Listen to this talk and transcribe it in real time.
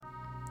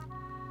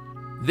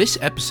This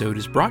episode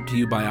is brought to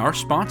you by our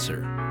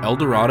sponsor,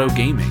 Eldorado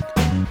Gaming.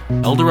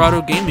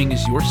 Eldorado Gaming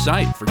is your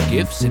site for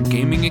gifts and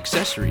gaming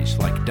accessories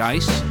like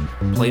dice,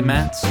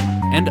 playmats,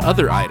 and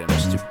other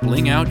items to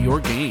bling out your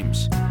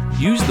games.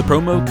 Use the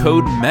promo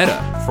code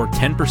META for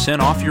 10%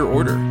 off your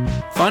order.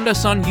 Find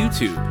us on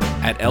YouTube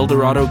at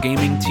Eldorado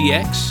Gaming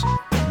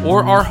TX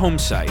or our home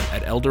site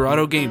at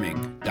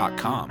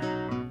eldoradogaming.com.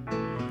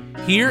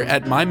 Here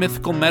at My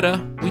Mythical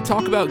Meta, we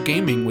talk about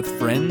gaming with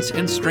friends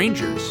and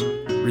strangers,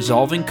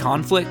 resolving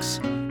conflicts,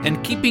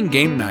 and keeping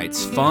game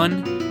nights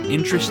fun,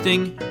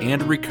 interesting,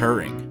 and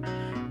recurring.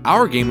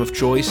 Our game of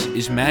choice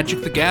is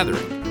Magic the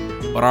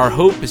Gathering, but our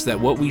hope is that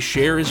what we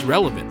share is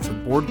relevant for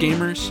board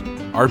gamers,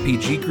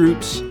 RPG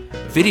groups,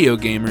 video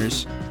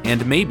gamers,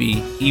 and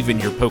maybe even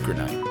your poker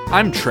night.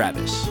 I'm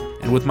Travis,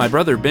 and with my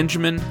brother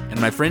Benjamin and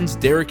my friends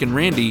Derek and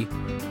Randy,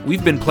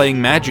 we've been playing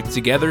Magic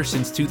together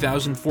since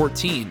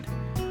 2014.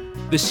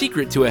 The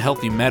secret to a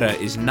healthy meta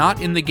is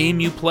not in the game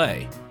you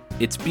play,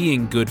 it's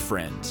being good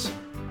friends.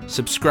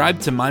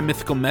 Subscribe to My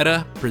Mythical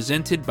Meta,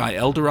 presented by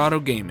Eldorado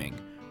Gaming,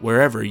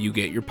 wherever you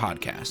get your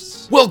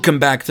podcasts. Welcome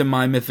back to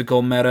My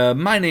Mythical Meta.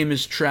 My name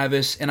is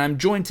Travis, and I'm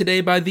joined today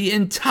by the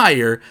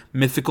entire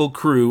Mythical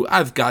crew.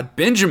 I've got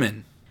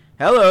Benjamin.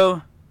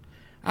 Hello.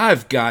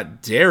 I've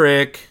got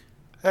Derek.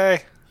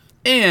 Hey.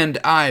 And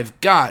I've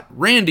got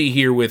Randy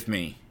here with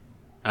me.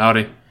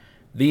 Howdy.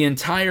 The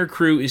entire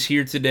crew is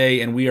here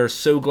today, and we are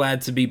so glad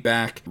to be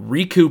back,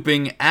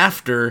 recouping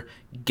after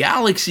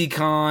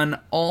GalaxyCon.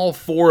 All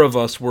four of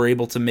us were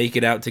able to make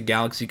it out to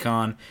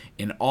GalaxyCon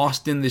in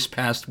Austin this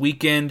past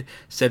weekend,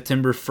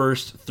 September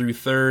 1st through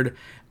 3rd.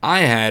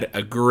 I had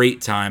a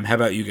great time. How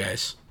about you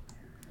guys?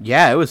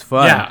 Yeah, it was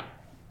fun. Yeah.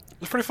 It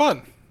was pretty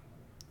fun.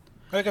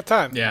 I had a good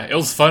time. Yeah, it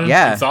was fun,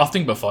 Yeah.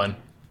 exhausting, but fun.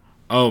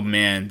 Oh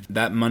man,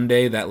 that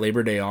Monday, that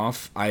Labor Day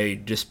off, I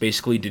just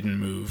basically didn't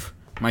move.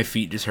 My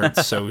feet just hurt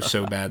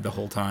so bad the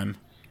whole time.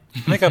 I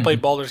think I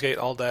played Baldur's Gate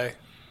all day.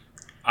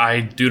 I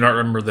do not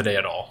remember the day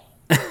at all.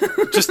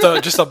 Just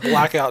a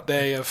blackout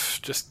day of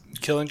just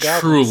killing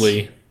goblins.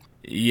 Truly.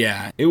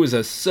 Yeah, it was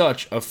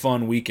such a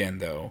fun weekend,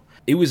 though.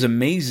 It was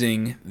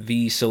amazing.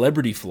 The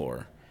celebrity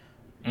floor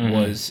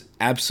was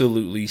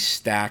absolutely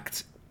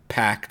stacked,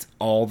 packed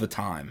all the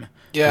time.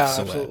 Yeah, with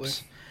celebs. absolutely.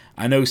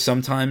 I know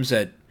sometimes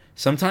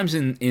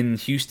in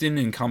Houston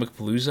in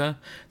Comicpalooza,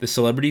 the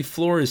celebrity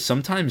floor is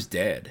sometimes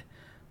dead.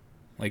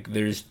 Like,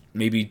 there's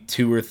maybe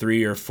 2 or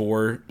 3 or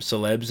 4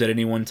 celebs at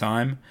any one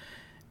time.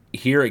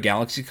 Here at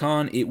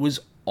GalaxyCon, it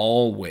was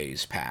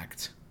always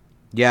packed.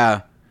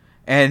 Yeah.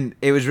 And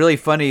it was really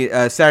funny.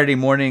 Saturday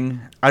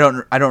morning, I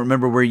don't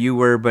remember where you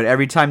were, but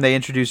every time they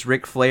introduced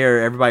Ric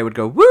Flair, everybody would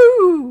go,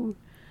 woo!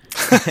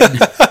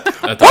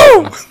 That's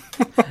awesome.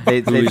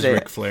 Who is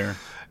Ric Flair?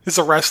 He's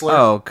a wrestler.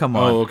 Oh, come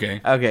on. Oh,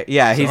 okay. Okay,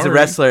 yeah, he's a Sorry.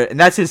 wrestler, and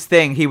that's his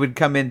thing. He would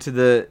come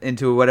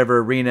into whatever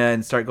arena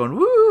and start going,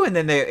 woo! And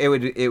then it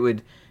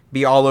would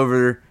be all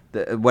over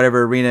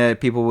whatever arena.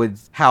 People would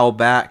howl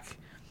back.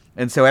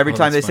 And so every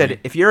time they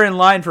said, if you're in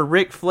line for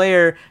Ric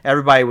Flair,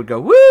 everybody would go,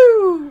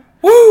 woo!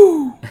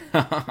 Woo!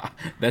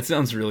 That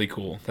sounds really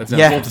cool. We'll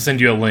have to send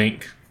you a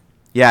link.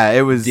 Yeah,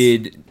 it was...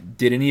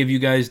 Did any of you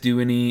guys do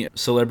any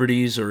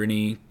celebrities or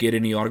get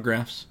any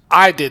autographs?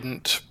 I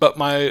didn't, but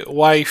my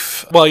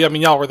wife... Well, yeah, I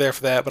mean, y'all were there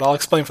for that, but I'll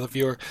explain for the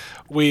viewer.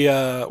 We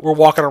were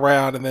walking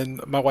around, and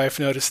then my wife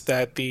noticed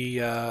that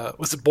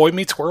was it Boy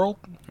Meets World?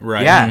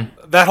 Right. Yeah.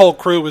 That whole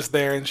crew was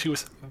there, and she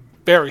was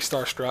very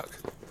starstruck.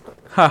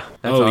 Huh.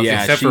 That's awesome.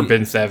 Yeah. Except for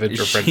Ben Savage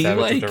or Fred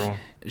Savage.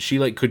 She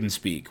couldn't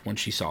speak when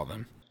she saw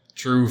them.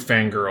 True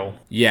fangirl.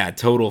 Yeah,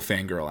 total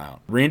fangirl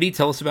out. Randy,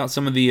 tell us about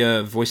some of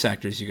the voice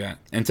actors you got.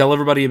 And tell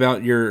everybody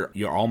about your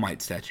All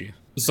Might statue.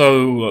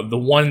 So, the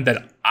one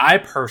that I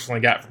personally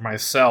got for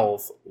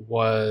myself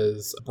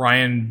was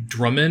Brian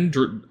Drummond.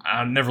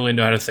 I never really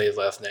know how to say his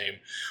last name.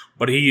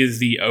 But he is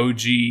the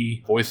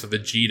OG voice of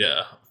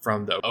Vegeta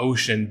from the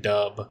Ocean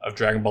dub of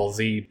Dragon Ball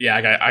Z.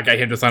 Yeah, I got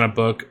him to sign a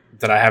book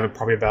that I have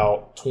probably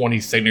about 20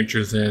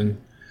 signatures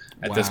in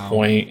at this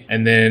point.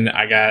 And then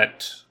I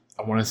got...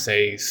 I want to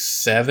say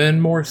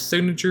 7 more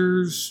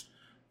signatures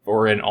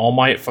for an All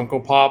Might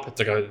Funko Pop. It's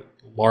like a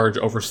large,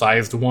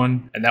 oversized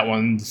one. And that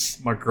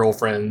one's my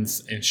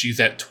girlfriend's, and she's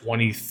at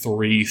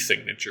 23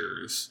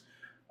 signatures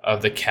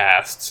of the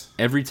cast.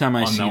 Every time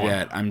I see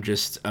that, I'm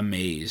just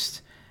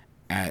amazed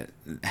at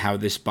how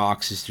this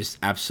box is just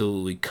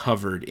absolutely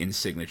covered in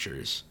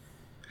signatures.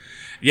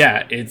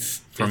 Yeah, it's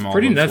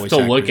pretty nuts to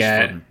look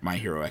at. From My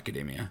Hero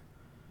Academia.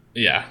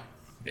 Yeah.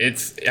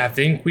 I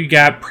think we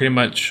got pretty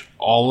much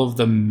all of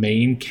the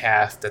main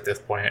cast at this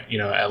point,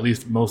 at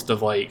least most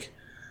of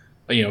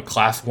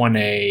Class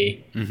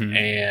 1A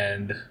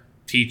and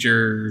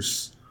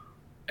teachers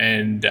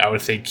and I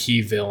would say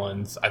key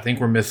villains. I think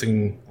we're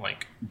missing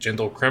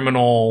Gentle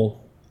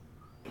Criminal.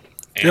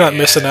 You're not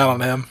missing out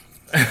on him.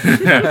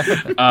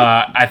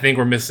 I think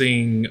we're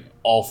missing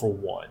All for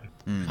One.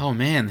 Oh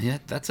man, yeah,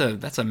 that's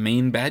a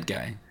main bad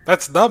guy.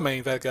 That's the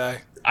main bad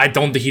guy. I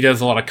don't think he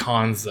does a lot of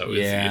cons though.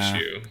 Yeah. Is the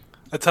issue.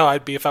 That's how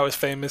I'd be if I was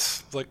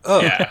famous. Like,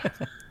 oh, Yeah.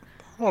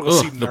 I want to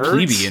go see The nerds.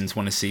 plebeians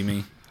want to see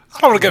me. I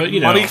don't want to But,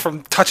 get money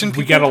from touching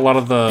people. We got a lot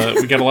of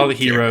the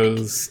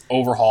heroes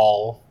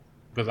overhaul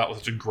because that was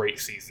such a great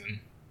season.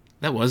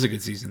 That was a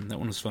good season. That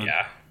one was fun.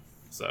 Yeah,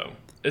 so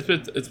it's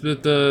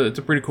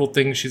a pretty cool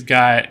thing she's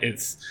got.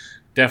 It's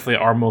definitely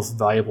our most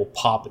valuable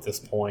pop at this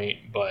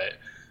point, but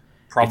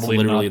probably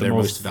it's literally not the their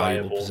most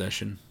valuable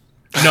possession.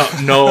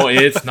 No,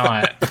 it's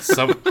not.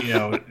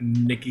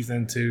 Nikki's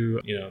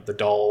into the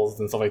dolls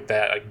and stuff like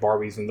that, like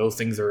Barbies, and those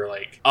things are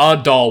like a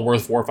doll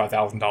worth $4,000 or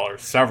 $5,000.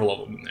 Several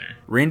of them in there.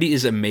 Randy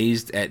is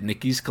amazed at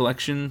Nikki's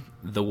collection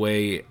the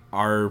way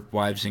our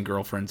wives and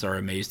girlfriends are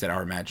amazed at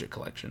our Magic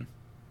collection.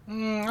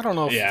 I don't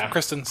know if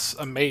Kristen's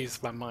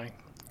amazed by my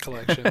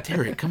collection.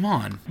 Derek, come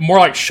on. More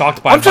like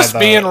shocked by, I'm just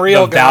being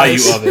real, the value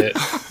guys. of it.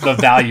 The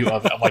value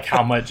of it, like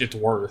how much it's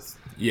worth.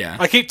 Yeah.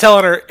 I keep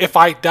telling her, if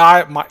I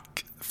die,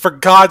 for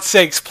God's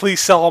sakes, please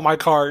sell all my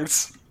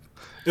cards.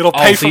 It'll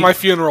pay for my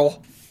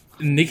funeral.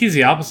 Nikki's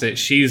the opposite.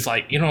 She's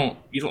like, you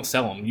don't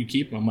sell them. You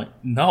keep them. I'm like,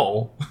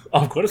 no,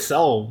 I'm going to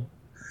sell them.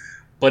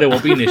 But it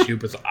won't be an issue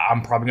because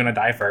I'm probably going to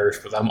die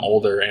first because I'm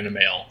older and a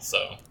male.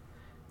 So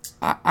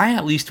I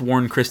at least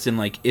warn Kristen,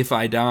 like, if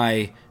I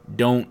die,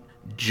 don't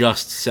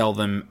just sell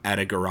them at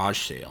a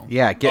garage sale.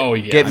 Yeah, get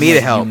me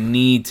to help. You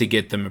need to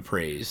get them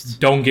appraised.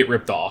 Don't get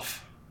ripped off.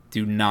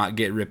 Do not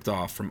get ripped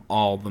off from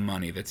all the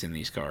money that's in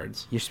these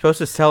cards. You're supposed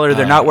to sell her.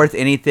 They're not worth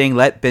anything.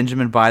 Let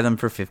Benjamin buy them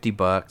for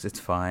 $50. It's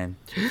fine.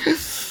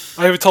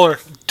 I even told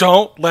her,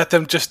 don't let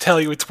them just tell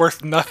you it's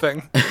worth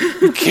nothing.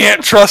 You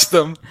can't trust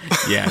them.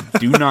 Yeah,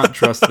 do not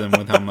trust them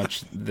with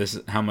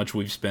how much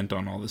we've spent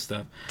on all this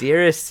stuff.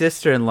 Dearest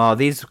sister-in-law,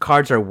 these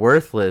cards are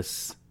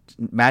worthless.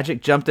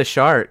 Magic jumped a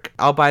shark.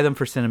 I'll buy them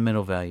for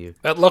sentimental value.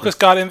 That Locust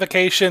God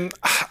Invocation,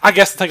 I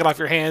guess take it off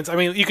your hands. I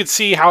mean, you could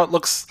see how it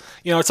looks.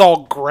 It's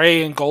all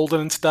gray and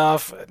golden and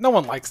stuff. No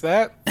one likes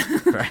that.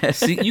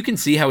 See, you can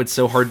see how it's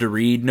so hard to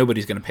read.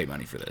 Nobody's going to pay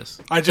money for this.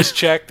 I just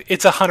checked.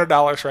 It's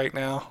 $100 right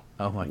now.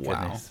 Oh my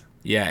goodness.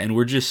 Yeah, and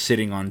we're just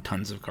sitting on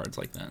tons of cards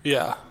like that.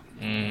 Yeah.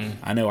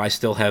 I know I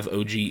still have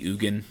OG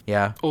Ugin.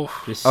 Yeah.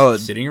 Just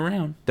sitting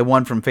around. The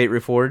one from Fate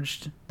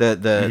Reforged?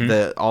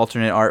 The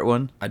alternate art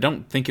one? I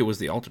don't think it was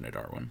the alternate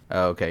art one.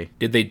 Oh, okay.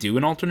 Did they do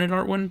an alternate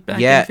art one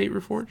back in Fate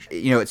Reforged?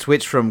 It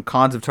switched from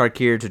Khans of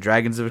Tarkir to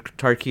Dragons of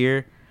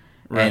Tarkir.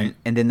 Right.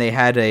 And then they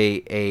had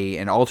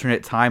an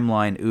alternate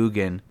timeline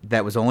Ugin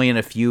that was only in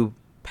a few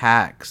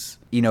packs.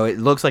 It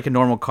looks like a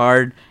normal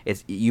card.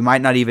 You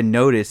might not even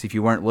notice if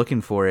you weren't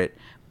looking for it.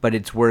 But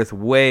it's worth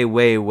way,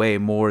 way, way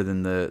more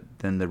than the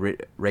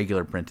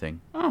regular printing.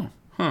 Oh,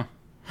 huh.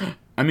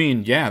 I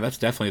mean, yeah, that's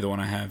definitely the one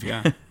I have,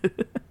 yeah.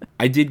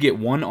 I did get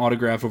one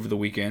autograph over the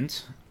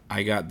weekend.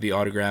 I got the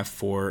autograph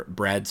for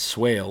Brad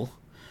Swale,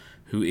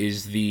 who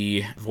is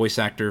the voice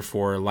actor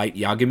for Light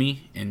Yagami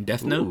in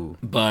Death Note. Ooh.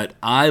 But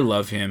I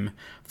love him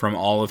from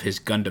all of his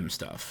Gundam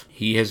stuff.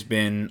 He has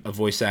been a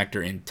voice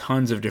actor in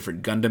tons of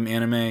different Gundam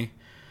anime.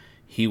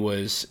 He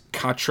was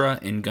Katra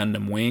in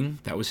Gundam Wing.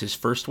 That was his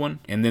first one.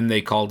 And then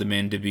they called him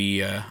in to be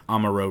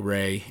Amuro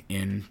Ray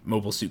in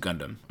Mobile Suit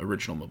Gundam,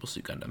 original Mobile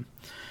Suit Gundam.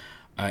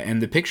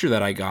 And the picture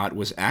that I got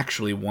was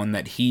actually one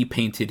that he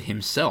painted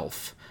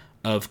himself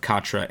of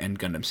Katra and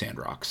Gundam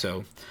Sandrock.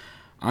 So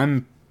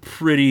I'm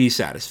pretty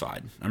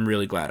satisfied. I'm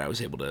really glad I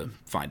was able to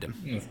find him.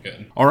 That's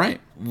good. All right,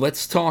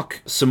 let's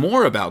talk some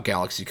more about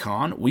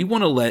GalaxyCon. We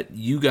want to let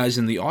you guys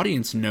in the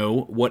audience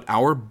know what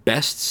our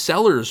best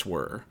sellers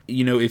were.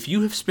 If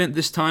you have spent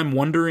this time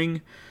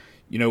wondering,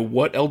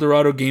 what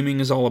Eldorado Gaming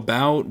is all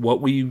about,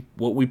 what we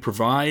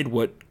provide,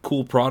 what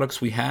cool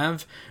products we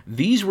have,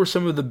 these were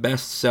some of the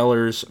best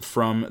sellers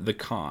from the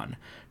con.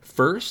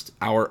 First,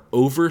 our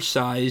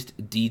oversized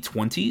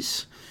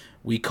D20s.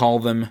 We call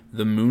them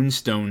the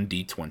Moonstone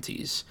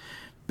D20s.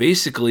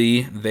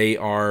 Basically, they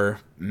are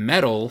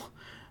metal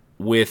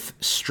with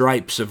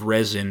stripes of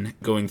resin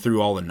going through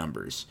all the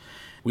numbers.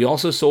 We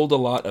also sold a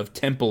lot of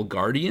Temple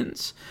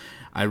Guardians.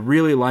 I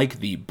really like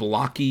the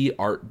blocky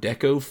Art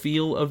Deco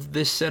feel of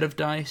this set of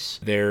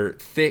dice. They're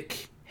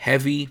thick,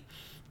 heavy.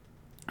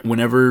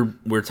 Whenever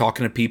we're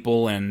talking to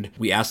people and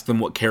we ask them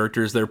what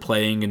characters they're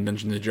playing in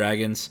Dungeons &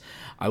 Dragons,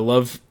 I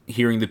love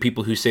hearing the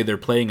people who say they're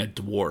playing a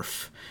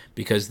dwarf,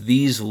 because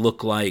these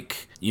look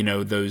like,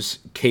 those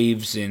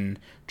caves in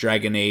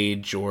Dragon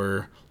Age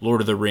or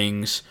Lord of the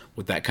Rings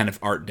with that kind of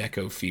Art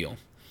Deco feel.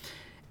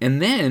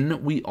 And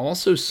then we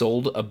also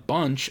sold a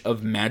bunch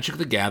of Magic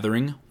the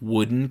Gathering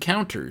wooden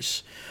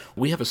counters.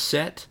 We have a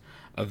set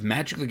of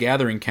Magic the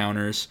Gathering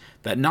counters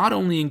that not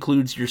only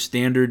includes your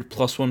standard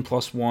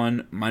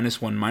 +1/+1,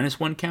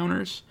 -1/-1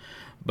 counters,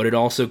 but it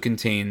also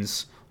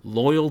contains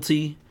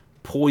loyalty,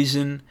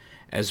 poison,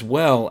 as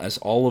well as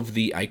all of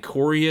the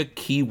Ikoria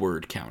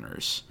keyword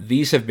counters.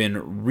 These have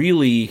been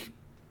really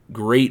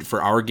great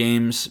for our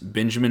games.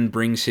 Benjamin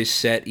brings his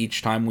set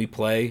each time we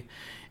play,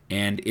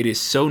 and it is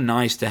so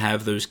nice to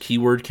have those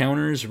keyword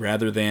counters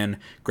rather than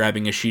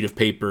grabbing a sheet of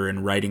paper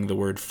and writing the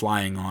word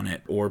flying on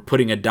it, or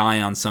putting a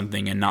die on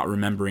something and not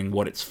remembering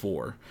what it's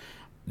for.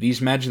 These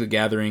Magic the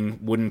Gathering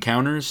wooden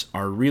counters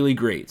are really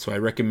great, so I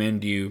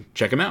recommend you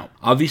check them out.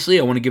 Obviously,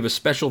 I want to give a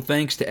special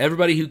thanks to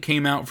everybody who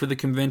came out for the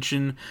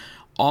convention.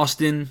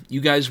 Austin,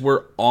 you guys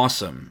were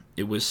awesome.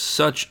 It was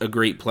such a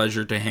great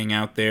pleasure to hang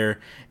out there.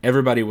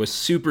 Everybody was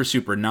super,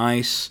 super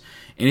nice.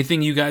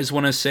 Anything you guys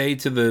want to say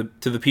to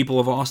the people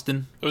of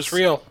Austin? It was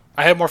real.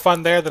 I had more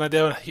fun there than I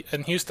did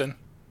in Houston.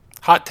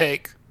 Hot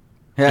take.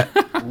 Yeah.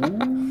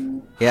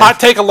 Yeah. Hot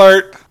take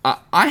alert.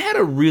 I had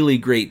a really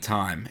great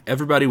time.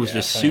 Everybody was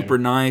just same. super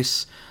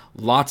nice.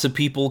 Lots of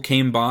people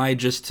came by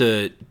just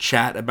to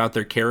chat about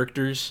their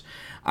characters.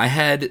 I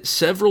had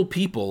several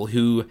people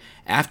who,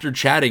 after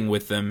chatting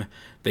with them,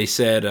 they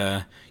said,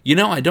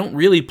 I don't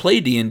really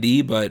play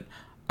D&D, but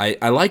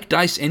I like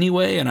dice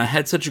anyway, and I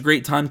had such a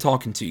great time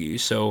talking to you,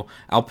 so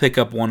I'll pick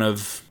up one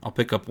of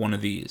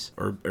these,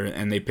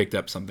 and they picked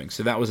up something.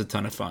 So that was a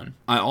ton of fun.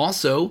 I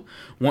also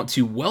want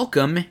to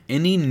welcome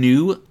any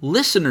new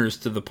listeners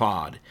to the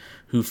pod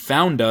who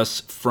found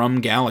us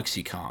from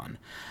GalaxyCon.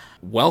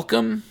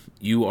 Welcome.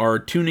 You are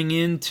tuning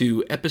in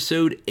to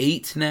episode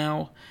 8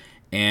 now,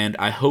 and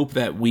I hope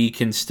that we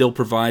can still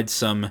provide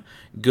some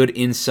good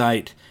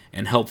insight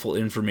and helpful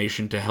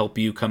information to help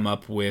you come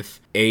up with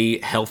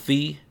a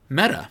healthy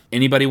meta.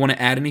 Anybody want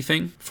to add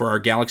anything for our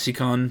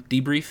GalaxyCon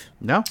debrief?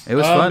 No, it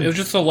was fun. It was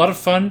just a lot of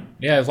fun.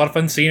 Yeah, it was a lot of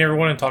fun seeing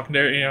everyone and talking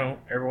to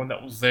everyone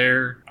that was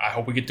there. I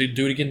hope we get to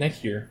do it again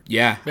next year.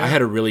 Yeah, I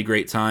had a really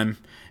great time,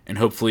 and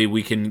hopefully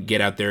we can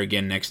get out there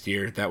again next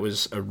year. That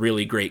was a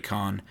really great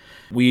con.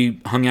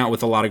 We hung out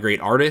with a lot of great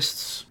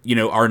artists.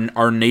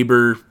 Our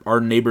neighbor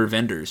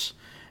vendors.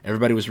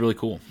 Everybody was really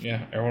cool.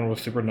 Yeah, everyone was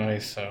super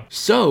nice.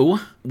 So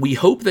we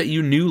hope that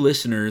you new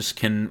listeners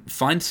can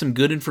find some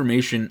good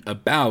information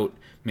about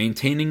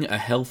maintaining a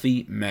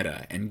healthy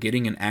meta and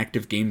getting an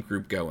active game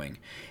group going.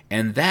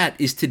 And that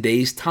is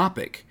today's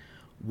topic.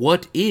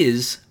 What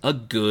is a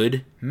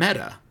good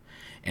meta?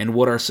 And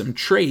what are some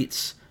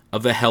traits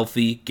of a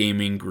healthy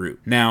gaming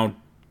group? Now,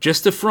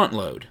 just to front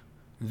load,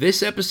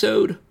 this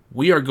episode,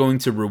 we are going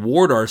to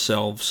reward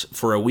ourselves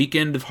for a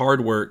weekend of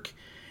hard work,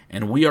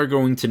 and we are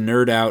going to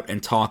nerd out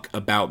and talk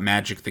about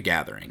Magic the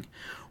Gathering.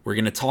 We're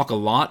going to talk a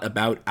lot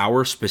about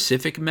our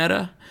specific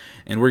meta,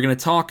 and we're going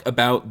to talk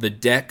about the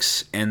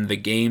decks and the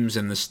games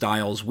and the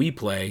styles we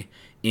play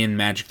in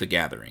Magic the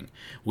Gathering.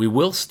 We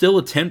will still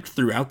attempt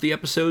throughout the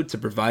episode to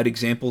provide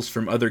examples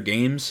from other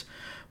games,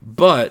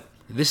 but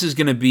this is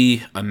going to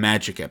be a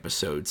Magic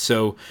episode.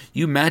 So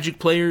you Magic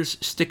players,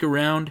 stick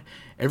around.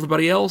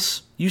 Everybody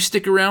else, you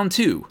stick around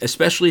too.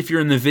 Especially if you're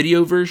in the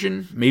video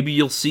version, maybe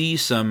you'll see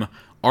some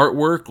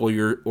artwork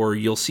or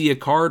you'll see a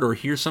card or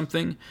hear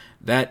something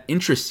that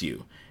interests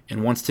you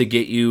and wants to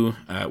get you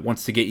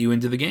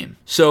into the game.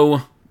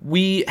 So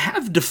we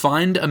have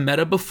defined a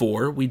meta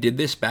before. We did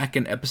this back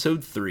in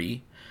episode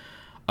 3.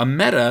 A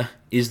meta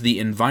is the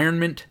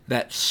environment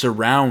that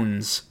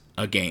surrounds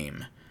a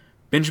game.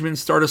 Benjamin,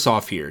 start us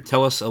off here.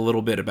 Tell us a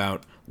little bit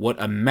about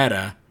what a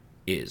meta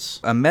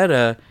is. A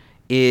meta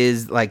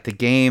is like the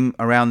game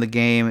around the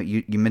game.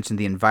 You mentioned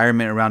the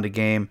environment around a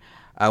game.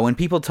 When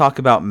people talk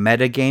about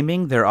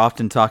metagaming, they're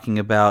often talking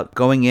about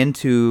going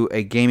into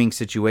a gaming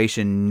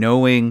situation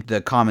knowing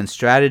the common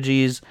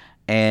strategies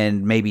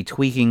and maybe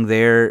tweaking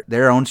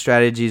their own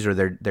strategies or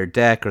their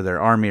deck or their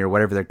army or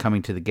whatever they're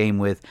coming to the game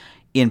with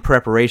in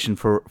preparation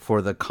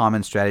for the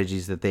common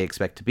strategies that they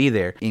expect to be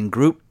there. In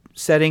group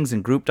settings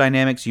and group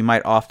dynamics, you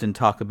might often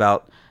talk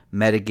about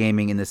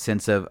metagaming in the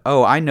sense of,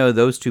 oh, I know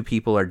those two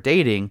people are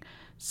dating,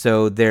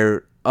 so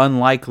they're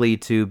unlikely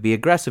to be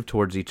aggressive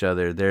towards each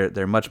other.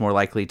 They're much more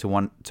likely to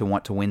want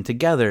to win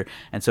together,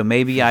 and so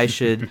maybe I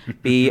should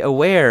be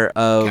aware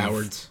of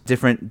Cowards.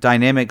 Different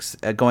dynamics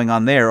going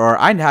on there. Or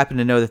I happen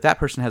to know that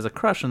person has a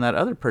crush on that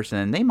other person,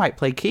 and they might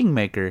play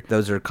Kingmaker.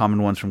 Those are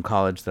common ones from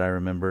college that I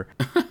remember.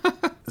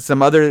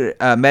 Some other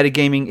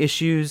metagaming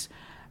issues.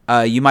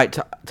 You might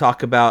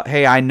talk about,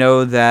 hey, I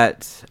know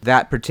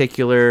that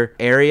particular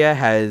area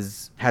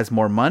has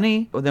more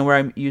money than where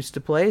I used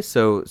to play,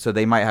 so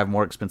they might have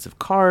more expensive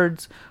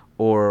cards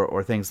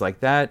or things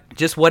like that.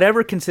 Just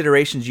whatever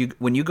considerations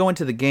when you go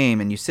into the game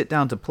and you sit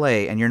down to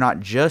play, and you're not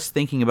just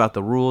thinking about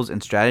the rules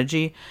and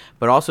strategy,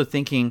 but also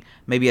thinking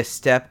maybe a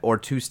step or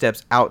two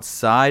steps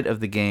outside of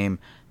the game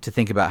to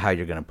think about how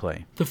you're going to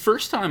play. The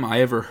first time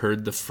I ever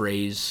heard the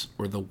phrase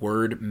or the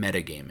word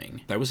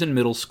metagaming, I was in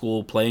middle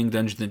school playing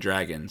Dungeons &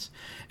 Dragons,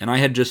 and I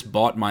had just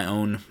bought my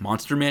own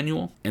monster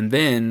manual, and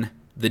then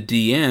the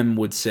DM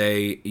would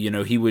say,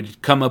 he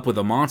would come up with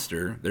a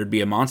monster. There'd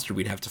be a monster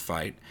we'd have to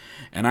fight,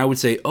 and I would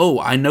say, oh,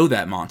 I know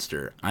that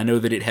monster. I know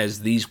that it has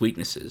these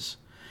weaknesses.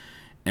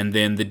 And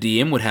then the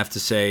DM would have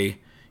to say,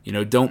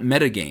 don't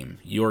metagame.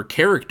 Your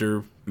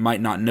character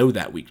might not know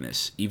that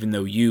weakness, even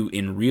though you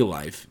in real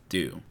life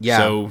do. Yeah.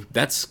 So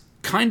that's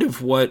kind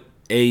of what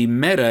a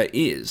meta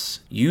is,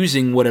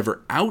 using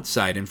whatever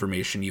outside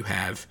information you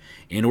have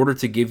in order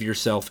to give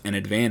yourself an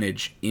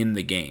advantage in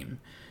the game,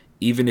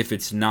 even if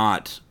it's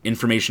not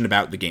information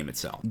about the game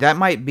itself. That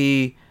might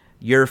be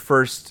your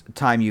first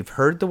time you've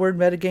heard the word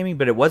metagaming,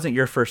 but it wasn't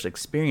your first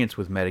experience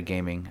with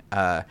metagaming.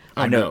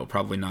 I know,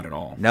 probably not at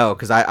all. No,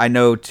 because I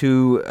know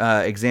two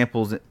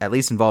examples, at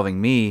least involving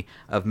me,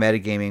 of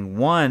metagaming.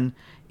 One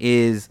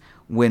is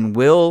when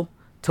Will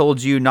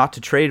told you not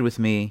to trade with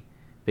me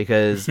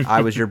because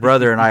I was your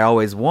brother and I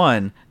always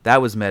won.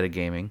 That was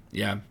metagaming.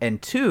 Yeah.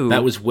 And 2,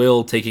 that was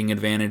Will taking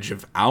advantage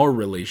of our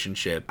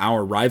relationship,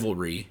 our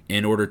rivalry,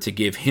 in order to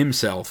give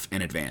himself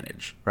an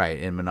advantage. Right,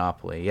 in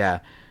Monopoly, yeah.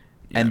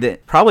 And then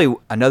probably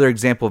another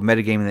example of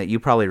metagaming that you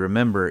probably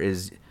remember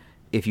is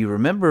if you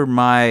remember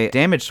my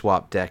damage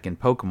swap deck in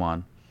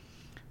Pokemon,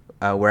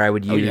 where I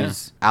would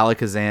use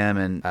Alakazam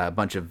and a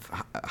bunch of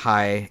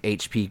high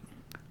HP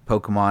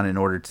Pokemon in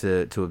order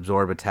to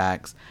absorb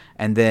attacks.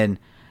 And then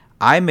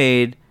I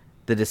made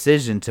the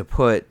decision to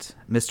put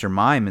Mr.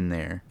 Mime in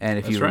there. And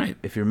if you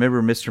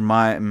remember Mr.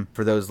 Mime,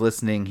 for those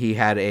listening, he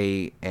had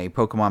a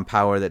Pokemon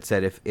power that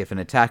said if an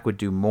attack would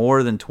do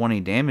more than 20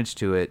 damage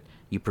to it,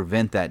 you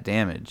prevent that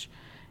damage.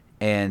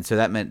 And so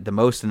that meant the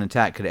most an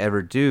attack could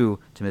ever do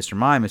to Mr.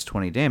 Mime is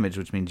 20 damage,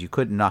 which means you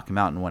couldn't knock him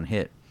out in one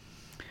hit.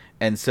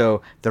 And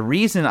so the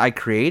reason I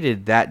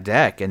created that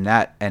deck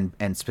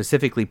and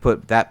specifically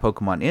put that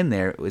Pokemon in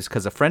there was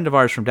because a friend of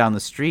ours from down the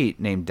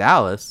street named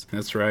Dallas.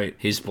 That's right.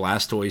 His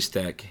Blastoise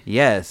deck.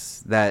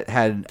 Yes, that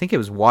had, I think it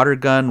was Water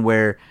Gun,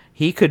 where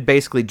he could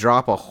basically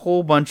drop a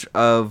whole bunch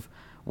of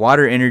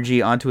water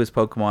energy onto his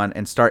Pokemon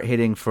and start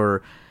hitting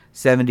for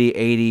 70,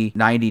 80,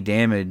 90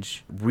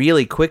 damage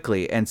really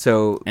quickly. And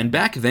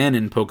back then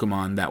in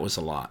Pokemon, that was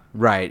a lot.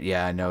 Right,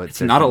 yeah, I know.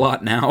 It's not a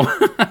lot now.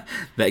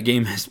 That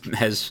game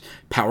has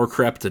power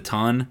crept a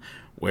ton,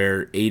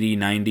 where 80,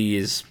 90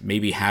 is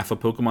maybe half a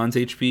Pokemon's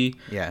HP.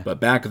 Yeah. But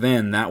back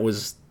then, that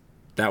was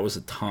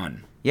a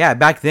ton. Yeah,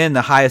 back then,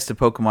 the highest a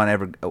Pokemon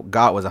ever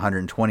got was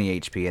 120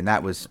 HP, and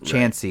that was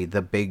Chansey,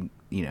 the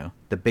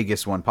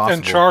biggest one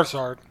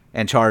possible.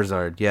 And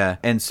Charizard, yeah.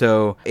 And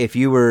so if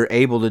you were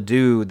able to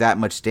do that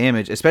much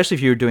damage, especially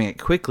if you were doing it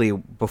quickly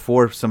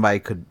before somebody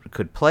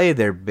could play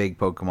their big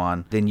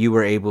Pokemon, then you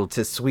were able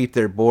to sweep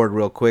their board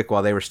real quick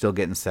while they were still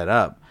getting set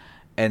up.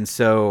 And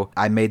so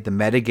I made the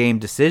metagame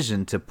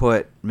decision to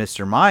put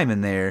Mr. Mime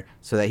in there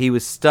so that he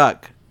was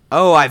stuck.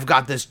 Oh, I've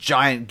got this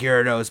giant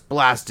Gyarados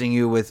blasting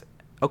you with,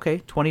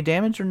 20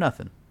 damage or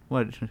nothing?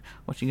 What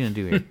you gonna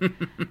do here?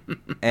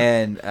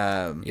 And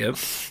yep.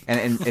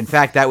 And in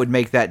fact, that would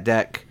make that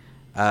deck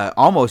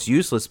almost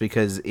useless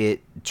because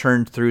it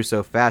turned through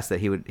so fast that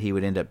he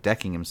would end up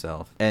decking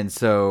himself. And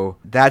so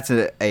that's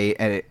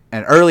an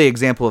early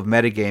example of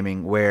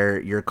metagaming where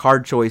your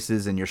card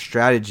choices and your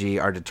strategy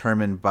are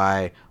determined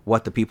by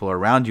what the people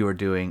around you are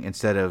doing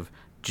instead of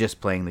just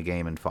playing the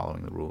game and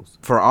following the rules.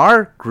 For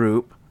our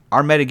group,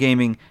 our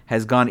metagaming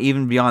has gone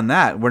even beyond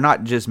that. We're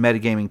not just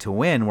metagaming to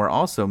win, we're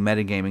also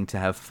metagaming to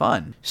have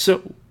fun.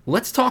 So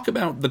let's talk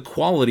about the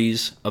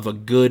qualities of a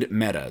good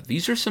meta.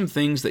 These are some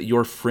things that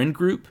your friend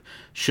group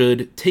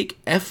should take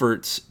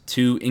efforts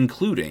to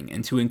including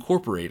and to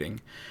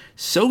incorporating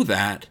so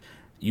that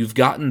you've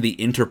gotten the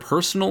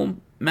interpersonal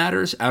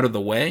matters out of the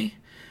way.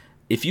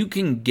 If you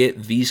can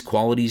get these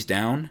qualities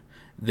down,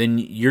 then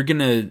you're going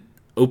to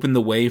open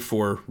the way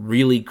for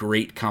really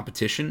great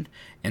competition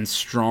and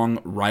strong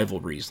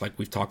rivalries like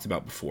we've talked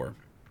about before.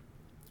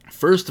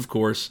 First, of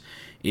course,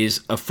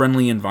 is a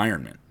friendly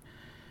environment.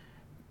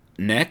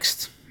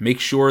 Next, make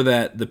sure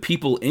that the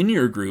people in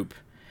your group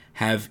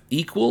have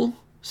equal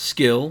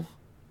skill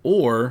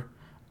or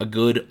a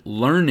good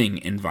learning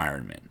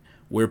environment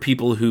where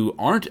people who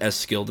aren't as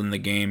skilled in the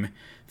game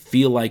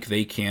feel like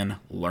they can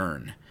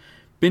learn.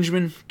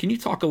 Benjamin, can you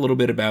talk a little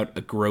bit about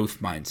a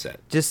growth mindset?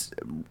 Just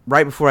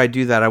right before I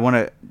do that, I want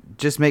to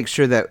just make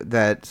sure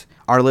that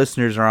our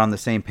listeners are on the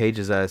same page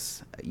as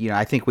us.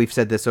 I think we've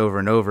said this over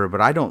and over,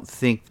 but I don't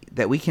think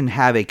that we can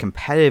have a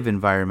competitive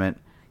environment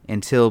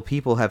until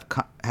people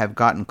have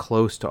gotten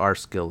close to our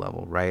skill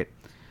level, right?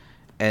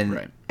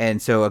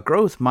 And so a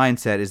growth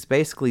mindset is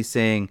basically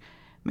saying,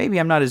 maybe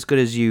I'm not as good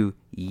as you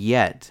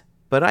yet,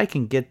 but I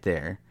can get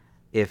there.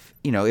 If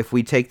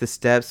we take the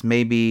steps,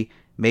 maybe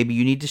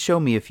you need to show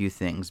me a few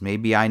things.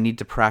 Maybe I need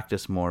to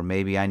practice more.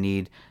 Maybe I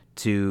need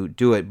to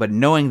do it. But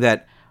knowing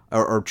that,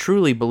 or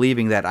truly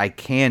believing that I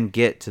can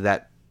get to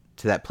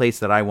that place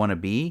that I want to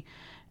be,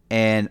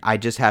 and I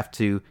just have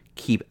to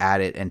keep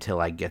at it until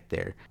I get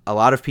there. A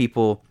lot of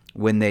people,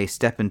 when they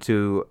step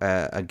into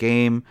a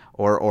game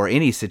or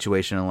any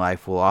situation in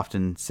life, will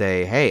often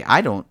say, "Hey,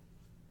 I'm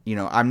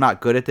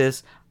not good at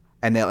this,"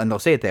 and they'll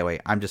say it that way.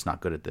 I'm just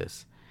not good at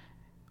this.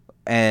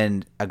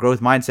 And a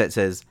growth mindset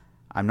says,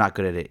 I'm not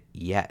good at it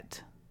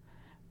yet,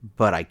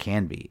 but I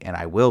can be, and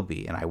I will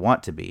be, and I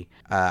want to be.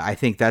 I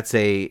think that's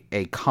a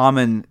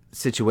common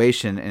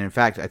situation, and in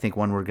fact, I think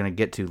one we're going to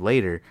get to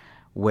later,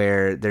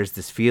 where there's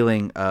this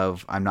feeling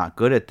of I'm not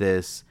good at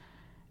this,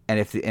 and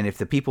if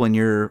the people in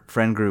your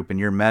friend group and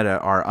your meta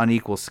are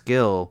unequal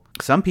skill,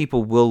 some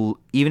people will,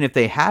 even if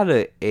they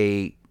had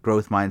a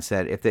growth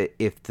mindset,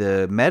 if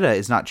the meta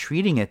is not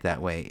treating it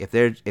that way,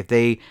 if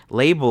they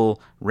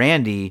label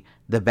Randy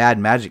the bad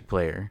Magic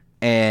player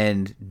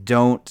and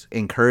don't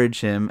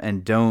encourage him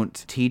and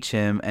don't teach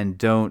him and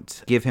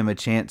don't give him a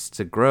chance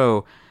to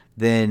grow,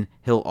 then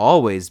he'll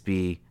always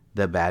be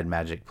the bad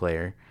Magic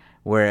player.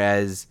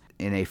 Whereas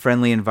in a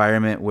friendly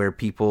environment where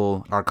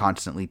people are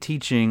constantly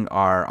teaching,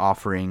 are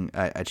offering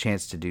a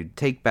chance to do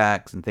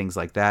takebacks and things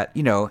like that,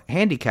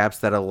 handicaps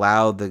that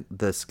allow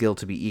the skill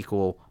to be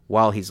equal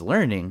while he's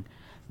learning,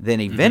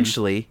 then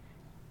eventually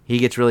he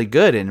gets really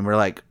good, and we're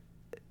like,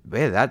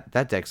 man,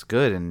 that deck's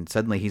good, and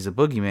suddenly he's a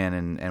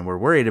boogeyman, and we're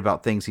worried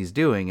about things he's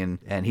doing,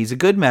 and he's a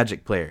good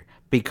Magic player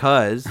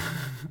because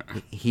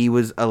he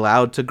was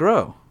allowed to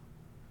grow,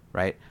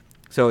 right?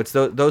 So it's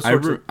those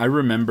sorts I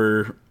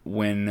remember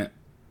when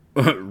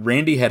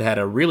Randy had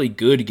a really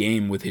good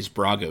game with his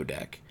Brago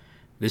deck.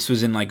 This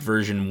was in like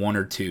version 1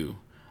 or 2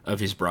 of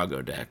his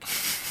Brago deck.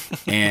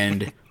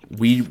 And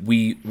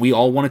we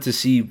all wanted to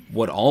see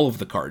what all of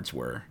the cards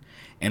were.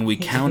 And we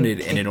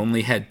counted, and it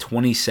only had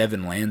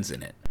 27 lands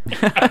in it.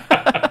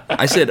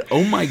 I said,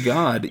 oh my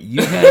god,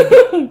 you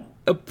had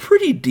a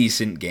pretty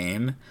decent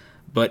game,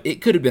 but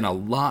it could have been a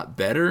lot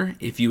better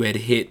if you had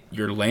hit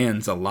your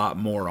lands a lot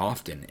more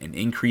often and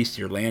increased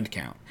your land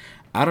count.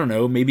 I don't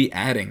know, maybe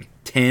adding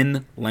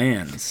 10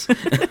 lands.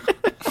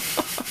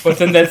 But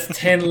then that's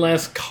 10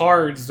 less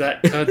cards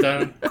that could have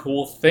done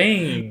cool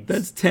things.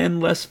 That's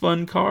 10 less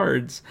fun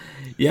cards.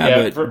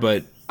 Yeah,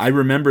 but I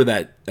remember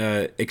that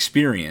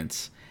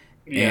experience.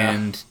 Yeah.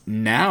 And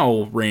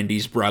now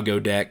Randy's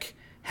Brago deck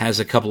has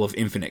a couple of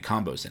infinite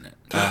combos in it.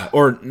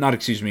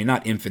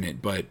 Not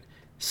infinite, but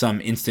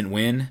some instant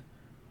win.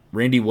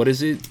 Randy, what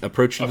is it?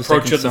 Approach of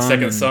the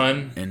Second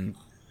Sun. And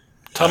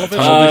Tunnel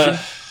Vision?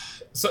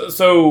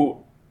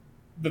 So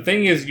the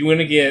thing is, you want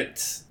to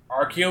get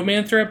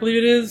Archaeomancer, I believe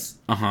it is,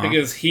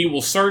 because he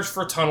will search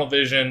for Tunnel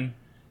Vision,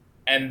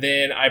 and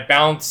then I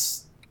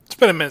bounce... It's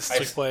been a minute since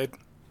we played.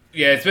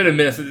 Yeah, it's been a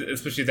minute,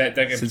 especially that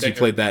deck. Since you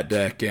played that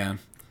deck, yeah.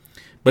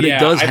 But it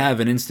does have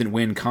an instant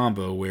win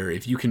combo where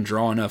if you can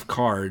draw enough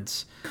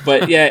cards...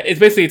 But yeah, it's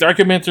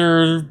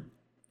Archaeomancer,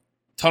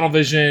 Tunnel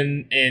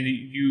Vision, and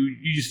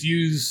you just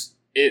use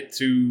it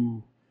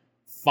to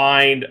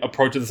find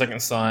Approach of the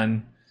Second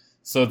Sun,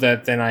 so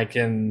that then I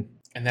can...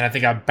 And then I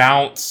think I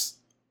bounce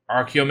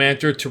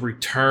Archaeomancer to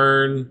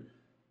return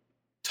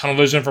Tunnel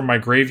Vision from my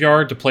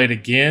graveyard to play it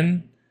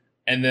again,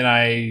 and then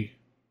I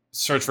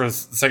search for the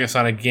Second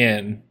Sun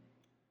again.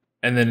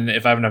 And then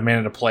if I have enough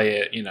mana to play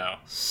it,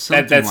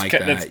 something like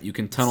that. You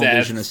can Tunnel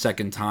Vision a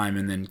second time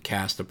and then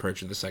cast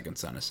Approach of the Second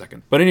Sun a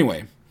second. But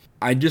anyway,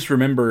 I just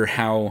remember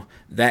how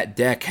that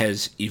deck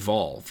has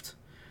evolved.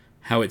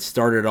 How it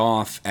started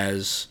off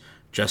as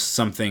just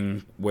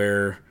something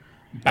where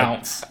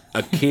bounce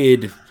a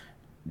kid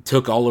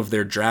took all of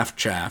their draft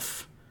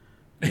chaff,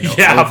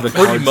 all of the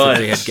cards that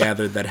they had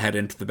gathered that had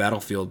into the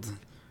battlefield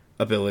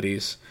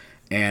abilities,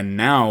 and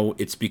now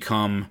it's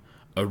become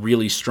a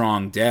really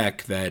strong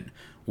deck that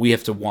we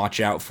have to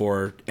watch out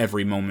for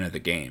every moment of the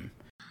game.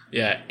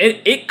 Yeah,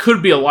 it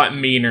could be a lot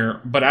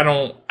meaner, but I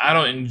don't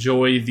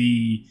enjoy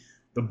the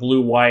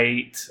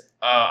blue-white.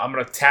 I'm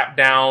gonna tap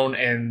down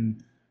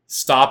and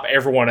stop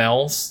everyone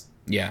else.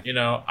 Yeah,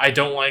 I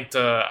don't like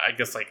to,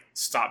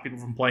 stop people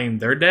from playing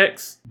their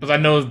decks, but I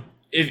know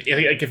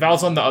if I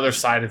was on the other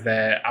side of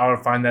that, I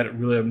would find that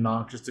really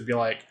obnoxious to be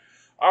like,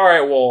 all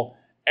right, well,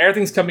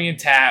 everything's coming in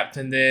tapped,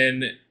 and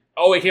then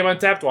it came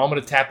untapped. Well, I'm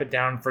gonna tap it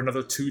down for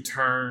another 2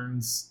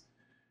 turns.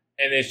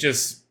 And it's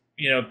just,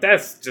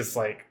 that's just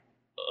like,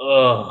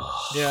 ugh.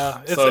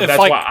 Yeah. So that's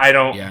why I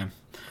don't... Yeah.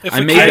 I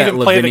made that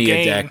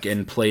Lavinia deck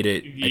and played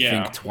it, I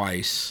think,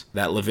 twice.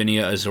 That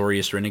Lavinia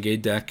Azorius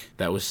Renegade deck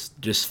that was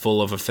just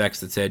full of effects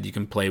that said you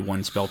can play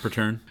 1 spell per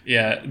turn.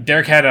 Yeah,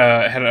 Derek had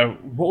a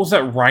what was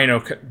that Rhino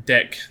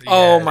deck?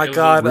 Oh my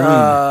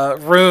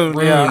god,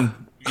 Rune.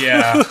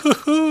 Yeah.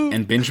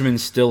 And Benjamin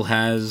still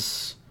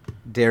has...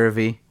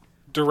 Derevi.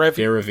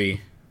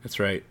 That's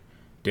right.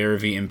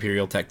 Derevi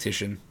Imperial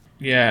Tactician.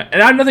 Yeah,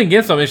 and I have nothing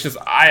against them. It's just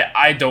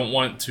I don't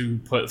want to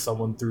put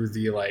someone through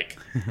the,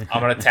 I'm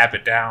going to tap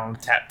it down,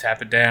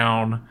 tap it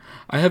down.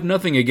 I have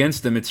nothing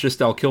against them. It's just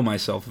I'll kill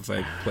myself if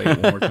I play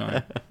it one more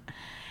time.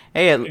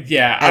 Hey, at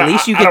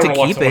least you get to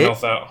keep it.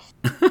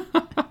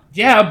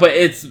 Yeah, but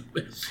it's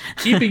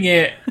keeping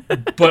it,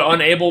 but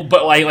unable,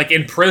 but like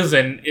in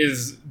prison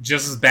is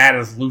just as bad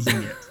as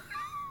losing it.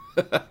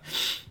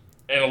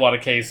 In a lot of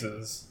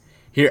cases.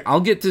 Here, we'll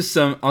get to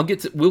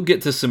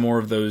some more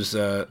of those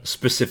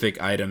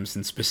specific items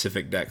and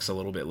specific decks a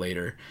little bit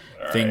later.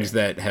 All things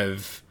that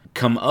have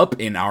come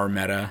up in our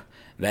meta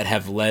that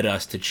have led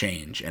us to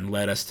change and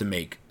led us to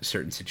make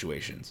certain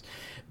situations.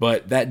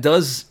 But that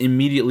does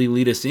immediately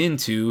lead us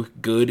into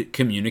good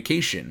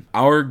communication.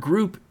 Our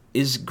group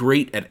is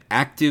great at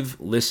active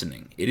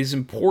listening. It is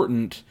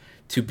important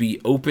to be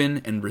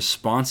open and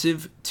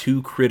responsive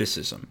to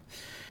criticism.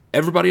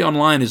 Everybody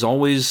online is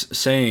always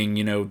saying,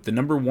 the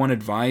number one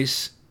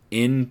advice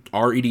in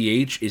our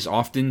EDH is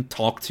often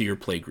talk to your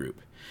playgroup.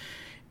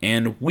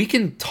 And we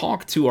can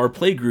talk to our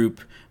playgroup,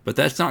 but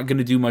that's not going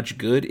to do much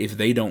good if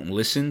they don't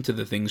listen to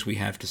the things we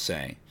have to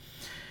say.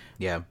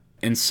 Yeah.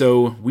 And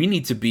so we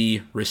need to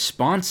be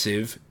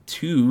responsive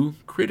to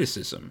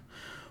criticism.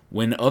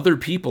 When other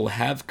people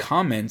have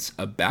comments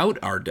about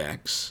our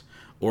decks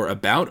or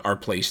about our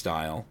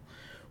playstyle,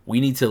 we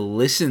need to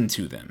listen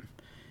to them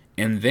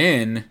and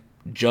then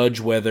judge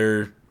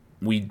whether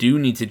we do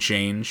need to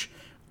change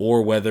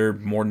or whether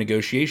more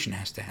negotiation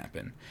has to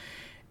happen.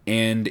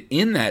 And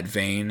in that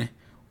vein,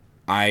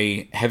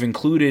 I have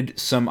included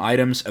some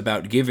items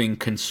about giving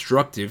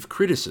constructive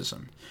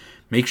criticism.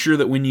 Make sure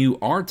that when you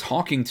are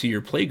talking to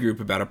your playgroup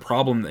about a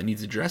problem that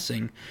needs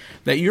addressing,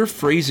 that you're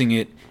phrasing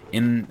it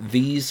in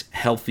these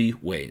healthy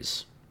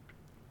ways.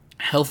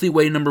 Healthy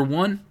way number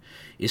 1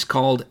 is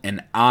called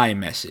an I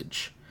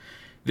message.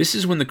 This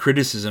is when the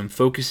criticism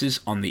focuses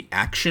on the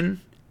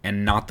action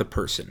and not the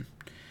person.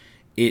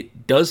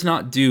 It does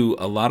not do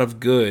a lot of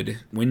good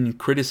when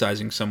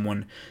criticizing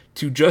someone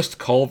to just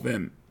call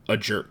them a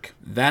jerk.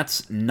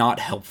 That's not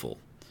helpful.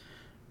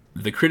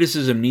 The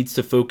criticism needs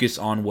to focus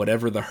on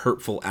whatever the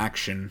hurtful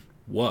action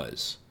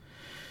was.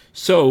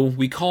 So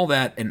we call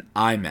that an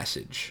I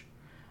message.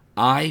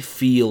 I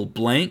feel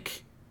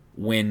blank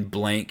when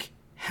blank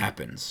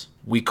happens.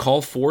 We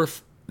call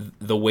forth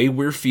the way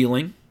we're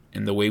feeling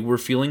and the way we're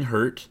feeling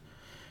hurt,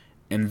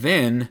 and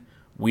then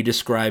we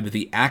describe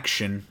the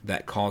action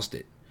that caused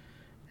it.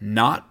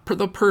 Not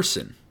the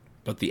person,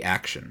 but the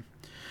action.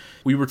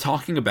 We were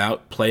talking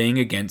about playing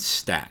against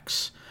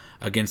stacks,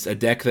 against a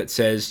deck that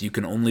says you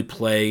can only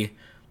play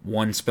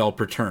 1 spell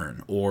per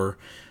turn, or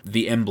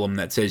the emblem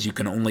that says you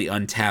can only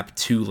untap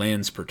 2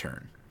 lands per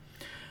turn.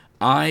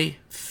 I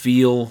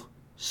feel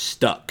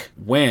stuck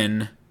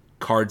when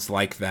cards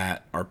like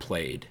that are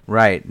played.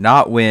 Right,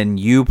 not when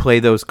you play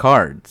those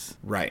cards.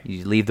 Right.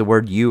 You leave the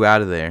word you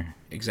out of there.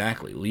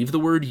 Exactly. Leave the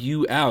word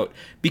you out,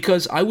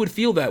 because I would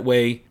feel that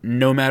way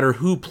no matter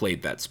who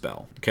played that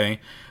spell, okay?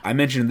 I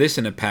mentioned this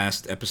in a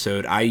past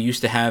episode. I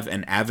used to have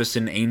an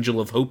Avacyn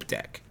Angel of Hope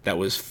deck that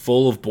was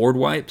full of board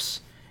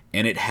wipes,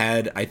 and it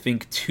had, I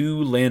think,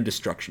 2 land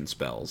destruction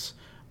spells.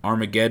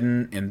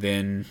 Armageddon and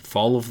then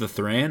Fall of the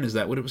Thran, is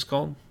that what it was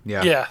called?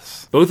 Yeah.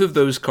 Yes. Both of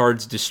those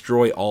cards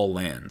destroy all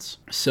lands.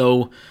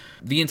 So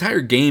the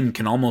entire game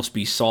can almost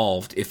be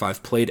solved if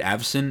I've played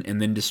Avacyn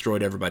and then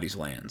destroyed everybody's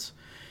lands.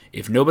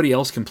 If nobody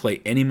else can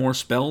play any more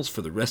spells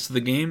for the rest of the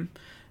game,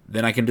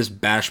 then I can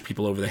just bash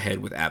people over the head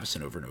with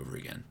Avacyn over and over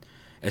again,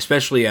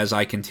 especially as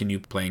I continue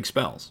playing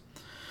spells.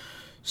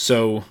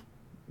 So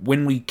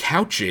when we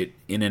couch it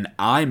in an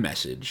I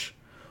message,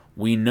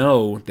 we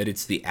know that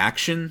it's the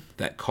action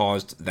that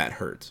caused that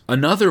hurt.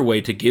 Another way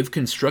to give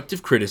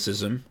constructive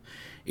criticism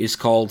is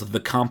called the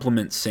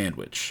compliment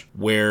sandwich,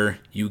 where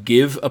you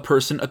give a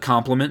person a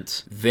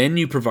compliment, then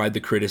you provide the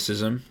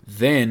criticism,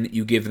 then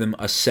you give them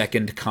a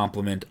second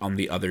compliment on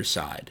the other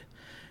side.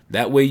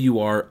 That way you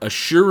are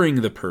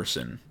assuring the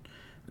person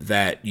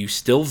that you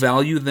still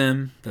value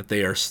them, that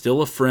they are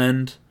still a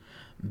friend,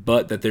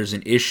 but that there's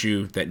an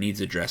issue that needs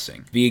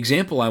addressing. The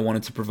example I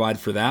wanted to provide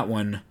for that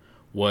one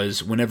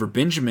was whenever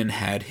Benjamin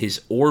had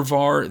his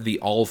Orvar the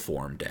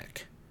Allform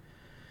deck.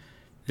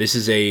 This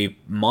is a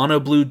mono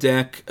blue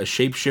deck, a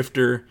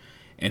shapeshifter,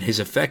 and his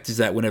effect is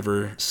that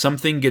whenever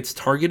something gets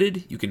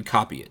targeted, you can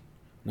copy it.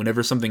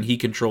 Whenever something he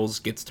controls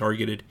gets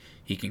targeted,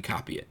 he can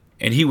copy it.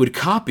 And he would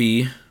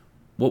copy,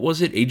 what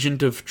was it,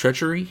 Agent of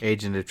Treachery?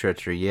 Agent of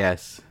Treachery,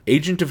 yes.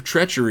 Agent of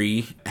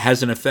Treachery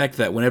has an effect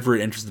that whenever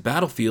it enters the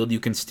battlefield, you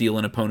can steal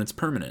an opponent's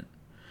permanent.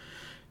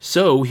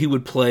 So he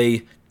would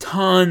play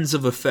tons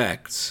of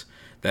effects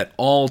that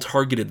all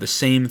targeted the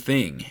same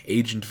thing,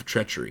 Agent of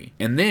Treachery.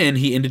 And then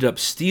he ended up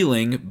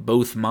stealing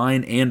both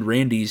mine and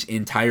Randy's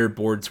entire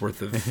board's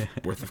worth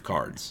of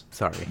cards.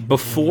 Sorry.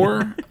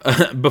 Before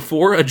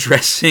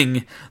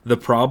addressing the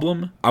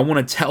problem, I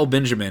want to tell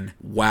Benjamin,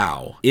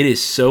 wow, it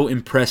is so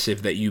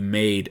impressive that you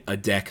made a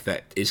deck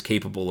that is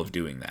capable of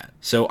doing that.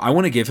 So I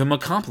want to give him a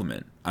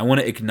compliment. I want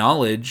to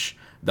acknowledge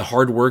the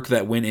hard work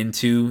that went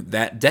into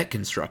that deck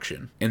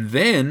construction. And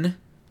then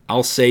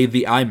I'll say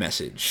the I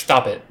message.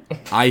 Stop it.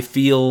 I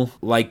feel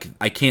like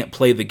I can't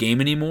play the game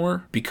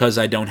anymore because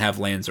I don't have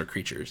lands or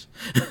creatures.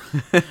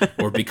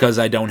 Or because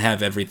I don't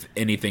have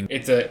anything.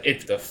 It's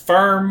a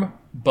firm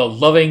but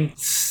loving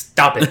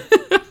stop it.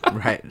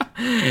 Right.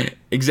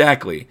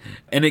 Exactly.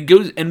 And it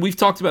goes, and we've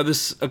talked about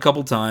this a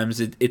couple times.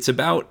 It's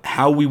about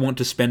how we want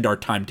to spend our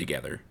time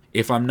together.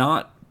 If I'm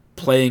not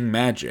playing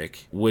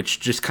Magic, which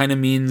just kind of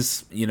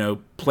means,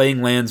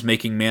 playing lands,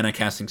 making mana,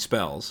 casting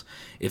spells.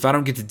 If I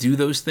don't get to do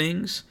those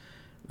things,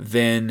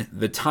 then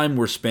the time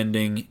we're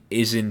spending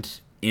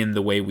isn't in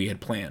the way we had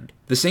planned.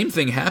 The same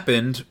thing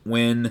happened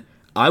when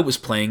I was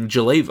playing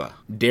Jaleva.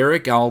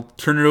 Derek, I'll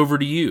turn it over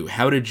to you.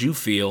 How did you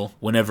feel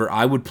whenever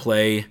I would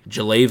play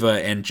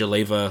Jaleva and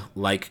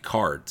Jaleva-like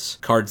cards?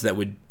 Cards that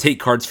would take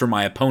cards from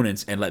my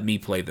opponents and let me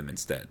play them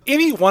instead.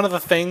 Any one of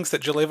the things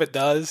that Jaleva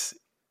does,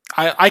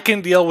 I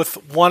can deal with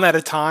one at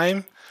a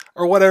time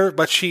or whatever,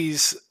 but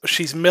she's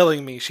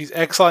milling me. She's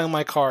exiling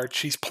my cards.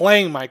 She's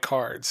playing my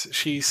cards.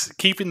 She's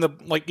keeping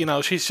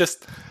she's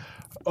just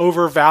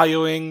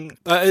overvaluing.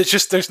 It's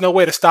just, there's no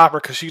way to stop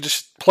her because you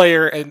just play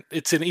her and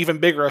it's an even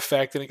bigger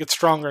effect and it gets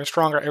stronger and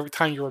stronger every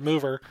time you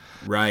remove her.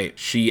 Right.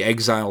 She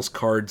exiles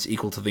cards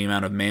equal to the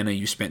amount of mana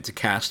you spent to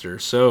cast her.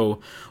 So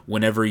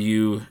whenever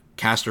you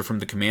cast her from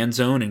the command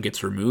zone and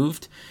gets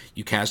removed,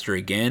 you cast her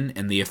again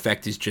and the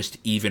effect is just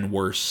even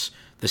worse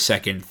the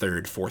second,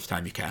 third, fourth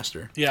time you cast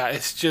her. Yeah,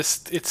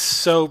 it's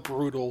so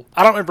brutal.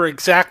 I don't remember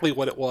exactly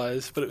what it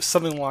was, but it was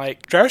something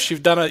like, Travis,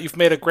 you've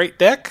made a great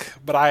deck,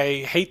 but I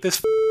hate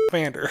this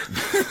commander.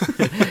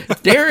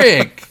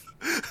 Derek!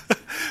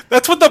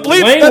 That's what the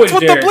bleep. Language, That's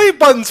what Derek. the bleep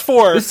button's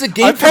for. This is a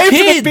game for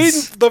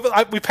kids.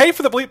 We pay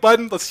for the bleep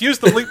button. Let's use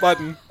the bleep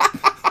button.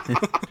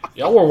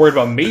 Y'all were worried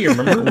about me,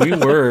 remember? We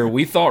were.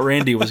 We thought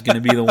Randy was going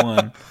to be the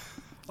one.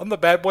 I'm the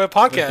bad boy of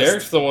podcast.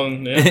 Derek's the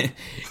one. Yeah.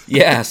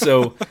 Yeah,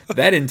 so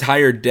that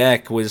entire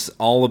deck was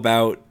all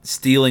about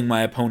stealing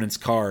my opponent's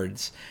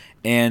cards.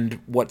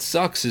 And what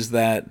sucks is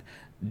that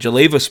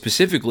Jaleva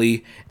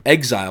specifically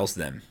exiles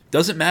them.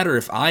 Doesn't matter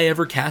if I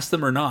ever cast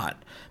them or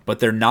not, but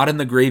they're not in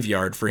the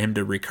graveyard for him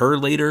to recur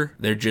later.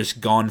 They're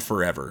just gone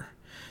forever.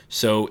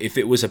 So if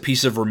it was a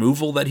piece of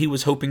removal that he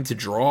was hoping to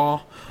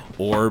draw,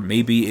 or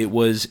maybe it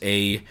was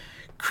a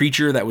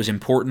creature that was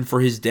important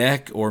for his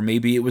deck, or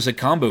maybe it was a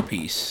combo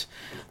piece,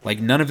 like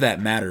none of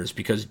that matters,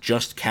 because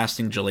just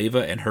casting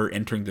Jaleva and her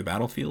entering the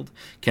battlefield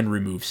can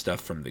remove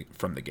stuff from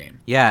the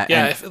game. Yeah.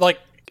 Yeah, And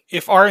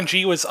if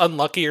RNG was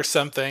unlucky or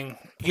something,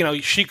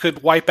 she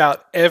could wipe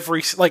out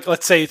every,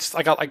 let's say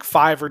I got like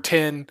 5 or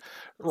 10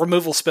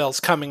 removal spells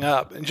coming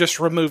up and just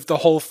remove the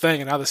whole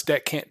thing, and now this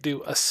deck can't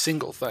do a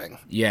single thing.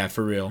 Yeah,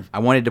 for real. I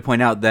wanted to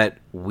point out that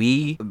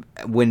we,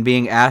 when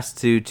being asked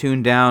to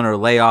tune down or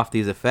lay off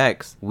these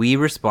effects, we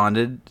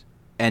responded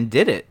and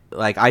did it.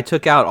 Like, I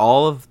took out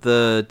all of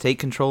the take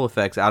control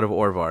effects out of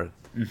Orvar.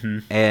 Mm-hmm.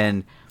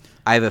 And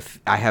I have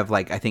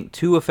I think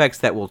 2 effects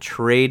that will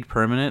trade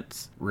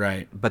permanents.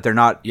 Right. But they're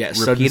not sudden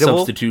repeatable.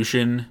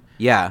 Substitution.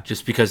 Yeah.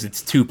 Just because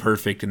it's too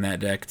perfect in that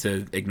deck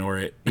to ignore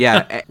it.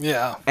 Yeah.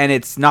 Yeah. And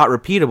it's not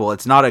repeatable.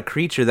 It's not a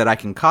creature that I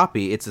can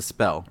copy. It's a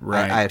spell.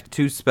 Right. I have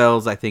 2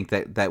 spells, I think,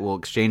 that will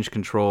exchange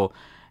control,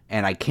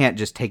 and I can't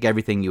just take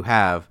everything you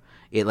have.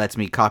 It lets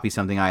me copy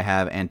something I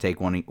have and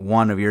take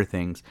one of your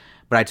things.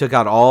 But I took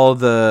out all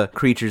the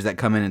creatures that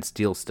come in and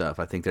steal stuff.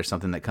 I think there's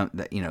something that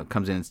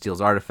comes in and steals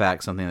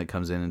artifacts, something that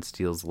comes in and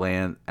steals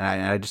land,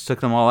 and I just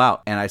took them all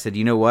out. And I said,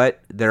 you know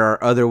what? There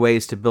are other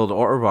ways to build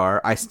Orvar.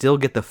 I still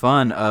get the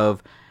fun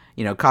of,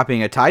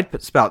 copying a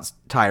Tide Spout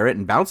Tyrant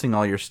and bouncing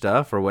all your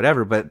stuff or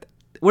whatever. But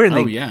we're in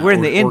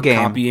the end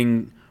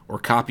game.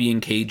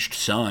 Copying Caged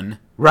Sun.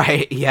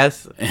 Right,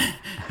 yes.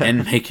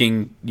 And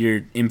making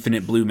your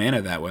infinite blue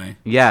mana that way.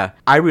 Yeah.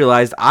 I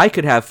realized I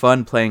could have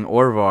fun playing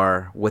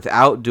Orvar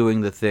without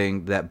doing the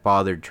thing that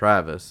bothered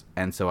Travis,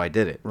 and so I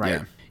did it.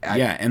 Right.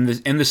 Yeah, and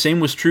the same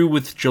was true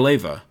with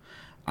Jaleva.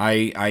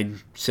 I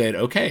said,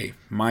 okay,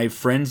 my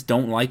friends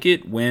don't like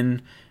it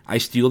when I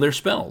steal their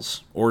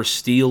spells, or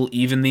steal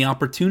even the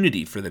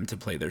opportunity for them to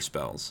play their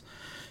spells.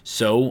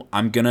 So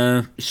I'm going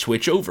to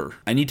switch over.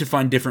 I need to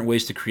find different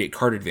ways to create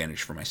card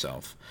advantage for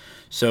myself.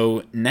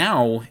 So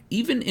now,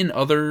 even in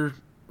other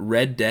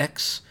red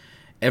decks,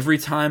 every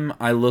time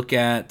I look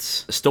at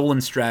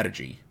Stolen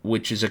Strategy,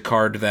 which is a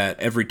card that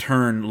every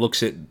turn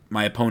looks at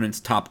my opponent's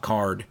top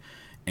card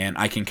and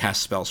I can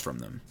cast spells from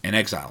them and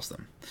exiles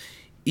them.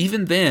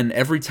 Even then,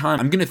 every time,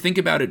 I'm going to think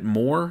about it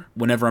more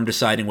whenever I'm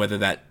deciding whether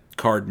that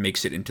card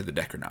makes it into the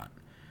deck or not.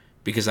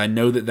 Because I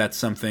know that that's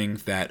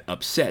something that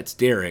upsets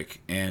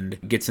Derek and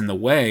gets in the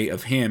way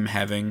of him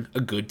having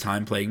a good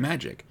time playing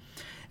Magic.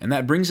 And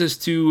that brings us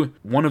to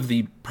one of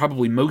the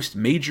probably most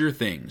major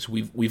things.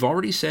 We've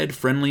already said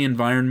friendly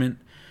environment.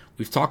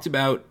 We've talked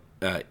about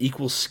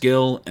equal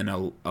skill and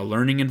a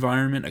learning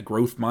environment, a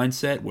growth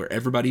mindset where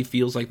everybody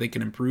feels like they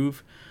can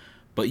improve.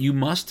 But you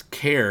must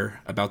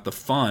care about the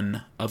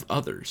fun of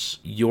others.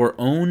 Your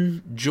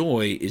own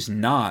joy is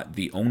not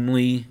the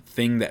only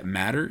thing that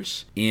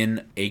matters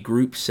in a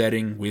group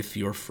setting with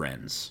your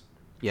friends.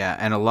 Yeah,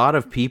 and a lot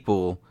of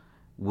people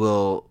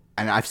will,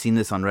 and I've seen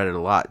this on Reddit a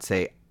lot,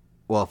 say,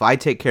 well, if I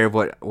take care of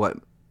what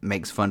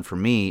makes fun for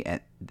me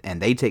and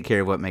they take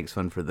care of what makes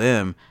fun for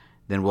them,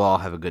 then we'll all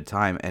have a good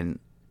time. And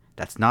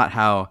that's not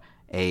how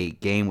a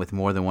game with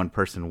more than one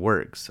person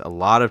works. A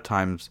lot of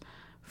times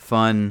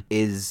fun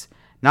is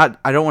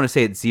not, I don't want to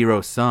say it's zero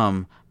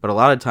sum, but a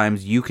lot of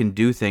times you can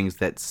do things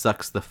that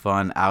sucks the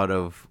fun out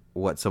of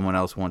what someone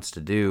else wants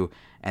to do,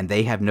 and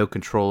they have no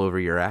control over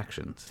your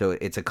actions. So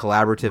it's a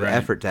collaborative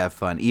effort to have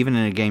fun, even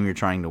in a game you're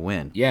trying to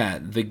win. Yeah,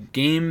 the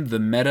game, the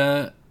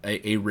meta,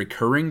 a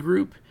recurring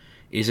group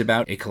is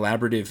about a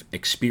collaborative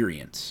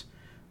experience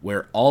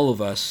where all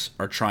of us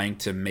are trying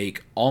to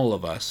make all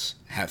of us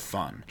have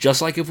fun.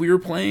 Just like if we were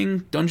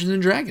playing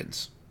Dungeons &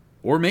 Dragons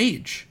or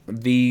Mage.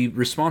 The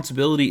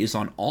responsibility is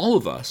on all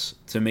of us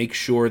to make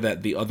sure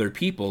that the other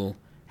people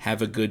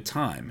have a good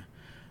time.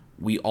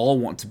 We all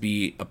want to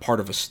be a part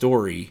of a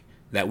story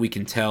that we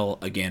can tell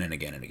again and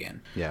again and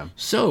again. Yeah.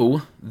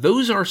 So,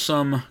 those are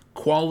some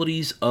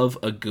qualities of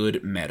a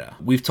good meta.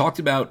 We've talked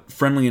about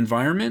friendly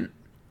environment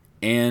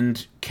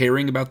and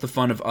caring about the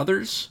fun of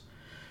others.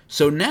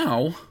 So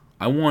now,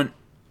 I want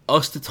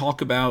us to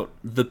talk about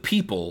the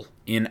people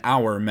in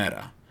our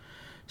meta.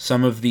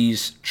 Some of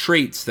these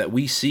traits that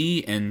we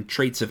see and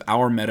traits of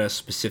our meta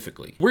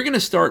specifically. We're going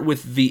to start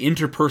with the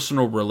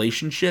interpersonal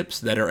relationships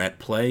that are at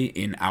play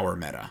in our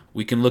meta.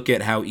 We can look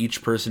at how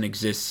each person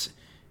exists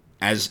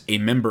as a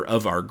member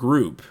of our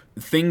group,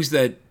 things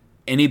that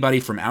anybody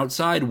from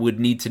outside would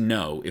need to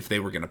know if they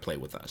were going to play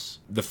with us.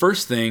 The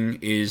first thing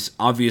is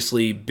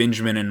obviously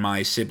Benjamin and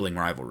my sibling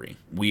rivalry.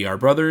 We are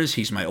brothers.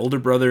 He's my older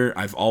brother.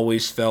 I've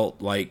always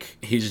felt like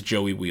his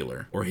Joey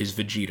Wheeler or his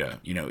Vegeta,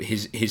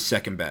 his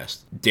second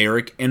best.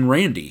 Derek and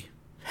Randy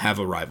have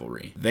a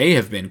rivalry. They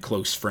have been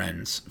close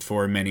friends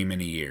for many,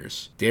 many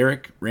years.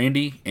 Derek,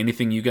 Randy,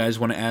 anything you guys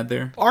want to add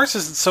there? Ours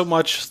isn't so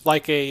much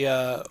like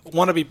a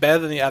want to be better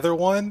than the other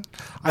one.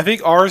 I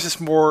think ours is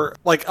more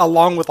like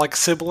along with like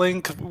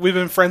sibling. 'Cause we've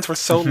been friends for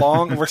so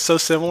long and we're so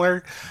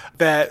similar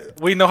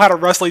that we know how to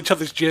wrestle each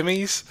other's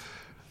jimmies.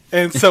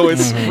 And so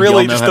it's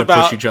really just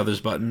about push each other's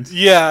buttons.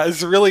 Yeah,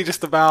 it's really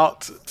just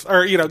about,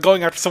 or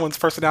going after someone's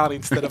personality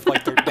instead of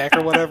like their deck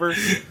or whatever.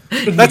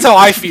 That's how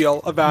I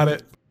feel about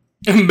it.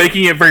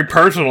 Making it very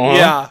personal,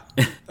 huh?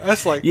 Yeah,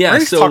 that's like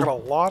Randy's talking a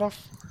lot of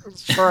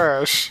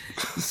trash.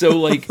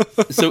 So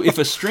if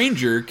a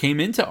stranger came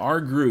into our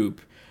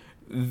group,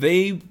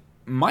 they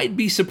might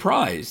be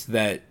surprised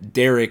that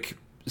Derek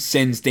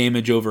sends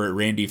damage over at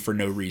Randy for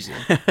no reason.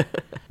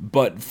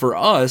 But for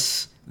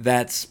us,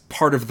 that's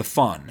part of the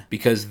fun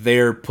because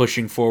they're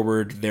pushing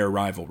forward their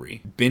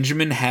rivalry.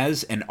 Benjamin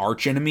has an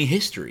archenemy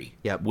history,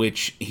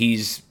 which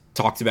he's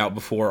talked about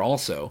before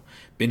also.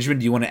 Benjamin,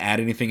 do you want to add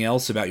anything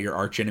else about your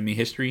archenemy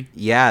history?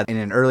 Yeah, in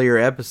an earlier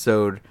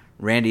episode,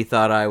 Randy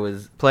thought I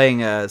was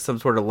playing some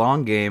sort of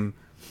long game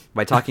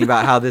by talking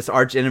about how this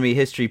archenemy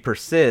history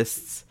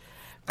persists.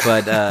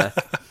 But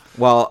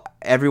while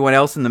everyone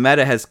else in the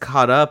meta has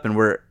caught up and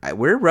we're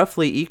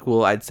roughly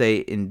equal, I'd say,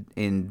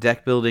 in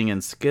deck building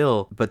and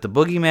skill, but the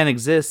boogeyman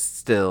exists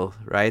still,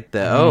 right?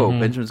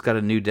 Benjamin's got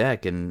a new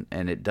deck and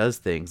it does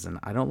things, and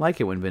I don't like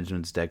it when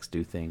Benjamin's decks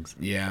do things.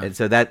 Yeah. And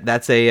so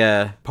that's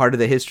a part of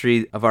the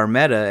history of our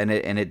meta, and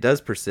it does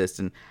persist,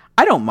 and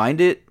I don't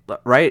mind it,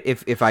 right?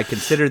 If I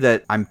consider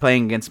that I'm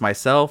playing against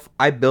myself,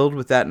 I build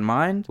with that in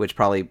mind, which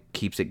probably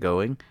keeps it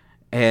going,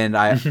 and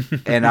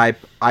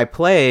I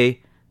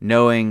play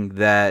knowing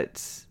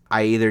that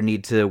I either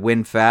need to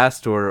win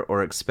fast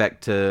or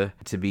expect to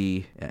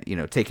be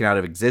taken out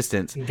of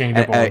existence.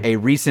 A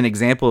recent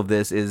example of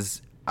this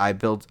is I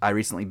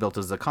recently built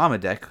a Zakama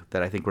deck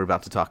that I think we're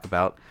about to talk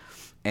about.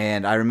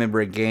 And I remember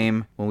a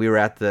game when we were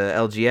at the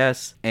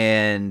LGS,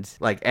 and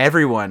like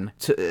everyone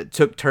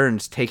took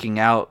turns taking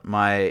out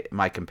my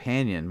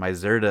companion, my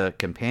Zerda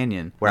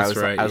companion. Where I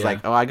was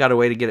like, oh, I got a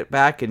way to get it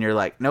back, and you're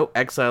like, nope,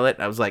 exile it.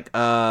 And I was like,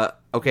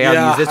 okay,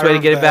 I'll use this way to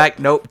get it back.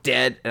 Nope,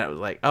 dead. And I was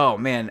like, oh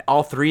man,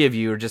 all three of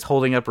you are just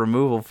holding up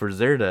removal for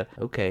Zerda.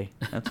 Okay,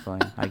 that's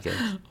fine, I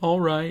guess. All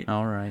right.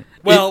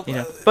 Well,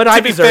 but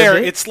to be fair,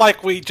 it's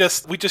like we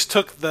just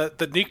took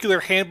the nuclear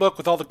handbook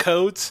with all the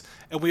codes,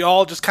 and we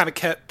all just kind of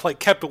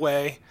kept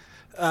away.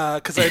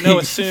 Because I know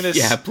as soon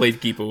as played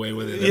keep away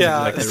with it.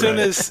 That's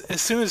exactly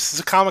as soon as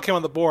Zakama came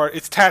on the board,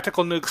 it's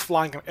tactical nukes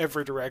flying in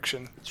every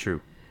direction. True.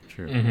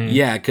 Mm-hmm.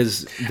 Yeah,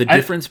 because the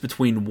difference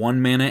between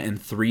 1 mana and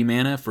 3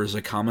 mana for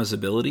Zakama's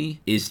ability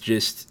is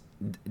just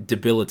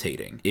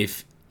debilitating.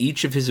 If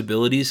each of his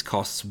abilities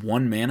costs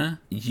 1 mana,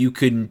 you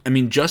could,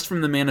 just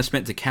from the mana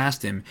spent to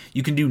cast him,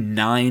 you can do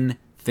 9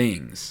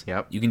 things.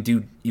 Yep.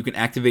 You can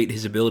activate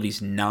his abilities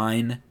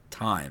 9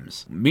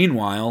 times.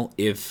 Meanwhile,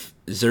 if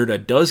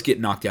Zerda does get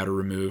knocked out or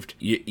removed,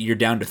 you're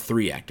down to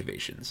 3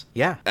 activations.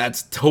 Yeah.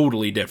 That's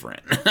totally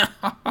different.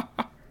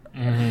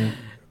 Mm-hmm.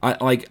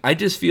 I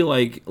just feel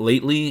like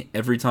lately,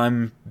 every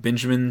time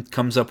Benjamin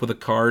comes up with a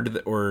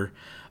card or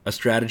a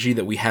strategy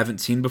that we haven't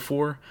seen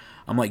before,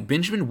 I'm like,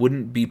 Benjamin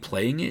wouldn't be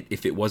playing it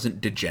if it wasn't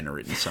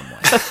degenerate in some way.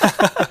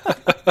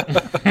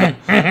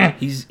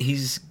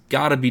 He's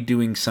got to be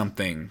doing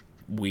something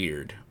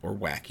weird or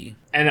wacky.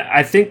 And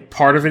I think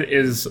part of it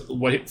is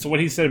what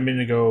he said a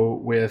minute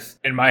ago with,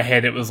 in my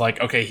head, it was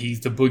like, okay, he's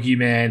the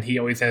boogeyman. He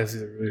always has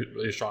these really,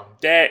 really strong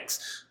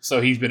decks.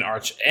 So he's been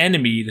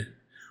arch-enemied.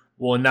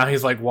 Well, now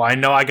he's like, well, I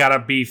know I gotta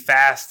be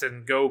fast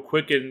and go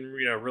quick and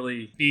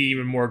really be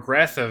even more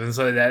aggressive, and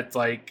so that's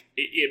like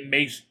it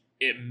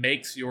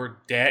makes your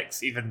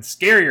decks even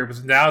scarier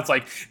because now it's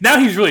like now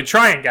he's really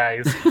trying,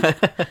 guys.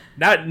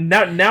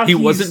 now he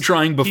wasn't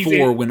trying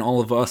before when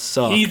all of us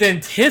sucked. He's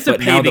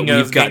anticipating but now that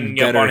us we've gotten ganging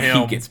better, up on him.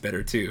 He gets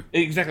better too.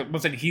 Exactly. I'm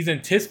saying he's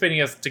anticipating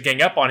us to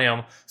gang up on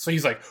him, so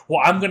he's like,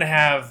 well, I'm gonna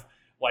have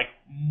like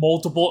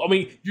multiple.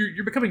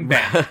 You're becoming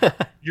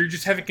bad. You're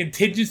just having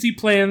contingency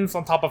plans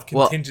on top of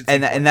contingency.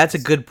 Well, and that's a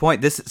good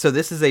point. This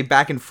is a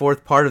back and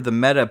forth part of the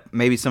meta.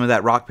 Maybe some of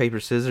that rock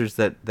paper scissors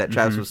that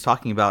Travis was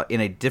talking about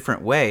in a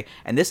different way.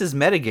 And this is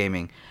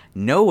metagaming,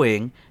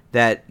 knowing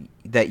that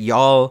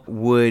y'all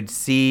would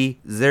see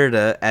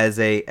Zerda as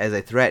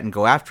a threat and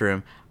go after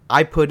him.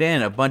 I put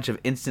in a bunch of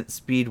instant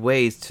speed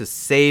ways to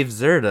save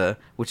Zerda,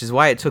 which is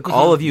why it took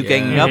all of you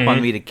ganging up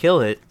on me to kill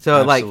it.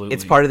 So, Absolutely.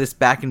 it's part of this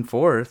back and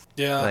forth.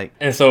 Yeah.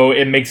 And so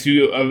it makes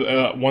you,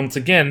 once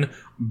again,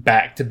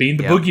 back to being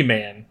the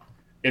boogeyman.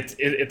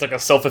 it's like a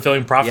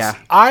self-fulfilling prophecy.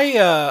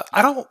 Yeah.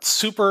 I don't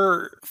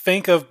super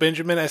think of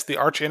Benjamin as the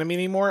arch enemy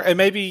anymore, and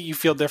maybe you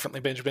feel differently,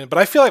 Benjamin. But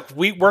I feel like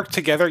we work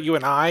together. You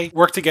and I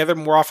work together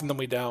more often than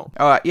we don't.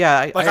 Oh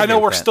yeah, I know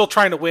we're still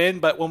trying to win,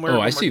 but when we're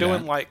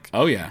doing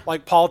that.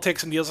 like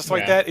politics and deals and stuff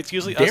like that, it's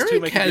usually us two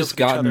Derek making has deals with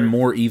each other. gotten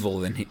more evil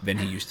than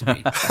he used to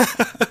be.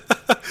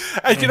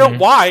 And you know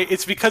why?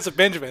 It's because of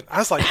Benjamin. I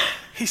was like,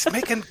 he's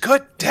making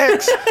good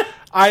decks.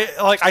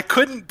 I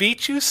couldn't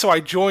beat you, so I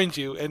joined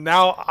you, and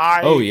now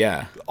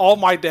all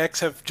my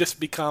decks have just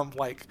become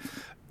like,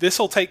 this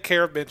will take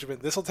care of Benjamin,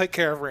 this will take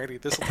care of Randy,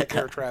 this will take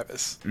care of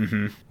Travis.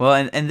 Mm-hmm. Well,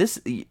 and this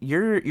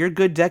your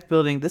good deck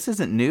building. This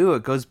isn't new.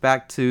 It goes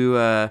back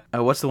to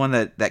what's the one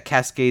that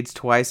cascades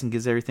twice and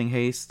gives everything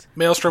haste?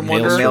 Maelstrom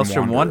Wanderer.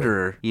 Maelstrom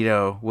Wanderer.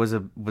 Was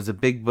a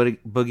big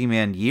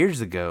boogeyman years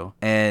ago,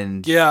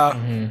 and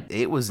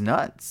it was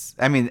nuts.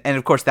 I mean, and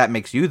of course that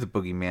makes you the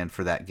boogeyman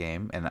for that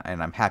game, and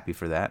I'm happy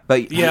for that.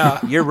 But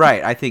you're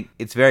right. I think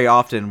it's very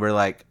often we're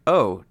like,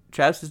 oh,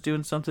 Travis is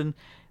doing something.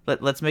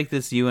 Let's make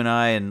this you and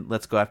I, and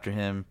let's go after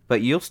him.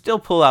 But you'll still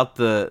pull out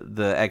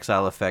the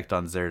exile effect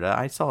on Zerda.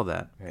 I saw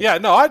that. Right? Yeah,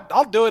 no,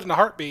 I'll do it in a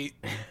heartbeat.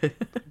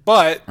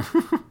 But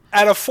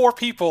out of 4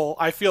 people,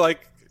 I feel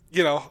like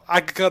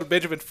I could go to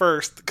Benjamin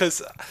first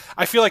because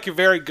I feel like you're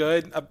very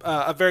good,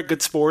 a very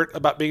good sport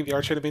about being the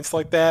arch enemy and stuff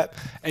like that,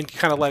 and you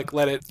kind of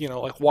let it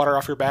like water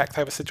off your back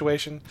type of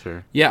situation.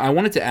 Sure. Yeah, I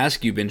wanted to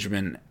ask you,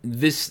 Benjamin,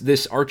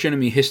 this arch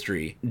enemy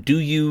history. Do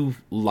you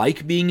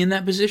like being in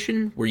that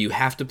position where you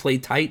have to play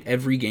tight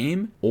every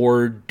game,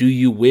 or do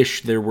you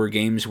wish there were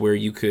games where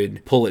you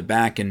could pull it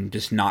back and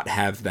just not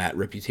have that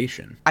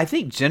reputation? I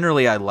think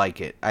generally I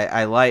like it.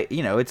 I like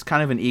it's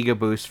kind of an ego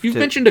boost. You've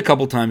mentioned a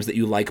couple times that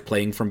you like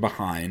playing from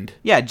behind.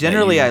 Yeah,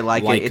 generally I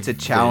like it. It's a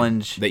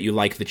challenge. That you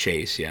like the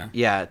chase, yeah.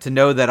 Yeah, to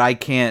know that I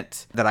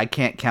can't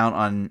count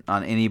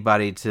on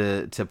anybody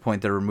to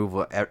point their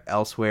removal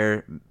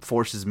elsewhere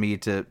forces me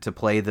to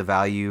play the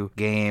value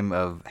game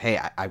of, hey,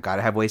 I've got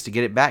to have ways to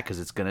get it back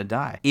because it's going to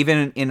die.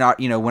 Even in our,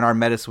 when our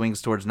meta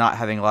swings towards not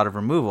having a lot of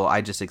removal,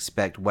 I just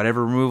expect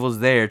whatever removal's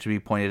there to be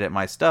pointed at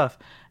my stuff.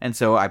 And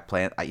so I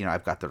plan,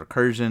 I've got the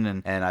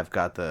recursion and I've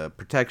got the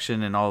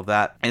protection and all of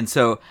that. And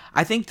so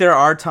I think there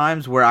are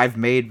times where I've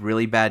made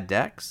really bad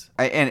decks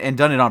and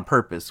done it on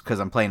purpose because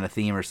I'm playing a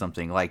theme or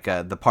something, like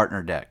the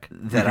partner deck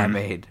that I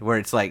made, where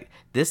it's like,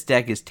 this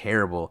deck is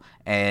terrible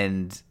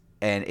and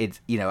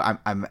it's,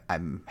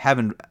 I'm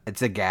having,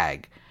 it's a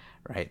gag,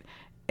 right?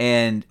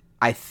 And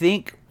I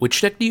think... Which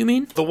deck do you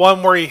mean? The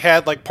one where he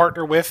had like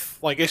partner with,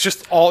 like it's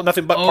just all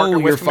nothing but partner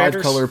with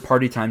commanders? Oh, your 5-color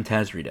Party Time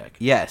Tazri deck.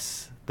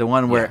 Yes. The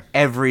one where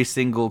every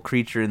single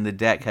creature in the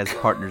deck has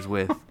partners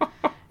with,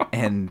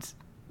 and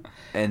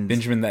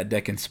Benjamin, that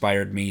deck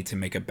inspired me to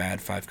make a bad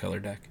 5-color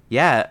deck.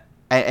 Yeah,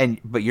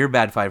 but your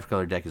bad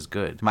 5-color deck is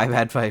good. My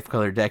bad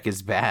 5-color deck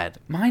is bad.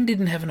 Mine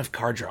didn't have enough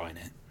card draw in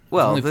it.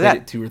 Well, I've only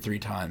played it 2 or 3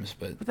 times,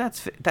 but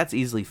that's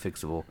easily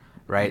fixable,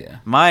 right? Yeah.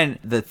 Mine,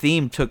 the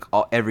theme took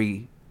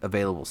every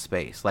available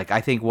space. Like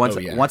I think once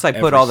I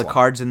put every all the slot.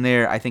 cards in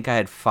there, I think I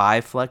had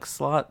 5 flex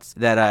slots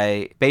that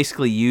I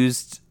basically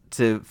used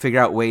to figure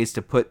out ways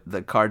to put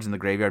the cards in the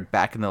graveyard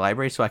back in the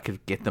library so I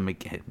could get them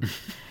again.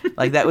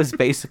 Like that was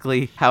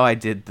basically how I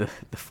did the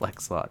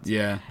flex slots.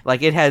 Yeah.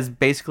 Like it has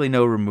basically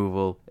no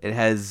removal. It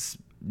has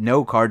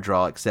no card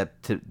draw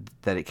except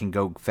that it can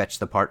go fetch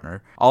the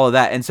partner. All of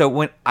that. And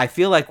so I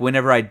feel like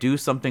whenever I do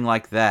something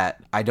like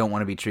that, I don't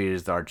want to be treated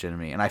as the arch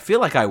enemy. And I feel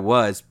like I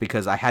was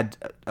because I had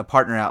a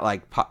partner out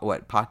like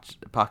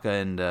Paka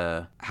and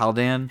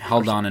Haldan.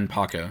 Haldan and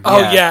Paco.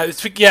 Oh yeah,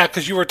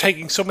 because you were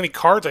taking so many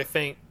cards, I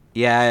think.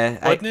 Yeah,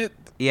 wasn't it?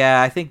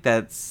 Yeah, I think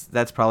that's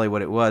probably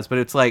what it was. But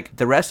it's like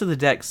the rest of the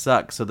deck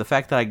sucks. So the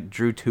fact that I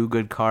drew 2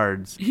 good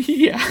cards,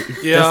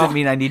 doesn't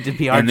mean I need to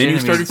be arch enemy. And then you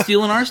started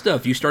stealing our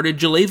stuff. You started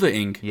Jaleva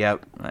Ink.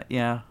 Yep.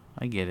 Yeah,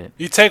 I get it.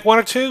 You take 1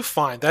 or 2,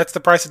 fine. That's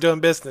the price of doing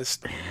business.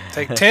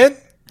 Take 10,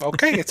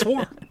 okay, it's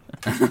war.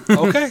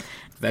 Okay,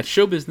 that's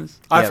show business.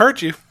 I've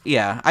heard you.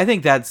 Yeah, I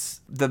think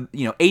that's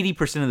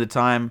 80% of the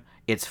time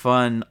it's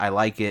fun. I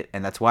like it,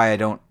 and that's why I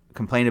don't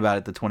complain about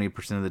it the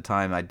 20% of the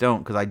time I don't,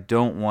 because I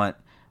don't want,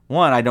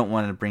 1, I don't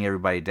want to bring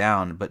everybody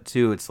down, but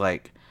 2, it's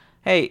like,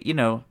 hey,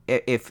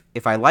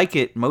 if I like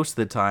it most of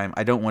the time,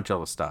 I don't want y'all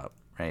to stop,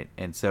 right?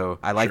 And so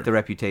I like the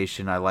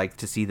reputation. I like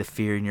to see the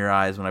fear in your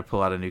eyes when I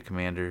pull out a new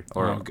commander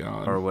or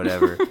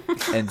whatever.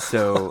 and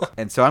so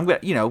I'm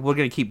gonna, we're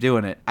gonna keep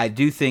doing it. I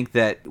do think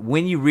that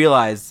when you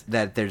realize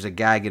that there's a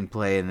gag in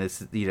play and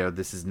this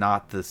is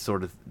not the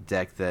sort of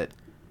deck that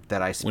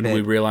I spent. When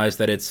we realize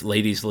that it's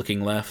ladies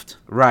looking left,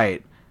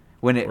 right?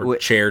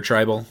 Chair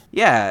tribal.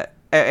 Yeah,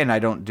 and I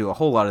don't do a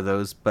whole lot of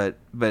those, but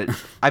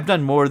I've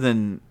done more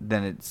than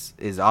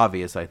is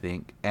obvious, I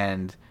think.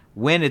 And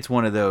when it's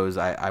one of those,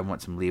 I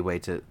want some leeway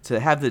to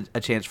have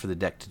a chance for the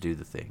deck to do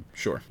the thing.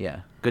 Sure.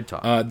 Yeah, good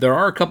talk. There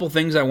are a couple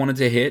things I wanted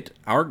to hit.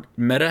 Our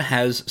meta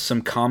has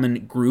some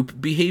common group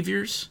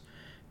behaviors,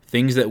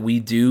 things that we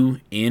do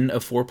in a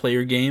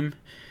 4-player game.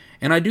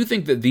 And I do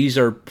think that these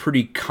are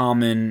pretty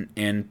common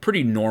and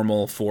pretty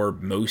normal for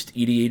most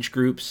EDH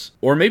groups.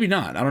 Or maybe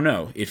not. I don't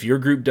know. If your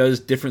group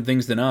does different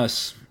things than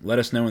us, let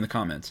us know in the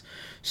comments.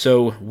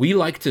 So we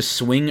like to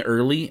swing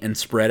early and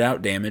spread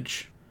out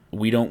damage.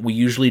 We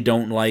usually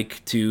don't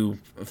like to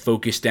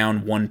focus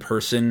down one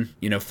person,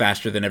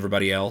 faster than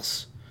everybody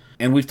else.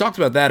 And we've talked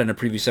about that in a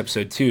previous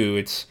episode too.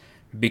 It's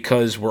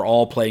because we're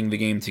all playing the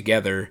game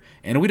together,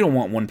 and we don't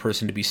want one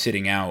person to be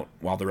sitting out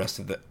while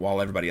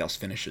everybody else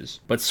finishes.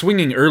 But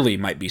swinging early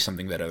might be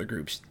something that other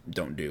groups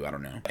don't do. I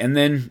don't know. And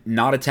then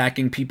not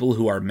attacking people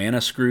who are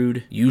mana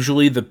screwed.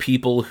 Usually the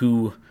people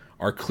who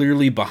are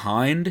clearly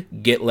behind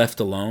get left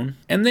alone.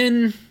 And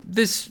then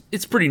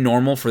it's pretty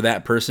normal for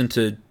that person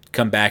to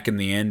come back in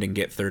the end and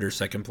get third or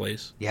second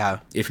place.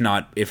 Yeah. If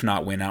not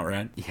win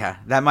outright. Yeah.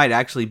 That might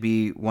actually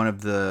be one of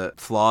the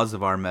flaws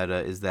of our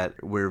meta, is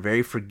that we're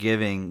very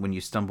forgiving when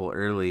you stumble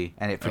early,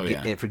 and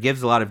it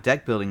forgives a lot of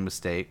deck building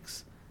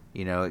mistakes.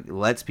 It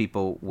lets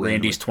people win.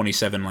 Randy's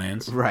 27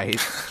 lands. Right.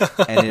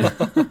 And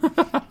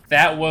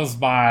that was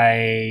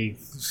my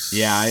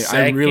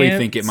I really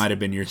think it might have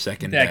been your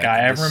second deck I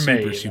ever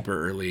made.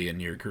 Super early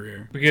in your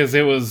career. Because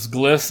it was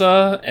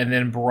Glissa and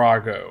then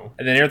Brago.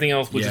 And then everything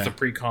else was just a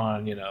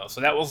pre-con,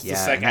 So that was the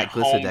second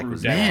Glissa deck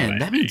was Man,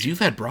 that means you've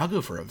had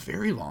Brago for a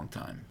very long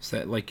time. Is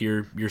that like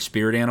your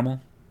spirit animal?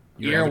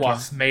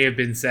 Earwasp may have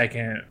been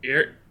second.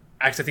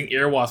 Actually, I think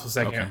Earwasp was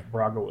second. Okay.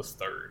 Brago was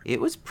third. It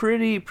was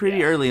pretty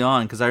early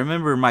on, because I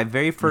remember my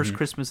very first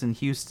Christmas in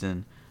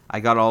Houston, I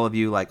got all of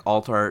you like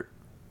alt art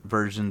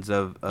versions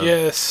of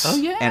yes. Oh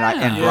yeah. And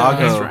Brago,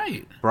 that's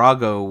right.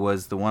 Brago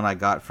was the one I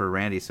got for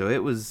Randy, so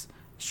it was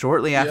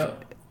shortly after.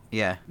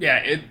 Yeah. Yeah,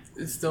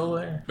 it's still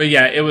there. But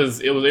yeah, it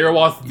was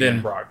Earwasp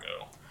then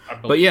Brago.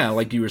 But yeah,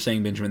 like you were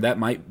saying, Benjamin, that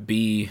might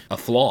be a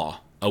flaw,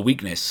 a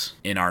weakness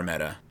in our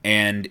meta.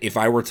 And if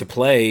I were to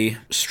play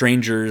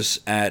strangers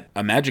at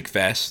a Magic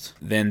Fest,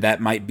 then that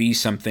might be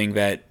something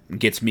that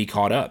gets me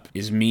caught up,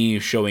 is me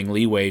showing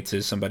leeway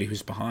to somebody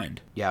who's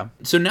behind. Yeah.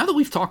 So now that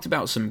we've talked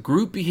about some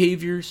group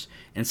behaviors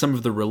and some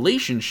of the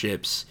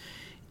relationships,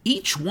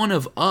 each one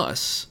of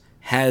us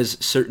has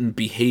certain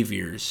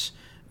behaviors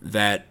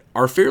that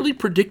are fairly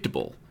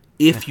predictable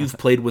if you've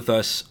played with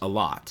us a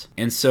lot.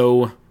 And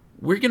so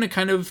we're going to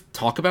kind of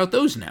talk about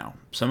those now,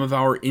 some of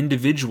our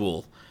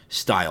individual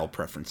style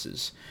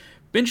preferences.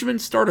 Benjamin,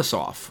 start us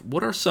off.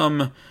 What are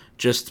some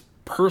just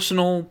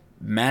personal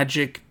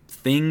Magic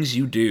things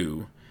you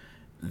do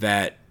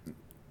that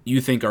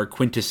you think are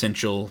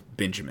quintessential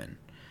Benjamin?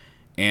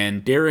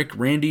 And Derek,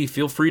 Randy,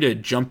 feel free to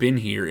jump in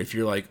here if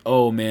you're like,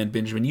 oh man,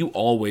 Benjamin, you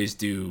always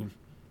do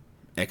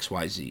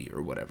XYZ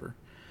or whatever.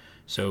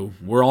 So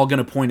we're all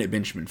going to point at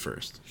Benjamin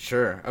first.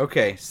 Sure.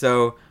 Okay.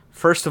 So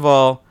first of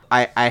all,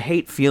 I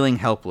hate feeling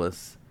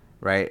helpless.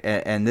 Right,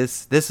 and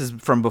this is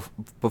from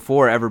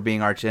before ever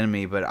being arch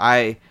enemy. But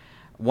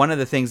one of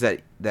the things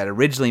that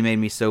originally made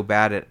me so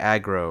bad at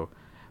aggro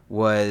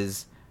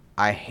was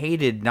I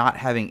hated not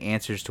having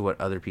answers to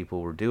what other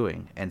people were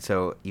doing, and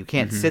so you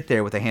can't sit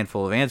there with a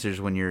handful of answers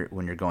when you're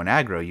going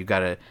aggro. You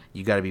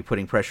gotta be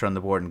putting pressure on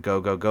the board and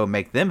go,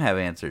 make them have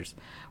answers.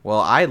 Well,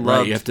 I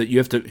love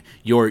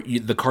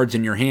the cards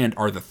in your hand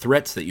are the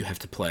threats that you have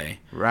to play,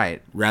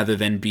 right, rather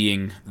than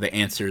being the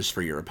answers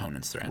for your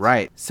opponent's threats.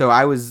 Right. So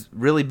I was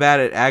really bad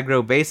at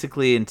aggro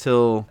basically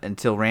until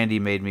Randy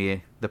made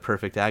me the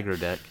perfect aggro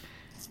deck.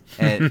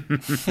 And,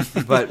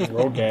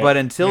 but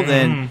until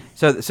then,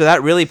 so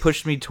that really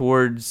pushed me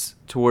towards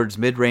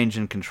mid range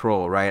and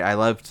control. Right, I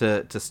love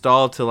to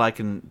stall till I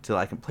can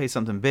play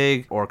something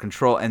big or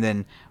control, and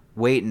then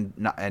wait and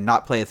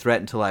not play a threat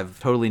until I've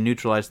totally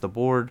neutralized the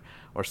board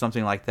or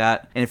something like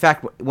that. And in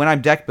fact, when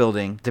I'm deck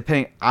building,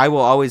 I will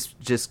always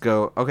just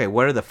go, okay,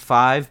 what are the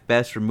 5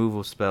 best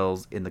removal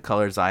spells in the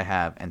colors I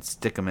have, and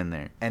stick them in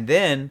there. And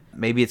then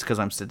maybe it's because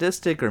I'm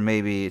sadistic, or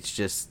maybe it's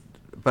just.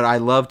 But I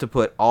love to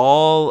put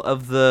all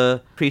of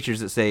the creatures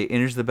that say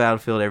enters the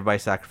battlefield, everybody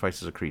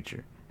sacrifices a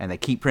creature. And they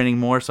keep printing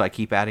more, so I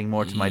keep adding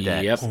more to my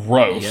deck. Yep.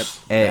 Gross. Yep.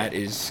 That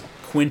is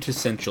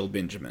quintessential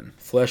Benjamin.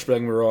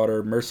 Fleshbag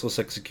Marauder, Merciless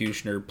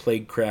Executioner,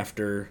 Plague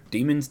Crafter,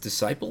 Demon's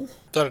Disciple? Is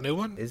that a new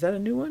one? Is that a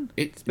new one?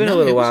 It's been a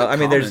little while. I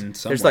mean,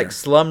 there's like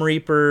Slum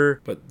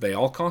Reaper. But they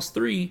all cost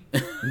 3.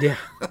 Yeah.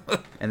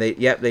 And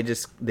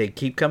they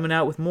keep coming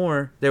out with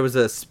more. There was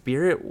a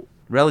Spirit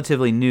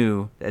relatively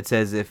new that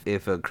says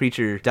if a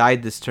creature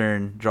died this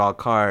turn, draw a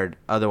card.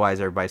 Otherwise,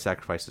 everybody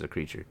sacrifices a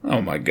creature.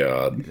 Oh my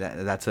god,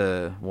 that's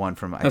a one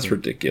from that's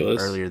ridiculous.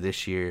 Earlier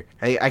this year.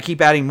 I keep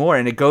adding more,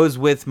 and it goes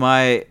with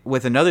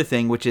another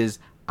thing, which is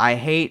I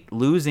hate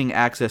losing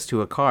access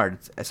to a card.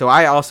 So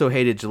I also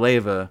hated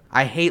Jaleva.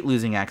 I hate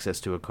losing access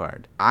to a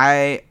card.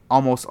 I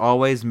almost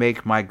always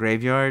make my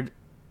graveyard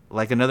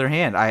like another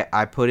hand.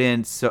 I put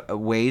in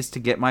ways to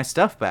get my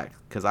stuff back,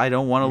 because I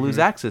don't want to lose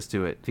access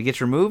to it. If it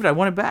gets removed, I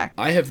want it back.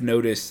 I have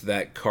noticed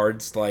that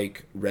cards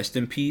like Rest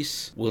in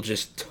Peace will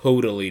just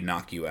totally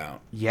knock you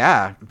out.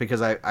 Yeah,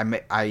 because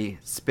I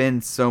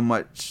spend so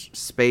much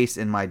space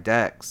in my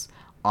decks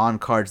on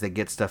cards that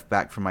get stuff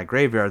back from my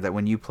graveyard that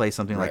when you play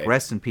something like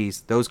Rest in Peace,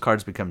 those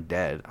cards become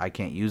dead. I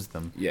can't use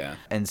them. Yeah.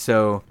 And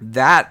so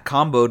that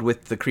comboed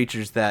with the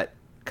creatures that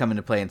come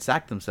into play and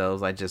sack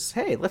themselves, let's just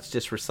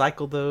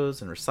recycle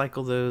those.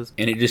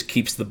 And it just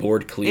keeps the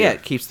board clear. Yeah,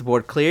 it keeps the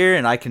board clear,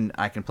 and I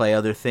can play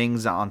other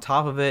things on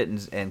top of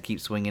it and keep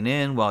swinging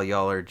in while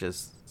y'all are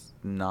just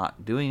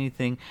not doing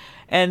anything.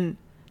 And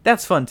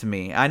that's fun to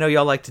me. I know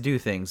y'all like to do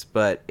things,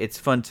 but it's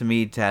fun to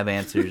me to have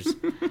answers.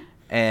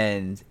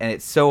 And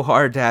it's so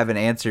hard to have an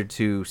answer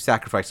to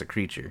sacrifice a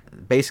creature.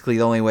 Basically,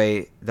 the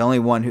only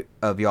one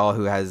of y'all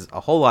who has a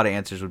whole lot of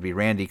answers would be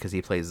Randy, because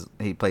he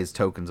plays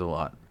tokens a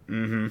lot.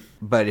 Mm-hmm.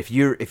 But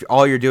if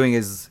all you're doing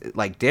is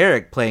like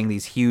Derek playing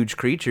these huge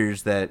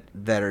creatures that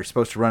are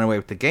supposed to run away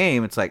with the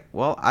game, it's like,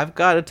 well, I've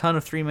got a ton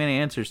of 3-mana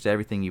answers to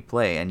everything you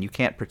play, and you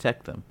can't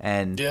protect them.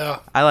 And yeah,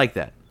 I like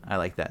that.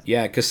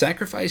 Yeah, because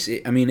sacrifice,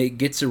 it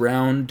gets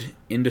around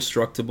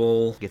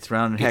indestructible, gets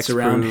around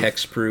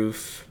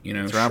hexproof,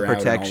 it's around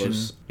protection.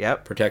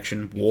 Yep,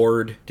 protection,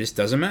 ward, just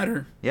doesn't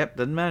matter. Yep,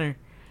 doesn't matter.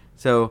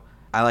 So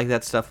I like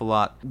that stuff a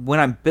lot. When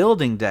I'm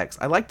building decks,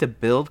 I like to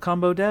build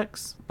combo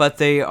decks, but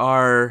they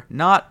are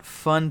not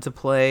fun to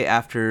play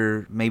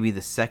after maybe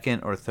the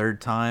second or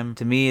third time.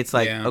 To me, it's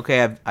like,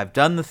 okay, I've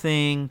done the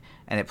thing,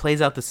 and it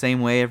plays out the same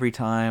way every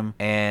time.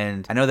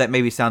 And I know that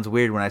maybe sounds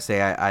weird when I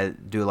say I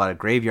do a lot of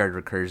graveyard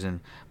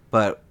recursion,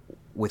 but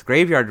with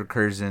graveyard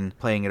recursion,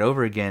 playing it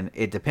over again,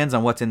 it depends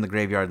on what's in the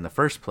graveyard in the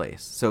first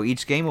place. So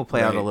each game will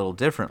play out a little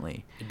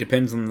differently. It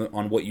depends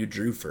on what you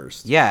drew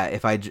first. Yeah,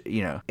 if I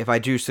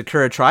drew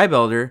Sakura Tribe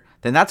Elder,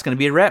 then that's going to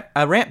be a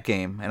ramp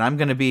game, and I'm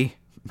going to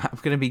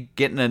be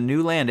getting a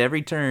new land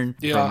every turn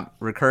from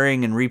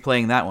recurring and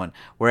replaying that one.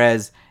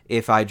 Whereas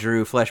if I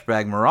drew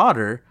Fleshbag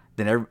Marauder,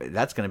 then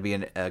that's going to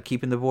be a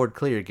keeping the board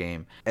clear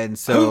game. And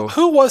so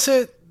who was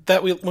it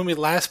that when we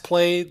last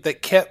played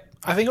that kept?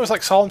 I think it was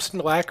like Solemn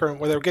Simulacrum,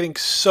 where they were getting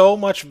so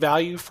much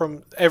value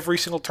from every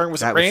single turn.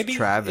 Was it Randy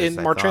Travis,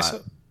 in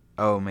Marchesa?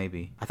 Oh,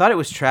 maybe. I thought it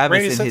was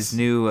Travis in his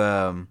new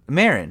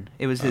Marin.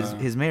 It was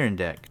his Marin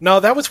deck.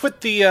 No, that was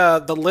with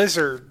the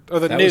lizard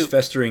or the That newt. was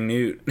Festering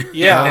Newt.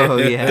 Yeah. Oh,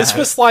 yeah. This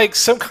was like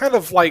some kind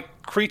of like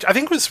creature. I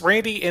think it was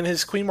Randy in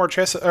his Queen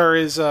Marchesa or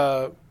his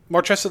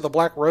Marchesa the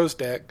Black Rose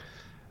deck,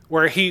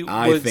 where he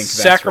would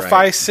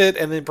sacrifice it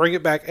and then bring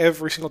it back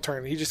every single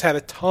turn. He just had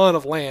a ton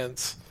of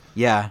lands.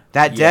 Yeah,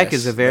 that deck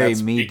is a very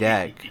me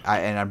deck,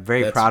 and I'm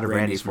very proud of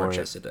Randy for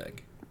Marchesa it.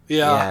 Deck.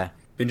 Yeah.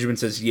 Benjamin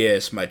says,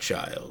 "Yes, my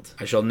child.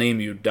 I shall name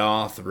you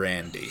Darth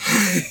Randy."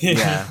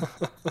 Yeah.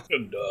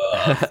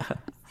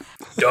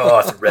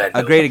 Darth Randy.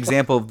 A great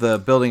example of the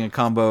building a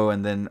combo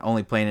and then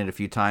only playing it a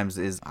few times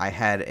is I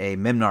had a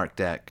Mimnarch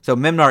deck. So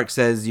Mimnarch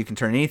says you can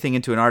turn anything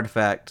into an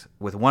artifact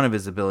with one of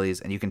his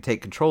abilities, and you can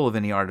take control of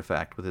any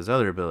artifact with his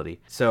other ability.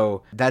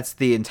 So that's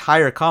the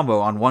entire combo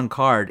on one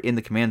card in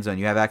the command zone.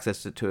 You have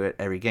access to it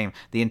every game.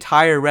 The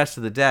entire rest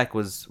of the deck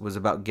was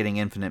about getting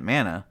infinite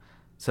mana,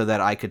 so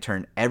that I could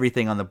turn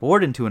everything on the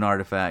board into an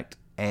artifact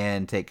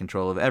and take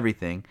control of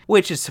everything,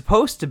 which is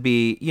supposed to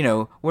be,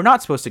 we're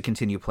not supposed to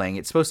continue playing.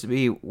 It's supposed to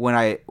be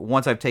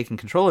once I've taken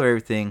control of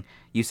everything,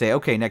 you say,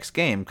 okay, next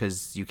game,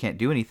 because you can't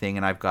do anything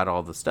and I've got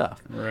all the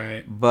stuff.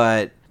 Right.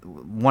 But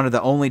one of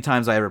the only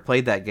times I ever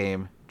played that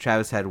game,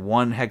 Travis had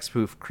one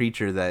hexproof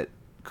creature that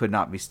could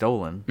not be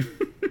stolen.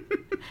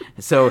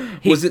 So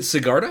was it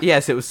Sigarda?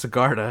 Yes, it was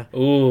Sigarda.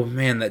 Oh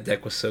man, that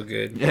deck was so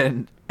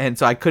good. And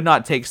so I could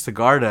not take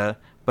Sigarda,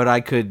 but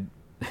I could.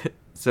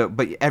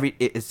 But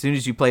as soon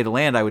as you played a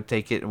land, I would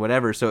take it and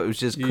whatever. So it was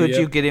just, could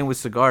you get in with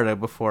Sigarda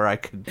before I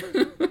could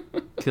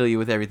kill you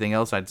with everything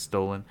else I'd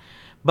stolen?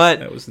 But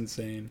that was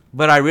insane.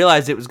 But I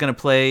realized it was going to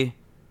play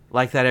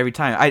like that every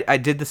time. I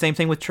did the same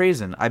thing with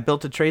Trazen. I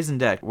built a Trazen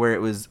deck where it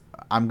was,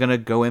 I'm going to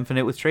go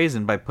infinite with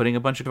Trazen by putting a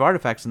bunch of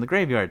artifacts in the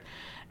graveyard.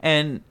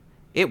 And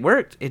it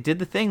worked. It did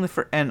the thing,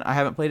 and I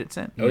haven't played it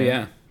since. Oh,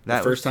 yeah. The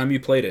first time you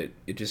played it,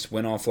 it just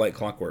went off like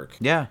clockwork.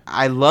 Yeah.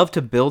 I love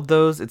to build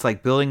those. It's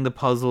like building the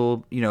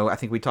puzzle. I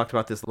think we talked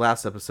about this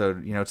last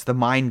episode. It's the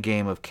mind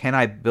game of, can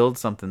I build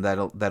something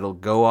that'll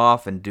go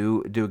off and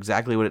do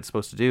exactly what it's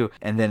supposed to do?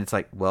 And then it's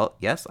like, well,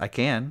 yes, I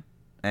can.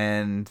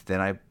 And then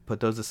I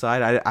put those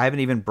aside. I haven't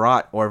even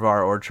brought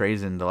Orvar or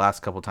Trazen the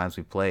last couple times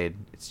we played.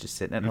 It's just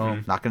sitting at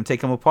home. Not going to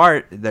take them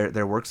apart.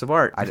 They're works of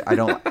art. I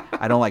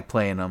don't like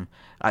playing them.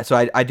 So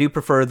I do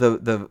prefer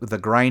the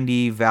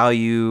grindy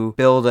value,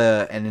 build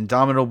an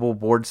indomitable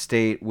board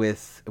state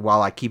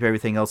while I keep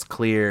everything else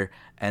clear,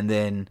 and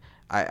then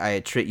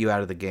I treat you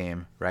out of the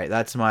game. Right?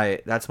 That's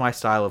my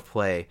style of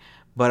play.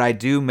 But I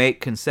do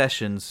make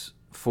concessions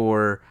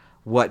for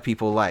what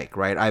people like,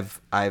 right?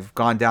 I've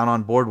gone down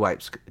on board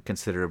wipes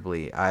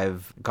considerably.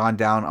 I've gone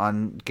down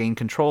on gain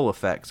control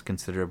effects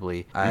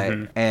considerably.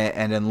 And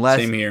unless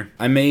same here,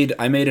 I made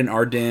an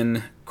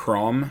Ardenn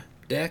Crom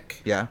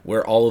deck,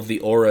 where all of the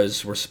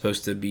auras were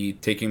supposed to be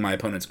taking my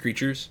opponent's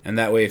creatures, and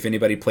that way, if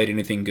anybody played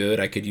anything good,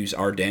 I could use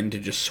Ardenn to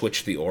just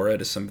switch the aura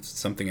to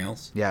something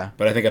else. Yeah,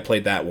 but I think I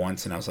played that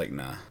once, and I was like,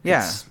 nah.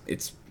 Yeah,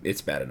 it's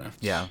bad enough.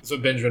 Yeah. So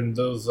Benjamin,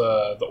 those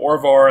the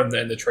Orvar and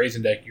the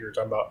Trazen deck you were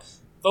talking about,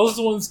 those are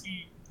the ones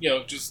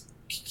you just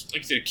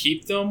like to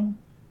keep them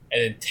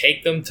and then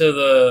take them to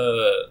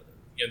the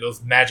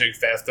those Magic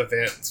Fest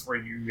events where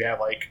you have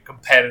like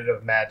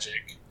competitive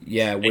Magic.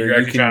 Yeah,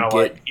 where you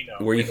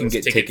can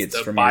get tickets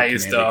from your Commander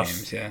stuff.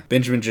 games. Yeah,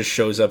 Benjamin just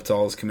shows up to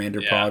all his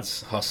Commander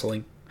pods,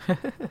 hustling.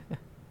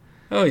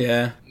 Oh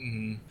yeah.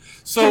 Mm-hmm.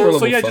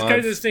 So yeah, just kind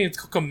of this thing. It's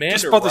called Commander.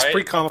 Just bought this right?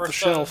 pre-con off the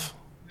shelf.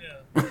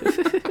 Yeah.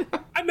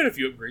 I made a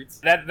few upgrades.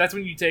 That's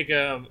when you take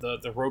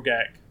the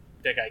Rogak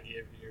deck I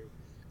gave you,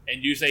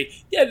 and you say,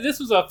 "Yeah, this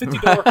was a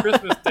 $50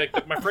 Christmas deck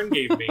that my friend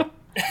gave me."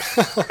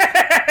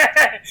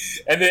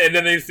 and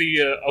then they see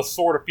a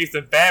Sword of Peace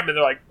and Famine.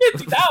 They're like,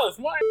 $50,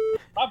 my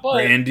butt.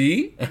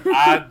 Randy,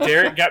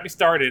 Derek got me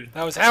started.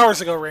 That was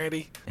hours ago,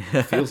 Randy.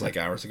 Feels like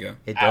hours ago.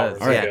 It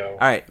does. All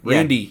right,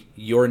 Randy,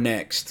 you're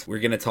next. We're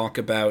gonna talk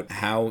about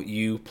how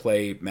you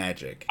play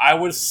Magic. I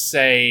would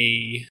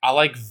say I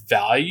like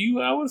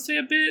value. I would say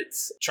a bit,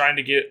 trying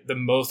to get the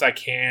most I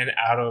can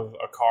out of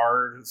a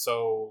card.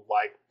 So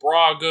like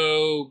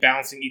Brago,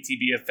 bouncing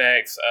ETB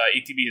effects.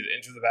 ETB is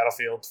enter the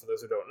battlefield for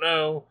those who don't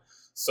know.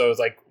 So it's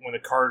like when the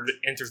card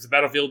enters the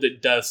battlefield,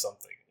 it does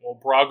something. Well,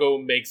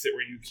 Brago makes it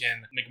where you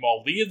can make them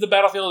all leave the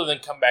battlefield and then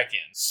come back in.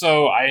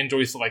 So I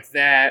enjoy stuff like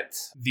that.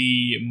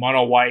 The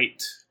mono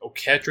white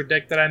Oketra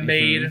deck that I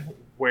made,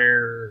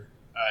 where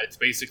it's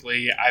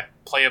basically I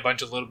play a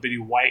bunch of little bitty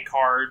white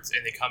cards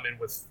and they come in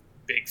with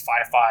big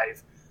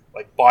 5/5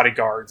 like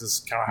bodyguards.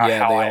 Is kind of how they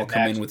I all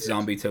come in with it.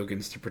 zombie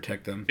tokens to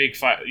protect them. Big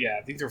 5, yeah.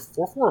 I think they're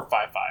 4/4 or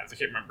 5/5s. I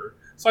can't remember.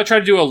 So I try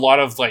to do a lot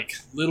of like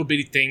little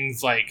bitty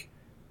things like.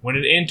 When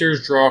it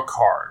enters, draw a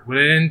card. When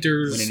it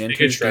enters,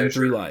 gain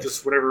 3 life.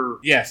 Just whatever.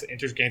 Yes, it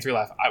enters, gain 3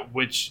 life.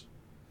 Which,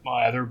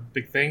 my other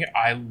big thing,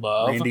 I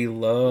love. Randy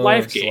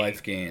loves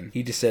life gain.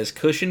 He just says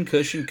cushion.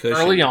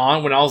 Early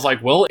on, when I was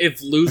like, well,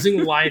 if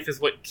losing life is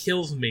what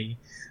kills me,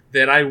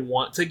 then I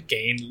want to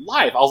gain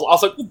life. I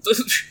was like, well,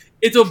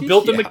 it's a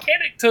built-in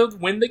mechanic to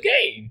win the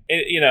game.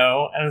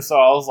 And so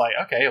I was like,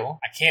 okay, well,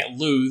 I can't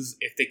lose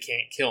if they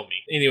can't kill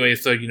me. Anyway,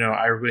 so,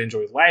 I really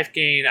enjoy life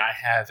gain. I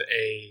have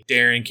a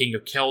Darien King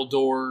of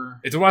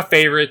Keldor. It's one of my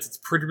favorites. It's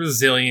pretty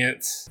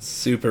resilient.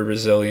 Super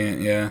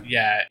resilient, yeah.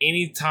 Yeah,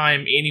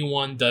 anytime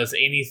anyone does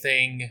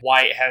anything,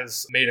 White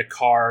has made a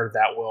card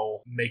that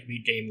will make me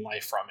gain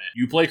life from it.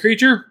 You play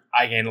creature,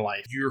 I gain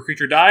life. Your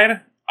creature died,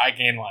 I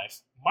gain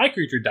life. My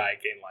creature died,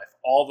 gain life.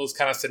 All those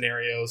kind of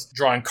scenarios.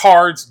 Drawing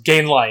cards,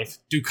 gain life.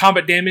 Do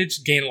combat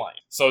damage, gain life.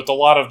 So it's a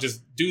lot of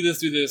just do this,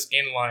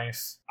 gain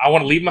life. I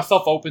want to leave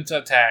myself open to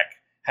attack.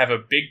 Have a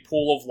big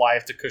pool of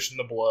life to cushion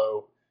the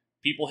blow.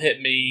 People hit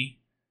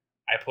me.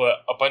 I put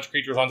a bunch of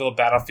creatures onto the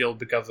battlefield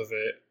because of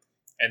it.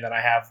 And then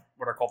I have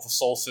what are called the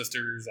Soul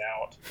Sisters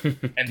out.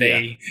 And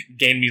they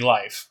gain me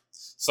life.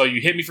 So you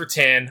hit me for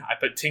 10. I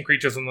put 10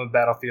 creatures on the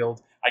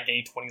battlefield. I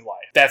gain 20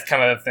 life. That's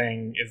kind of the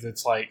thing, is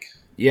it's like...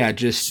 Yeah,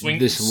 just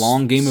this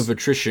long game of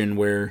attrition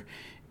where,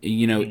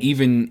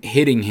 even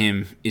hitting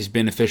him is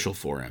beneficial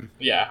for him.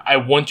 Yeah, I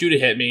want you to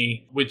hit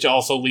me, which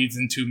also leads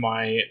into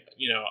my,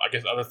 I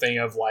guess other thing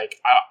of like,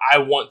 I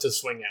want to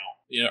swing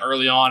out.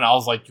 Early on, I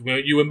was like,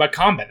 you win by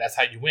combat. That's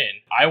how you win.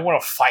 I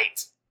want to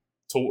fight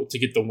to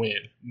get the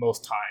win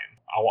most time.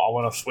 I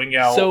want to swing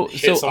out. So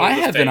I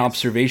have an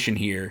observation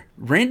here.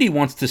 Randy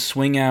wants to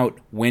swing out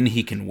when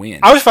he can win.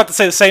 I was about to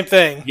say the same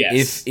thing.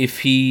 Yes.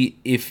 If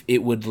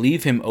it would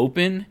leave him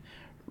open,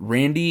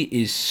 Randy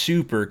is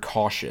super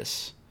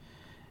cautious.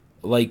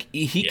 Like,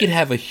 he could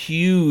have a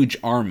huge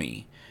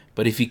army,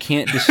 but if he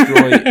can't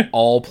destroy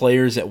all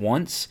players at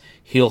once,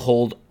 he'll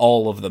hold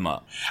all of them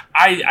up.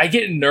 I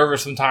get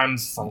nervous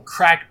sometimes from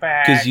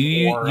crackback. Because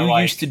you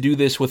used to do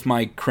this with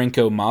my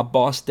Krenko Mob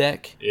Boss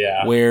deck,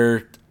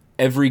 where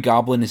every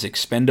goblin is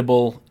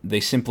expendable.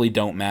 They simply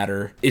don't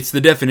matter. It's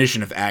the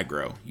definition of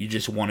aggro. You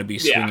just want to be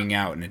swinging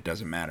out, and it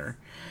doesn't matter.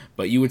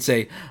 But you would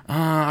say,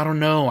 I don't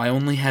know, I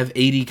only have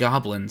 80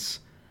 goblins.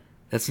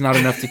 That's not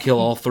enough to kill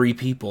all 3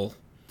 people.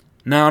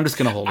 No, I'm just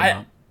gonna hold them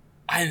up.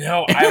 I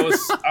know. I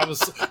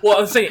was.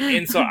 Well, I'm saying,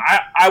 and so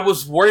I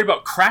was worried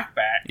about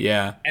crackback.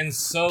 Yeah. And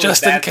so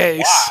just in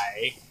case,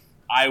 why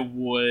I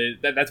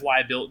would. That's why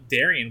I built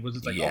Darien. Was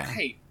just like,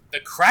 okay, the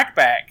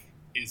crackback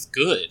is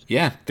good.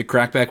 Yeah, the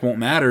crackback won't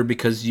matter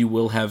because you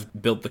will have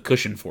built the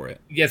cushion for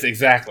it. Yes,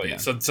 exactly. Yeah.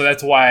 So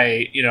that's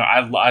why I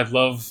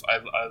love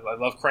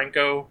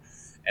Krenko,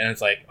 and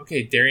it's like,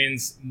 okay,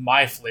 Darien's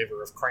my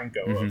flavor of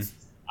Krenko. Mm-hmm.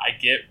 I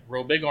get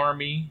real big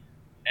army,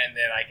 and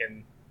then I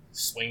can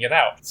swing it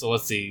out. So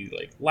let's see,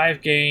 like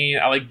life gain.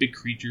 I like big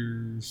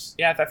creatures.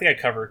 Yeah, I think I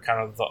covered kind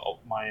of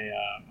my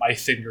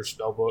signature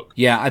spell book.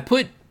 Yeah, I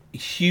put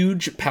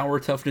huge power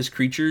toughness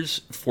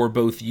creatures for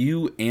both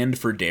you and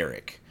for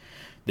Derek.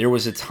 There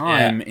was a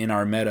time in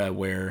our meta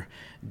where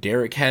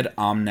Derek had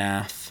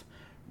Omnath,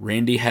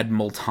 Randy had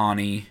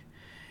Multani,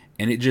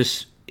 and it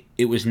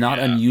was not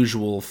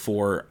unusual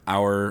for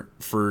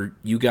every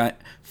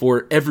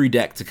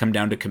deck to come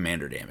down to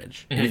commander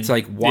damage. Mm-hmm. And it's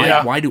like,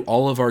 why do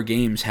all of our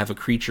games have a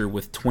creature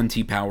with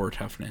 20 power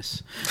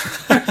toughness?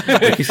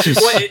 It's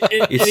just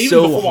it's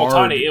so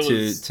hard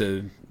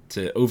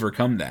to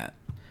overcome that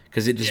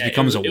because it just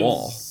becomes a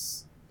wall.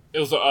 It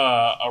was a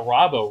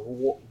Rabo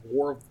War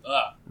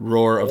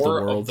Roar of the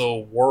War World. of the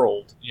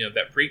World.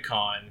 That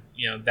precon.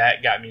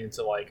 That got me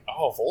into like,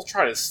 oh,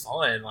 Voltron is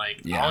fun.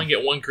 Like, I only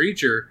get one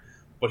creature,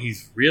 but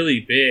he's really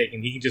big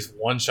and he can just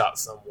one shot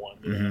someone.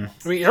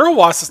 I mean,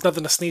 Aerowasp is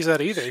nothing to sneeze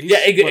at either. He's,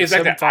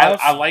 exactly. 7'5"?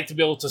 I like to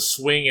be able to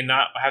swing and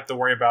not have to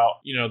worry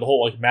about the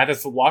whole like math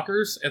is for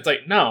blockers. It's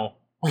like, no,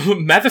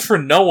 math is for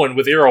no one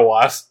with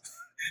Aerowasp.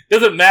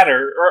 Doesn't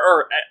matter,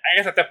 or I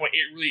guess at that point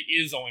it really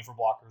is only for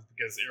blockers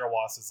because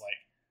Aerowasp is like,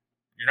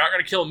 you're not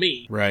going to kill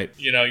me, right?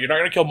 You're not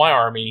going to kill my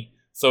army,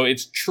 so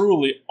it's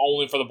truly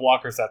only for the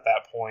blockers at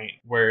that point.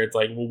 Where it's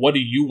like, well, what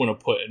do you want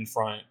to put in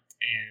front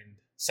and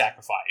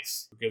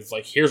sacrifice? Because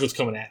like, here's what's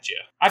coming at you.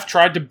 I've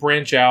tried to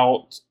branch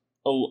out,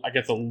 I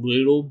guess, a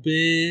little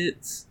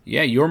bit.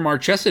 Yeah, your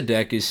Marchesa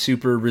deck is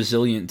super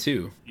resilient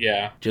too.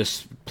 Yeah.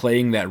 Just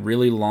playing that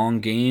really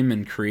long game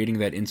and creating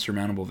that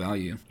insurmountable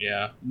value.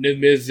 Yeah.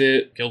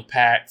 Niv-Mizzet, Guild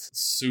Pacts,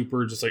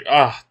 super just like,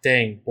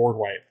 dang, board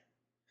wipe.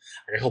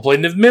 I guess we'll play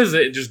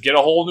Niv-Mizzet and just get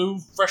a whole new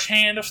fresh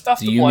hand of stuff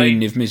to play. Do you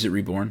mean Niv-Mizzet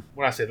Reborn?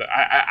 When I say that,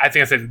 I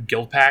think I said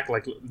Guild Pack.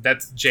 Like,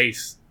 that's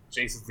Jace.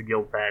 Jace is the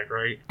Guild Pack,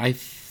 right? I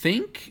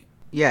think...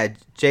 Yeah,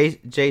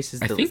 Jace is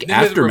the... I think Niv-Mizzet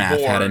Aftermath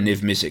Reborn had a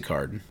Niv-Mizzet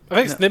card. I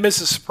think it's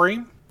Niv-Mizzet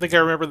Supreme. I think I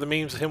remember the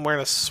memes of him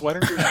wearing a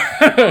sweater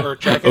or a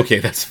jacket. Okay,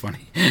 that's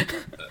funny.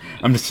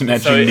 I'm just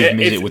imagining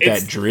Niv-Mizzet with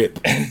that drip.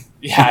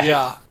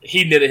 Yeah.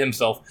 He knit it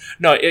himself.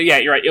 No, yeah,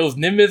 you're right. It was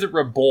Niv-Mizzet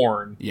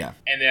Reborn. Yeah.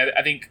 And then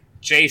I think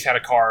Jace had a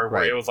card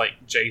where it was like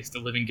Jace, the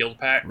Living Guild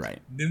Pact. Right.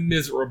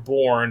 Niv-Mizzet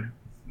Reborn,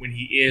 when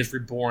he is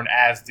reborn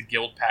as the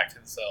Guild Pact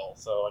himself.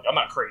 So, like, I'm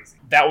not crazy.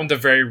 That one's a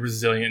very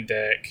resilient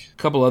deck. A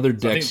couple other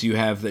decks you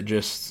have that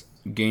just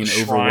gain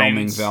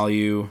overwhelming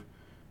value.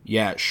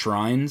 Yeah,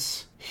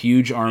 Shrines.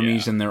 Huge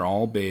armies, and they're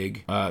all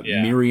big.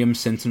 Miriam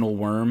Sentinel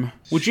Worm,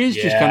 which is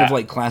just kind of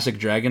like classic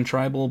Dragon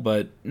Tribal,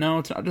 but no,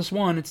 it's not just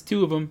one, it's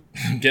two of them.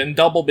 Getting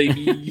double,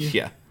 baby.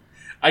 Yeah.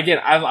 Again,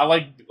 I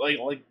like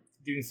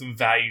getting some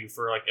value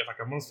for, like, if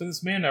I'm going to spend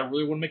this mana, I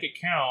really want to make it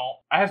count.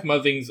 I have some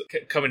other things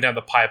coming down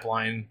the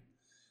pipeline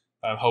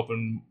I'm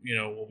hoping,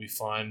 will be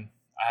fun.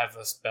 I have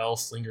a Spell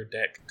Slinger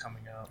deck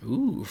coming up.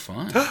 Ooh,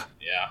 fun.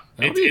 Yeah.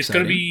 It's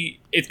going to be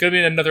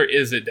another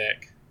Izzet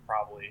deck,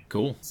 probably.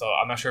 Cool. So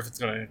I'm not sure if it's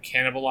going to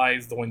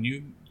cannibalize the one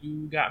you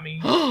got me.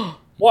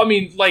 Well, I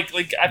mean, like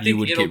I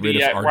think it'll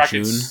be at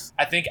Arjun.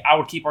 I think I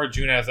would keep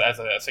Arjun as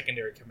a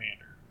secondary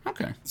commander.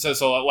 Okay.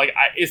 So like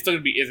it's still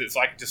gonna be Izzet,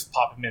 so I can just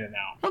pop him in and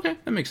out. Okay,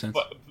 that makes sense.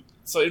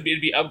 So it'd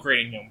be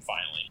upgrading him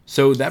finally.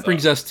 So that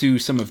brings us to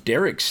some of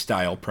Derek's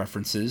style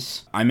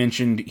preferences. I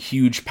mentioned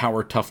huge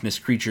power toughness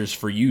creatures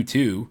for you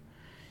too.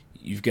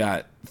 You've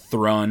got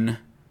Thrun.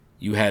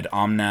 You had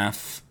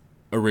Omnath,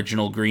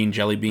 original green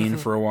jelly bean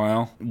for a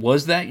while.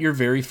 Was that your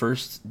very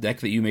first deck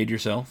that you made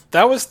yourself?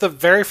 That was the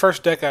very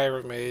first deck I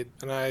ever made,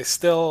 and I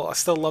still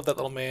love that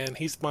little man.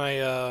 He's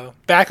my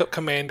backup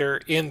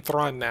commander in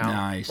Thrun now.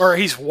 Nice. Or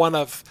he's one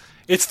of...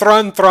 It's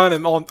Thrun, and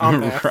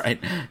Omnath. Right.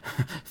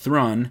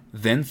 Thrun,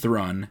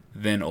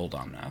 then Old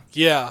Omnath.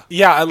 Yeah,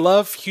 I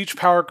love huge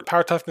power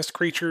toughness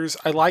creatures.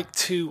 I like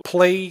to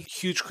play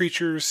huge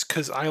creatures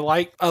because I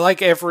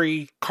like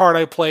every card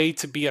I play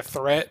to be a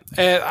threat.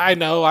 And I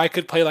know I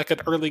could play like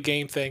an early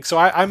game thing. So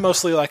I'm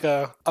mostly like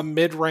a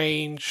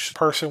mid-range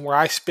person where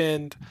I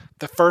spend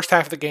the first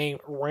half of the game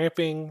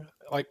ramping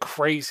like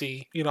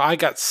crazy. I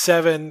got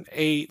 7,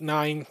 8,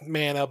 9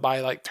 mana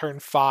by like turn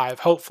 5,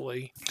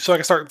 hopefully. So I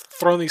can start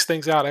throwing these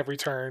things out every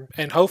turn.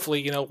 And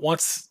hopefully,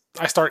 once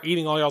I start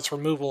eating all y'all's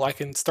removal, I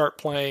can start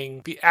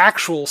playing the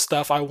actual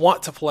stuff I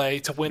want to play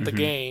to win the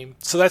game.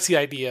 So that's the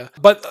idea.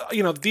 But,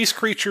 these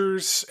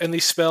creatures and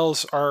these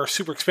spells are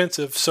super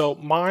expensive. So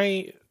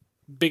my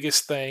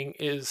biggest thing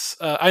is,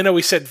 I know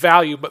we said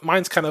value, but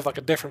mine's kind of like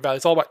a different value.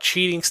 It's all about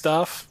cheating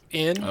stuff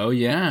in. Oh,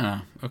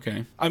 yeah.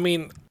 Okay. I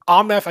mean,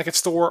 Omnath, I could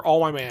store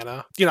all my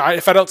mana.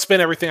 If I don't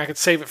spend everything, I could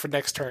save it for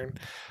next turn.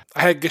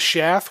 I had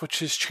Geshath,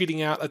 which is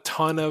cheating out a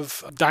ton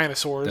of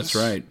dinosaurs. That's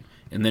right.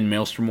 And then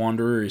Maelstrom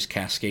Wanderer is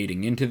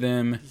cascading into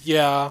them.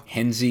 Yeah.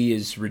 Henzi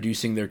is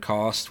reducing their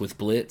cost with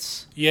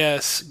Blitz.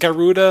 Yes.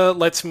 Garuda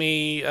lets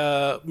me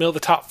mill the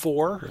top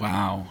 4.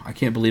 Wow. I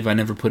can't believe I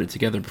never put it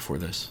together before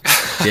this.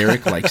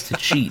 Derek likes to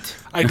cheat.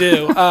 I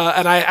do.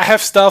 And I have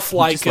stuff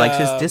like... He just likes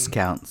his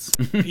discounts.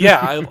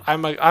 Yeah.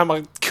 I'm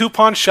a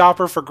coupon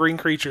shopper for green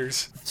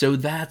creatures. So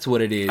that's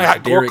what it is.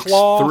 Derek's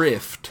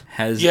thrift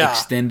has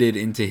extended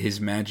into his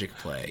Magic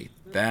play.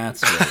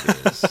 That's what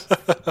it is.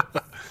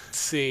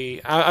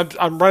 See,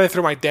 I'm running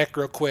through my deck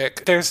real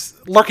quick. There's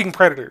Lurking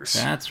Predators.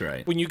 That's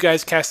right. When you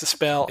guys cast a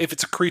spell, if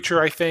it's a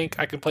creature, I think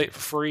I can play it for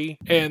free.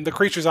 And the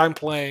creatures I'm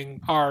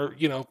playing are,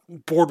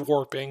 board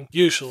warping,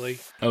 usually.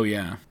 Oh,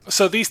 yeah.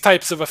 So these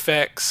types of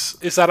effects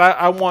is that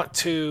I want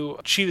to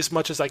cheat as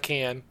much as I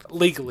can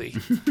legally.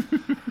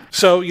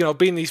 So,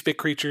 being these big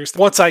creatures,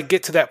 once I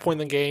get to that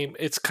point in the game,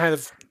 it's kind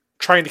of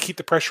trying to keep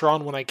the pressure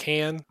on when I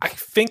can. I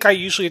think I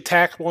usually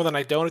attack more than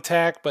I don't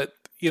attack, but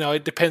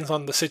it depends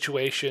on the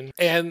situation.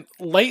 And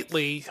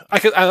lately, I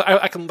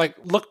can like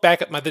look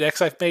back at the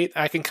decks I've made.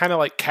 I can kind of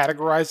like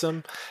categorize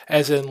them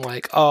as in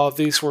like, oh,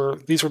 these were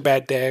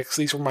bad decks.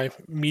 These were my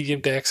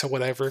medium decks or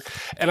whatever.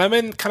 And I'm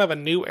in kind of a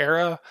new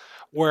era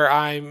where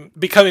I'm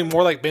becoming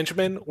more like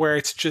Benjamin, where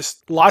it's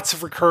just lots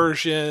of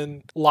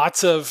recursion,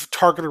 lots of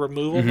targeted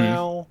removal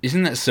now.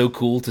 Isn't that so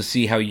cool to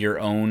see how your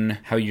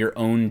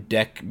own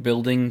deck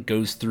building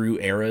goes through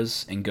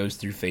eras and goes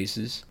through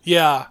phases?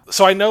 Yeah.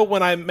 So I know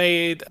when I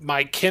made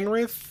my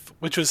Kenrith,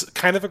 which was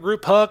kind of a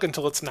group hug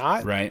until it's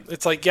not. Right.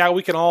 It's like, yeah,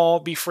 we can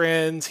all be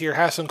friends here,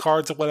 have some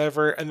cards or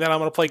whatever, and then I'm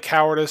going to play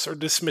Cowardice or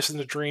Dismissing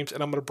the Dreams,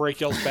 and I'm going to break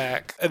y'all's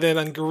back. And then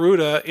on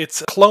Garuda,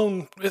 it's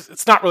clone.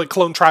 It's not really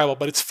clone tribal,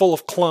 but it's full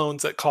of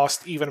clones that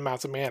cost even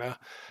amounts of mana.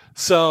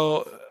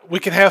 So we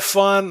can have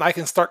fun. I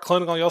can start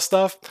cloning all y'all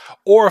stuff.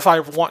 Or if I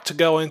want to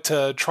go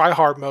into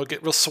try-hard mode,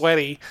 get real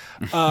sweaty,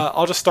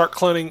 I'll just start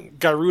cloning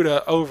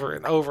Garuda over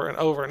and over and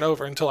over and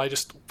over until I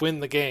just win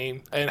the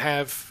game and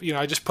have,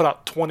 I just put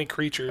out 20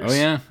 creatures. Oh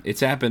yeah,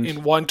 it's happened.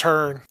 In one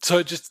turn. So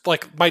it just,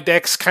 like, my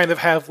decks kind of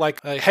have,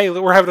 like, hey,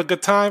 we're having a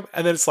good time.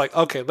 And then it's like,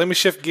 okay, let me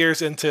shift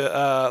gears into,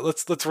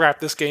 let's wrap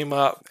this game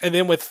up. And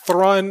then with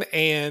Thrun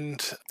and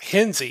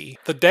Henzi,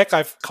 the deck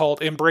I've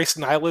called Embrace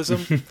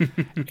Nihilism.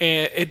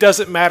 And it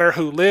doesn't matter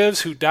who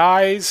lives, who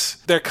dies,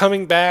 they're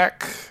coming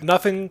back.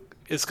 Nothing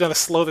is going to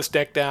slow this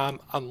deck down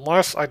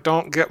unless I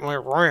don't get my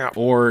ramp.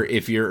 Or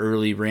if your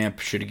early ramp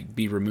should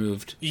be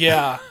removed.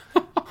 Yeah.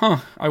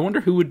 I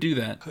wonder who would do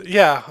that.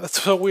 Yeah,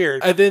 that's so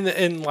weird. And then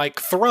in like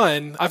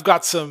Thrun, I've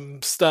got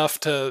some stuff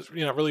to,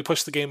 really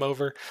push the game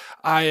over.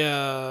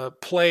 I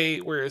play,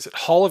 where is it?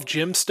 Hall of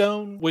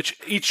Gemstone, which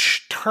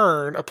each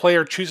turn a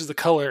player chooses the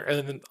color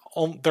and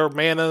then their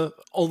mana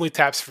only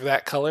taps for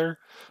that color.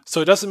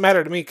 So it doesn't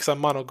matter to me because I'm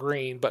mono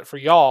green, but for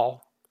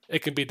y'all, it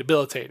can be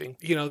debilitating.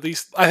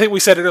 I think we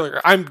said it earlier,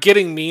 I'm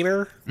getting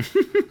meaner.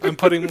 I'm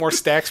putting more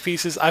stacks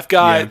pieces. I've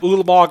got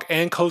Ulamog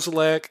and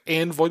Kozilek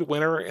and Void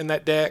Winter in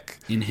that deck.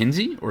 In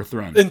Henzi or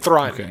Thrun? In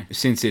Thrun. Okay.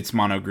 Since it's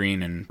mono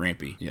green and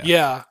rampy.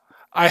 Yeah.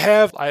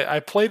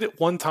 I played it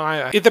one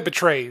time. It that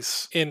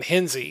betrays in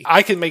Henzi.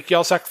 I can make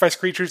y'all sacrifice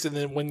creatures, and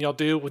then when y'all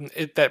do, when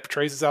that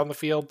betrays is out in the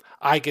field,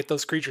 I get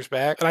those creatures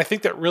back. And I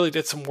think that really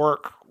did some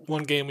work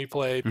one game we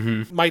played.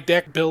 My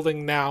deck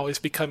building now is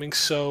becoming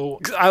so...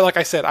 like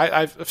I said,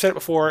 I've said it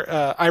before,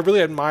 I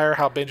really admire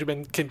how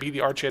Benjamin can be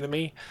the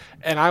archenemy,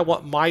 and I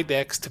want my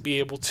decks to be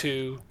able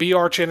to be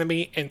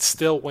archenemy and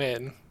still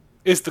win,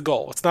 is the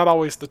goal. It's not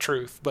always the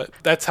truth, but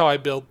that's how I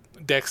build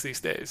decks these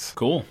days.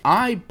 Cool.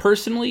 I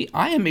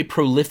am a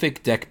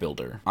prolific deck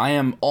builder. I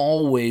am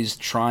always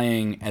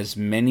trying as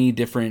many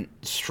different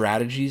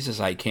strategies as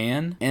I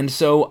can, and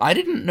so I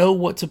didn't know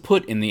what to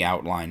put in the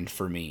outline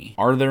for me.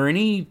 Are there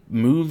any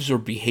moves or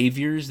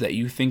behaviors that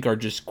you think are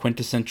just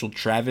quintessential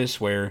Travis,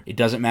 where it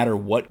doesn't matter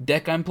what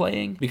deck I'm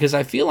playing? Because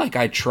I feel like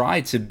I try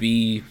to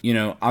be,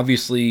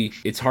 obviously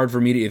it's hard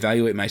for me to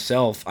evaluate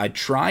myself. I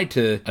try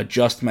to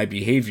adjust my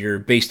behavior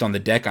based on the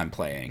deck I'm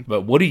playing.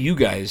 But what do you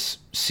guys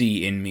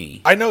see in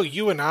me? I know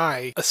you and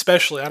I,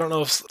 especially, I don't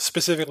know if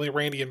specifically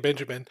Randy and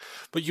Benjamin,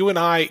 but you and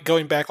I,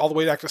 going back all the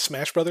way back to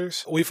Smash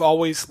Brothers, we've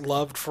always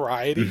loved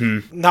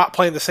variety. Not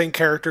playing the same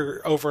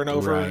character over and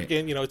over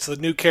again. It's a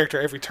new character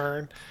every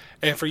turn.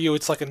 And for you,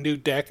 it's like a new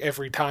deck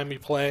every time you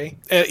play.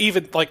 And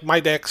even like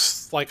my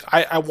decks, like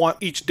I want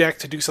each deck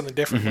to do something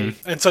differently.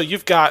 And so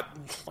you've got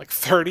like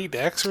 30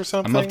 decks or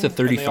something. I'm up to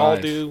 35. And they all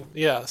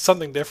do,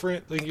 something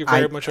different. I think you're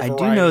very much a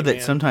variety I do know that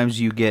man. sometimes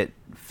you get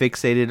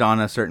fixated on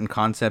a certain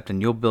concept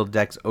and you'll build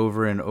decks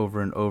over and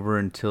over and over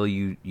until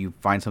you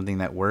find something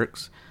that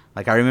works.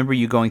 Like, I remember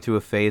you going through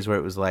a phase where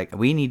it was like,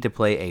 we need to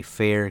play a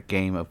fair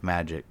game of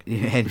Magic.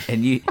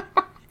 and you...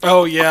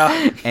 Oh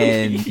yeah,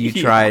 and you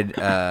tried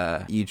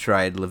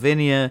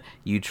Lavinia.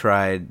 You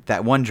tried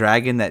that one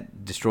dragon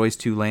that destroys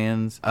 2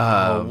 lands.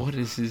 What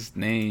is his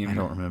name? I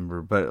don't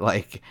remember, but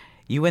like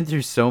you went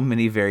through so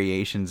many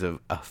variations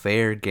of a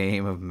fair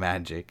game of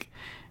Magic,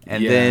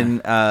 and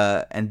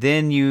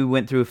then you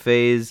went through a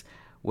phase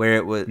where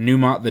it was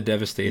Numot the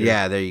Devastator.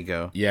 Yeah, there you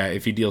go. Yeah,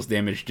 if he deals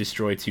damage,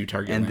 destroy 2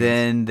 target lands. And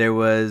then there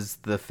was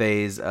the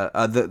phase,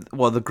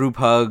 the group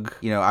hug.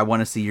 I want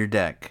to see your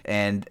deck,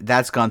 and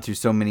that's gone through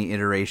so many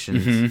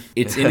iterations.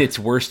 It's in its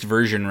worst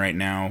version right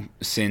now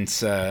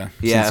since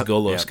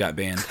Golos got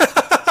banned.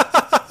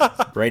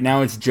 Right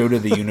now, it's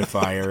Joda the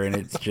Unifier, and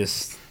it's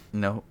just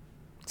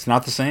it's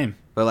not the same.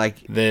 But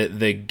like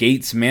the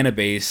Gates mana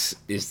base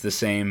is the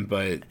same,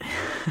 but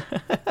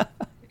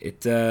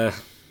it.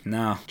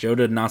 No,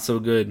 Joda not so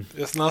good.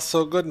 It's not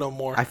so good no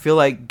more. I feel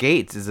like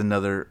Gates is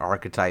another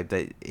archetype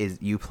that is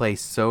you play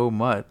so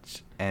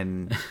much,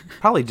 and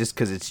probably just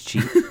because it's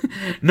cheap.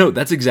 No,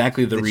 that's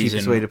exactly the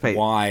reason way to pay.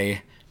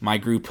 Why my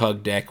group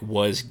hug deck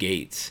was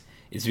Gates.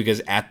 It's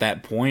because at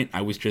that point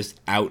I was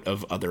just out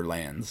of other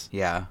lands.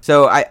 Yeah.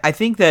 So I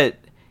think that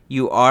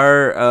you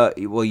are,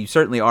 you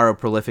certainly are a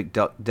prolific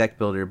deck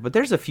builder, but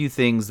there's a few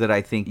things that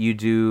I think you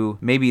do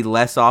maybe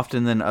less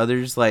often than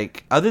others.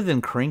 Like, other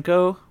than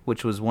Krinko,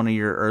 which was one of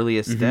your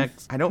earliest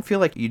decks, I don't feel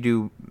like you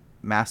do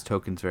mass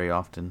tokens very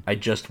often. I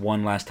just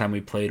won last time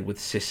we played with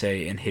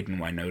Sisei and Hidden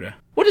Wynota.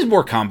 What is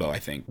more combo, I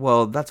think?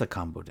 Well, that's a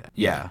combo deck.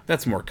 Yeah,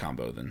 that's more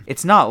combo than...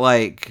 It's not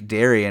like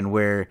Darien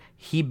where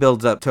he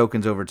builds up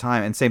tokens over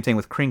time, and same thing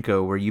with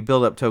Krinko where you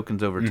build up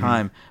tokens over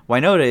time.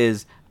 Wynota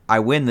is, I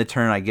win the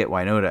turn, I get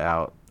Wynota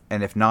out.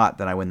 And if not,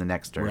 then I win the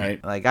next turn.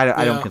 Right. Like,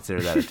 I don't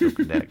consider that a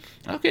token deck.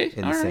 Okay,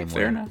 in the same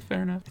fair way. enough,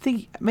 fair enough. I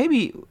think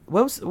maybe,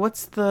 what's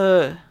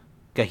the...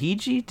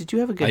 Gahiji? Did you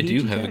have a Gahiji I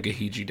do have deck? a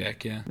Gahiji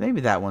deck, yeah. Maybe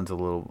that one's a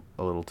little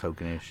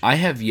tokenish. I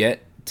have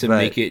yet to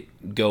make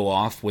it go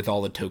off with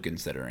all the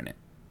tokens that are in it.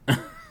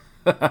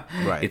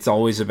 Right. It's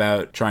always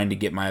about trying to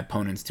get my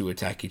opponents to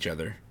attack each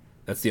other.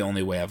 That's the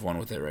only way I've won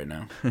with it right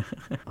now.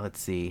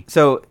 Let's see.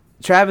 So,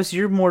 Travis,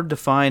 you're more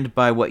defined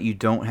by what you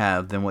don't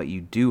have than what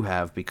you do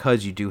have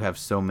because you do have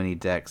so many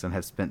decks and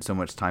have spent so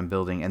much time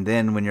building. And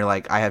then when you're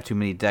like, I have too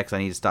many decks, I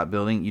need to stop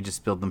building, you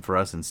just build them for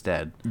us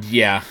instead.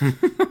 Yeah.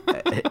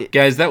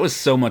 Guys, that was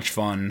so much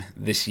fun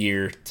this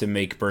year to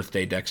make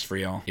birthday decks for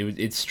y'all.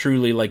 It's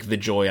truly like the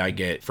joy I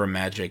get from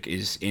Magic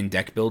is in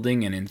deck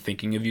building and in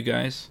thinking of you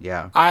guys.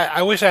 Yeah.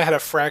 I wish I had a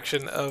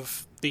fraction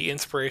of the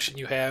inspiration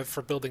you have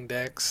for building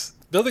decks.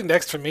 Building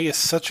decks for me is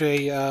such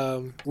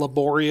a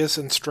laborious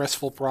and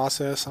stressful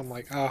process. I'm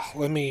like,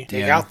 let me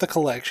dig out the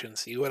collection,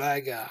 see what I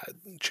got,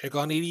 check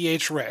on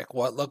EDH Rec,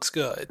 what looks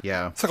good.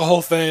 Yeah. It's like a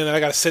whole thing, and then I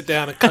got to sit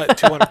down and cut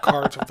 200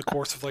 cards over the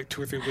course of like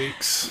 2 or 3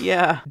 weeks.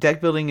 Yeah. Deck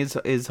building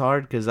is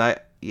hard because I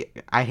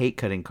hate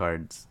cutting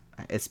cards.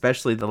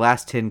 Especially the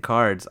last 10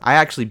 cards. I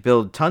actually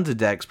build tons of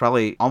decks,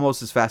 probably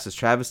almost as fast as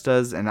Travis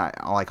does, and I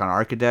like on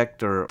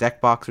Archidect or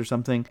Deckbox or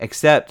something.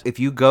 Except if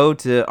you go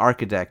to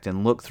Archidect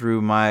and look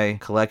through my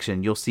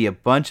collection, you'll see a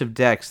bunch of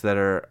decks that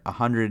are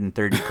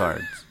 130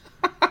 cards.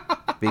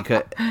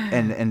 Because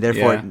and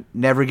therefore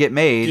never get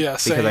made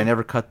because I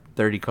never cut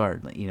 30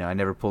 cards. I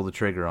never pull the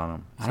trigger on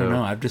them. I don't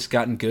know. I've just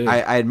gotten good.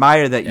 I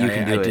admire that you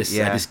can do it.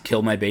 I just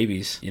kill my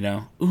babies,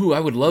 Ooh, I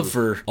would love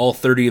for all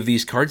 30 of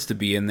these cards to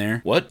be in there.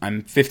 What?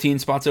 I'm 15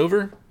 spots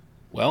over?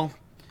 Well,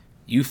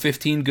 you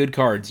 15 good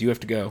cards. You have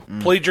to go.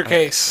 Plead your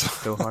case.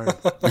 So hard.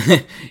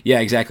 Yeah,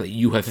 exactly.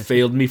 You have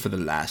failed me for the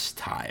last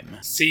time.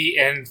 See,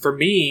 and for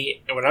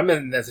me, when I'm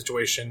in that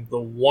situation,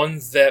 the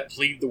ones that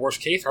plead the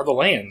worst case are the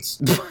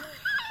lands.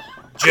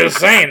 Just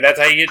saying, that's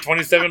how you get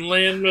 27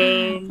 land.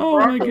 Oh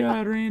my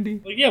god,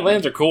 Randy! Like, yeah,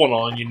 lands are cool and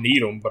all, and you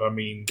need them, but I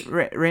mean,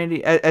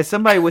 Randy, as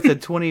somebody with a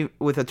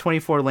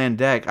 24 land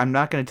deck, I'm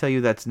not going to tell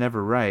you that's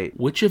never right.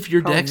 Which of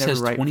your Probably decks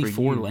has never right 24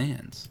 for you.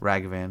 lands?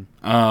 Ragavan.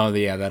 Oh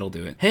yeah, that'll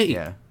do it.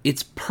 Hey,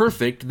 it's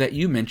perfect that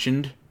you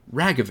mentioned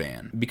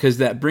Ragavan, because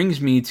that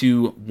brings me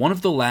to one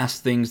of the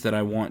last things that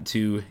I want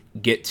to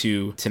get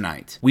to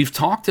tonight. We've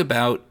talked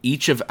about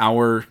each of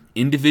our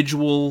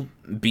individual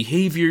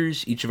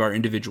behaviors, each of our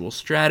individual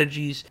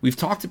strategies. We've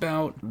talked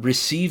about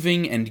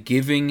receiving and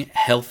giving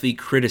healthy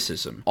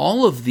criticism.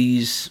 All of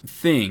these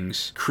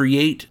things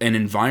create an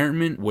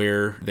environment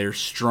where there's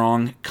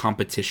strong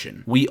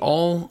competition. We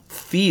all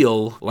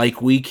feel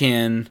like we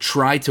can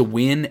try to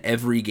win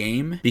every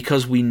game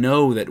because we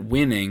know that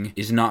winning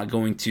is not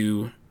going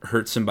to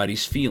hurt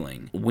somebody's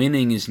feeling.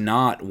 Winning is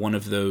not one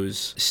of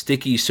those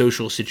sticky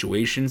social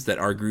situations that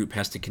our group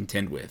has to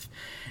contend with.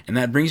 And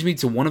that brings me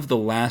to one of the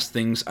last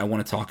things I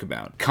want to talk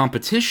about.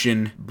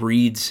 Competition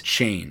breeds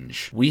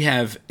change. We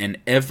have an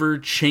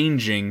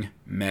ever-changing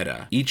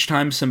meta. Each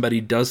time somebody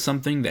does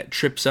something that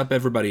trips up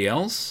everybody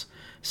else,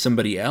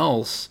 somebody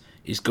else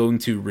is going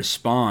to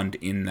respond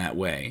in that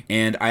way.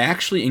 And I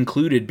actually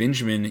included,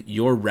 Benjamin,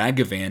 your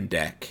Ragavan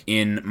deck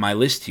in my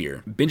list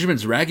here.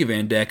 Benjamin's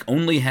Ragavan deck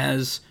only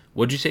has,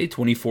 what'd you say,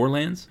 24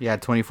 lands? Yeah,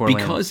 24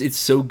 lands. Because it's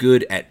so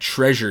good at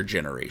treasure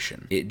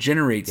generation. It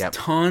generates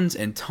tons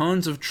and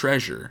tons of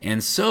treasure.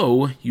 And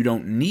so you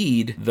don't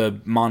need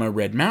the mana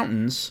red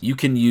mountains. You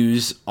can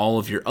use all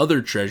of your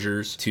other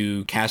treasures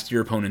to cast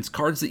your opponent's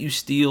cards that you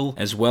steal,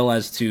 as well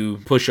as to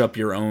push up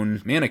your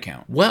own mana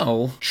count.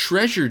 Well,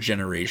 treasure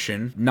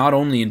generation, not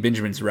only in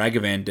Benjamin's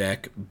Ragavan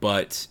deck,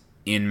 but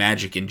in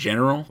Magic in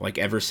general, like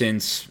ever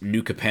since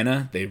New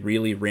Capenna, they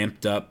really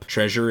ramped up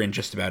treasure in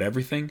just about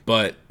everything.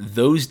 But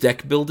those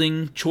deck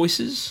building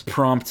choices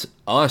prompt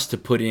us to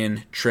put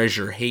in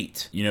treasure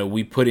hate.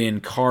 We put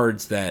in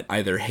cards that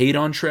either hate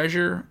on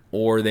treasure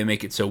or they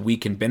make it so we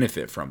can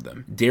benefit from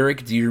them.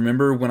 Derek, do you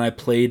remember when I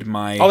played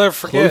my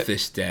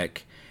Clothis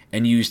deck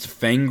and used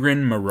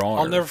Fangren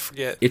Marauder? I'll never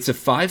forget. It's a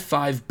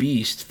 5/5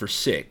 beast for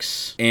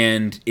 6,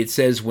 and it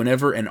says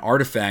whenever an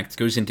artifact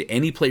goes into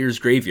any player's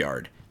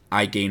graveyard,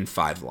 I gain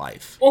 5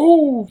 life.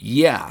 Oh!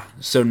 Yeah.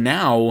 So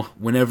now,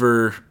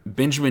 whenever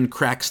Benjamin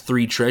cracks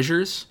 3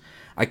 treasures,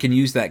 I can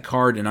use that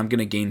card and I'm going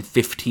to gain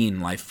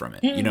 15 life from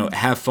it.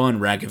 Have fun,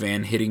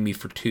 Ragavan, hitting me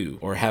for 2.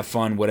 Or have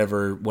fun,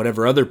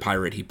 whatever other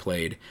pirate he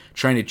played,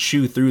 trying to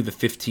chew through the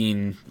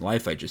 15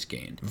 life I just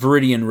gained.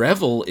 Viridian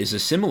Revel is a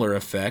similar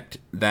effect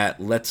that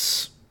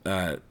lets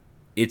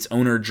its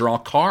owner draw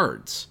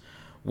cards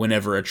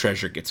whenever a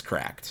treasure gets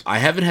cracked. I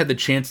haven't had the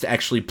chance to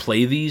actually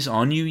play these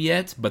on you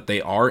yet, but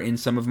they are in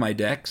some of my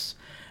decks.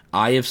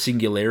 Eye of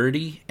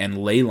Singularity and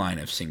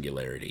Leyline of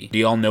Singularity. Do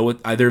y'all know what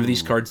either of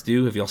these cards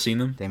do? Have y'all seen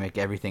them? They make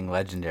everything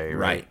legendary,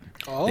 Right.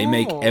 Oh. They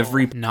make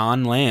every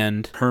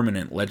non-land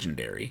permanent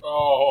legendary.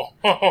 Oh.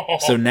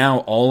 So now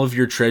all of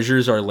your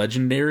treasures are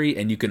legendary,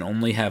 and you can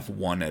only have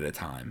one at a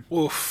time.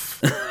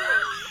 Oof.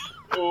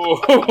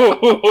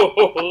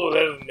 Oh,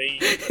 that's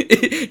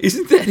neat.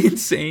 Isn't that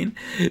insane?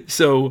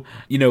 So,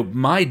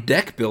 my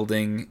deck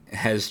building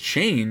has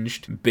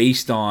changed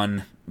based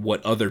on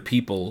what other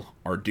people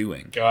are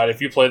doing. God,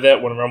 if you play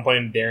that when I'm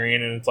playing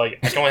Darien and it's like,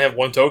 I can only have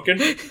one token,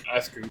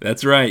 that's cool.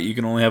 That's right. You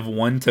can only have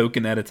one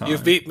token at a time.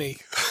 You've beat me.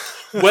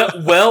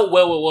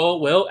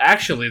 Well,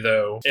 actually,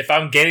 though, if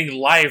I'm getting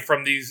life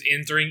from these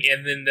entering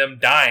and then them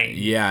dying...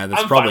 Yeah,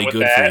 that's I'm probably fine with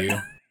good that. for you.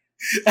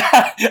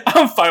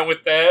 I'm fine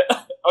with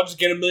that. I'll just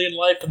get 1 million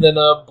life and then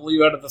blew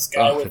you out of the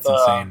sky That's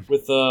insane.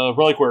 with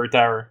Reliquary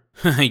Tower.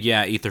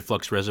 Yeah,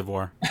 Aetherflux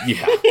Reservoir.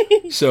 Yeah.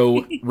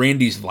 So,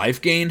 Randy's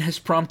life gain has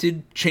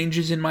prompted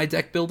changes in my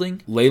deck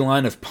building.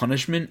 Leyline of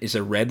Punishment is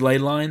a red ley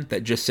line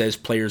that just says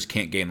players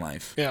can't gain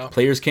life. Yeah.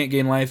 Players can't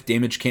gain life,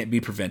 damage can't be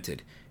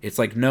prevented. It's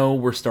like, no,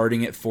 we're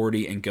starting at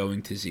 40 and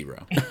going to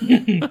 0.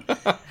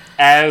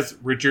 As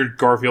Richard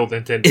Garfield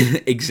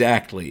intended.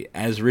 Exactly.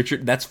 As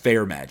Richard, that's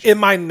fair magic. In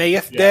my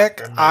Naeth deck,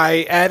 fair magic.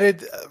 I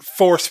added,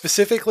 for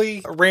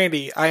specifically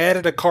Randy, I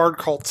added a card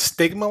called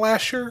Stigma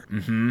Lasher.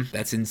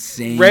 That's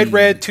insane.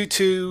 Red,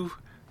 2/2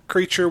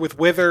 creature with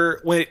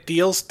Wither. When it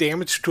deals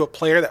damage to a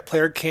player, that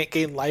player can't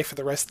gain life for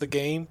the rest of the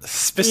game.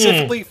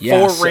 Specifically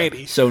Yeah, for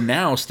Randy. So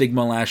now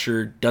Stigma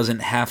Lasher doesn't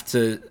have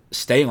to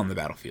stay on the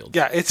battlefield.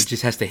 Yeah, it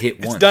just has to hit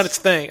it's once. done its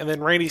thing, and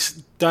then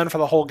Randy's done for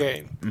the whole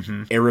game.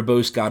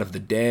 Erebos, God of the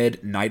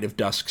Dead, Knight of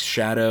Dusk's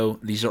Shadow.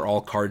 These are all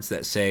cards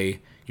that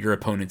say your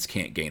opponents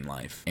can't gain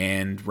life.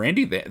 And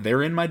Randy,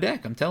 they're in my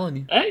deck, I'm telling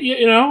you.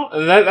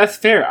 That's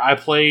fair. I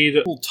played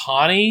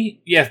Multani.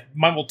 Yeah,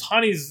 my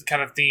Multani's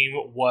kind of theme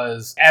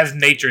was as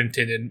nature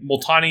intended.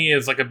 Multani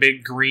is like a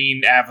big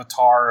green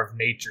avatar of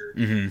nature.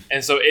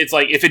 And so it's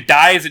like, if it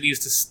dies, it needs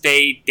to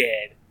stay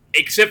dead.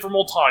 Except for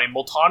Multani.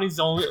 Multani's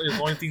the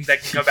only thing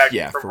that can come back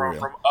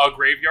from a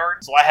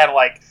graveyard. So I had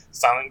like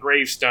Silent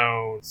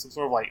Gravestone, some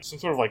sort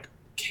of like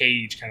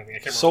cage kind of thing. I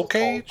can't Soul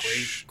remember what it's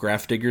Cage?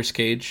 Grafdigger's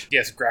Cage?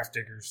 Yes,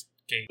 Grafdigger's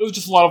Cage. It was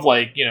just a lot of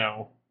like,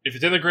 if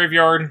it's in the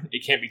graveyard,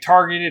 it can't be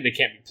targeted, it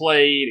can't be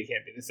played, it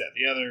can't be this, that,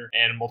 the other.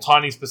 And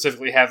Multani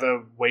specifically has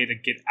a way to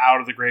get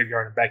out of the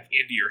graveyard and back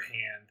into your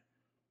hand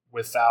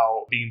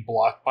without being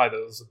blocked by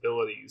those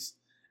abilities.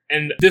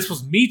 And this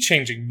was me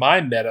changing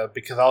my meta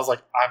because I was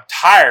like, I'm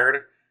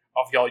tired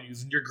of y'all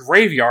using your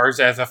graveyards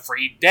as a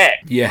free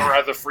deck. Yeah. Or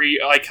as a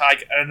free, like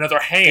another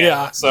hand.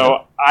 Yeah.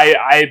 So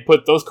I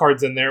put those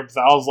cards in there because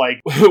I was like,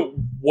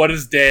 what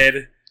is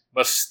dead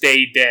must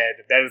stay dead.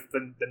 That is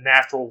the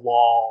natural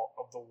law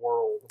of the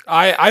world.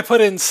 I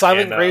put in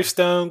Silent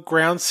Gravestone,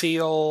 Ground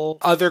Seal,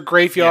 other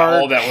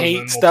graveyard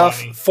hate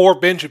stuff for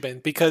Benjamin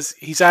because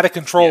he's out of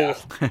control.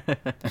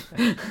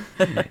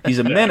 Yeah. He's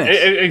a menace.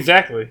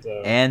 Exactly.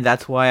 So. And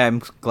that's why I'm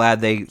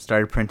glad they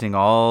started printing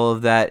all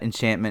of that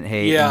enchantment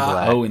hate in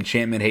black. Oh,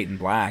 enchantment hate in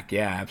black.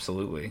 Yeah,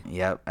 absolutely.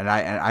 Yep. And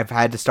I've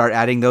had to start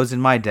adding those in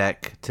my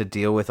deck to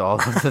deal with all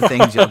of the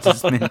things you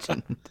just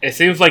mentioned. It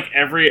seems like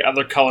every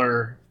other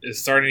color is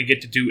starting to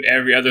get to do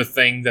every other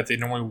thing that they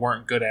normally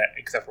weren't good at,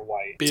 except for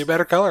white. Be a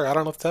better color. I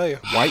don't know what to tell you.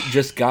 White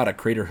just got a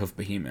Craterhoof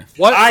Behemoth.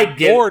 What I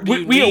get? more do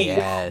you need?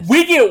 Yes.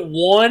 We get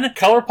one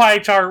color pie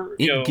chart.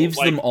 It gives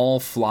them all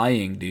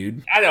flying,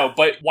 dude. I know,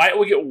 but white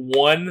will get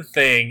one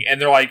thing, and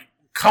they're like,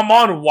 come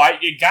on,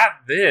 white, you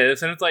got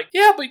this. And it's like,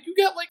 yeah, but you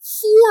got like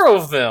 4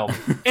 of them.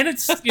 And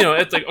it's,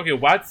 it's like, okay,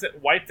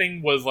 white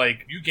thing was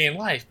like, you gain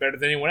life better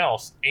than anyone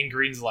else. And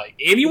green's like,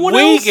 anyone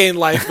else? We gain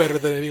life better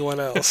than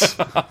anyone else.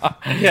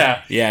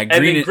 Yeah. Yeah,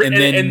 green,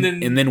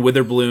 and then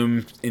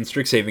Witherbloom in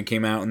Strixhaven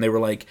came out, and they were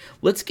like,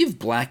 let's give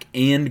black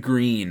and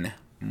green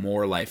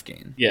more life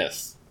gain.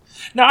 Yes.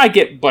 Now, I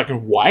get black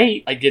and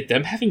white. I get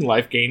them having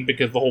life gain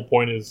because the whole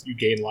point is you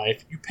gain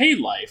life, you pay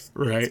life.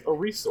 Right. It's a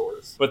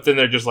resource. But then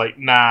they're just like,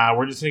 nah,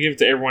 we're just going to give it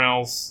to everyone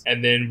else,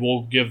 and then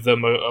we'll give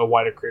them a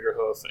whiter crater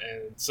hoof.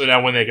 And so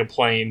now when they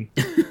complain,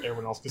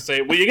 everyone else can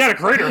say, well, you got a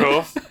crater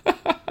hoof.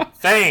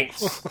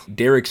 Thanks.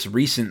 Derek's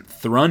recent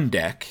Thrun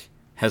deck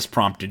has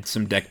prompted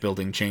some deck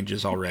building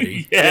changes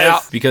already.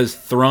 Yes. Because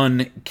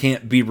Thrun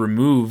can't be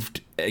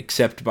removed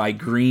except by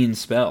green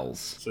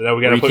spells. So now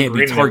we gotta put he can't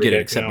green be in every targeted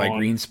deck except now by on.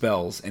 green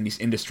spells, and he's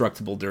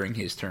indestructible during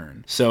his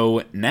turn.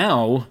 So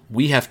now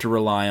we have to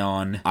rely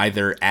on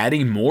either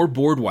adding more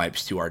board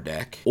wipes to our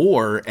deck,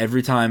 or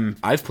every time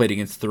I've played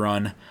against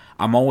Thrun,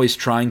 I'm always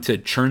trying to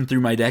churn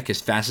through my deck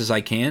as fast as I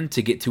can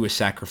to get to a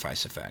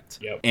sacrifice effect.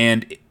 Yep.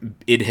 And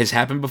it has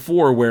happened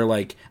before where,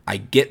 like, I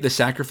get the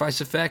sacrifice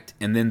effect,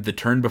 and then the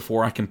turn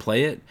before I can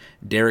play it,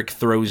 Derek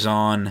throws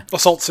on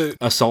Assault Suit.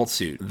 Assault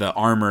Suit, the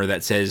armor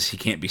that says he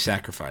can't be sacrificed.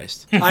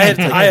 sacrificed. I had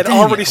Dang it, already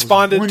I was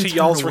responded one to turn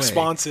y'all's away.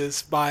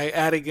 responses by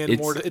adding in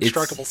more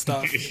indestructible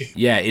stuff.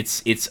 Yeah,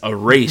 it's a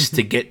race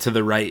to get to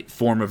the right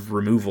form of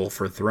removal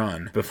for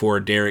Thrun before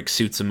Derek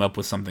suits him up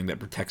with something that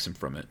protects him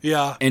from it.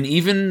 Yeah. And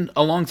even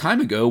a long time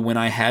ago when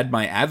I had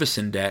my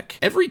Avacyn deck,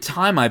 every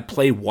time I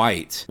play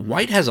White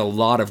has a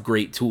lot of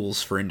great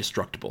tools for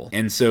indestructible.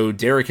 And so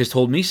Derek has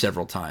told me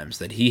several times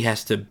that he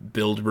has to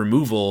build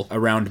removal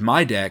around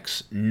my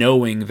decks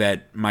knowing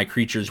that my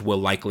creatures will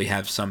likely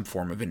have some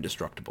form of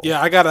indestructible.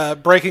 Yeah, I got a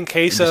breaking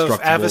case of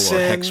Indestructible or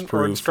Avacyn hexproof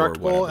or or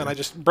indestructible, whatever. and I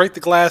just break the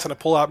glass and I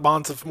pull out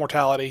Bonds of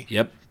Mortality.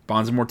 Yep.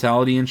 Bonds of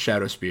Mortality and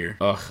Shadow Spear.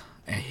 Ugh.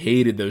 I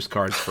hated those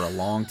cards for a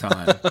long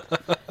time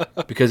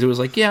because it was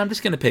like, yeah, I'm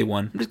just going to pay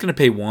one. I'm just going to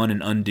pay one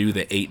and undo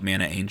the 8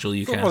 mana angel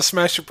you I'm going cast. to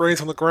smash your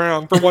brains on the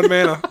ground for 1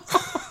 mana.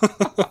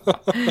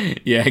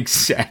 Yeah,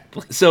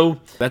 exactly. So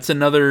that's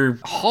another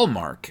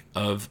hallmark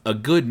of a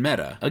good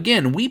meta.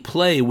 Again, we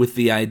play with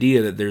the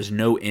idea that there's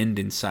no end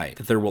in sight,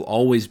 that there will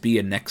always be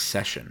a next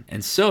session.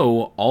 And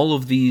so all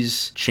of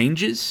these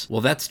changes,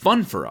 well, that's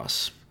fun for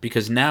us.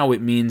 Because now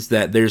it means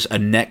that there's a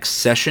next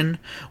session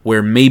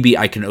where maybe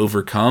I can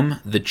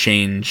overcome the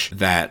change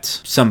that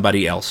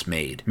somebody else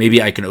made.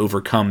 Maybe I can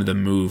overcome the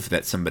move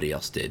that somebody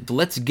else did. So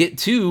let's get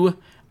to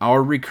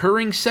our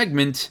recurring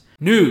segment,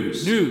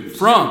 News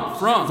from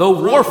the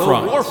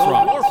Warfront.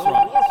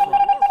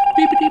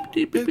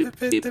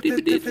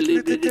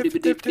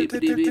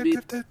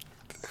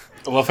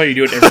 I love how you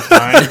do it every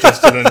time,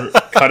 just to then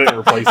cut it and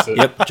replace it.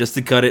 Yep, just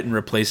to cut it and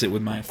replace it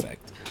with my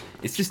effect.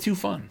 It's just too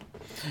fun.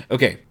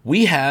 Okay,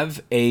 we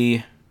have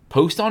a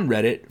post on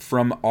Reddit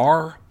from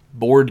our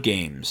board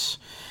games.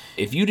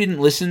 If you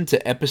didn't listen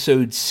to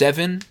episode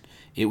 7,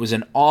 it was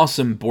an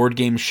awesome board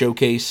game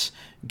showcase.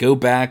 Go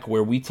back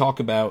where we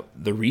talk about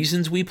the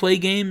reasons we play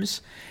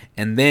games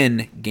and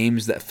then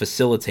games that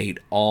facilitate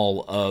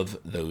all of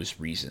those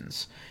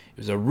reasons. It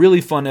was a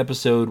really fun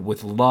episode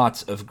with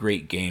lots of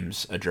great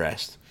games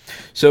addressed.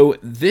 So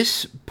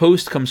this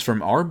post comes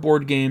from our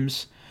board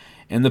games.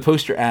 And the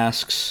poster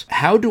asks,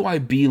 how do I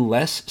be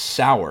less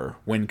sour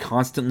when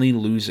constantly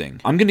losing?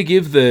 I'm going to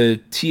give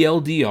the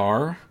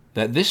TLDR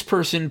that this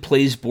person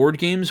plays board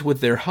games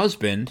with their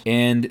husband,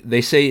 and they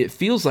say it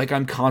feels like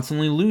I'm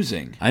constantly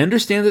losing. I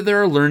understand that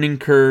there are learning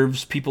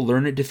curves, people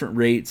learn at different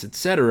rates,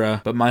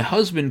 etc., but my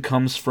husband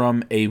comes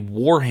from a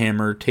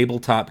Warhammer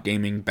tabletop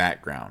gaming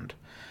background.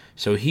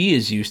 So he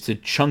is used to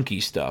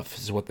chunky stuff,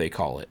 is what they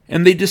call it.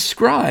 And they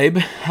describe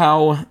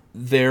how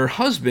their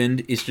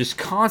husband is just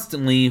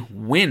constantly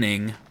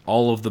winning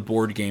all of the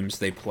board games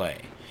they play.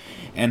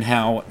 And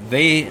how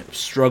they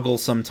struggle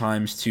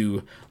sometimes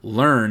to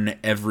learn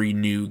every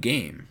new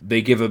game.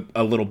 They give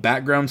a little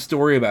background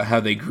story about how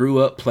they grew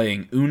up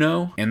playing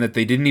Uno, and that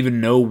they didn't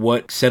even know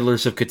what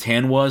Settlers of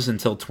Catan was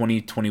until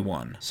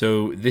 2021.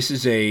 So this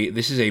is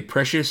a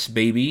precious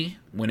baby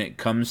when it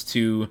comes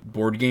to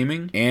board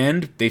gaming,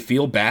 and they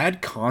feel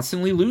bad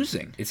constantly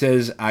losing. It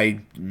says,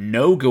 I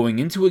know going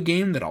into a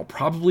game that I'll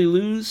probably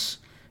lose.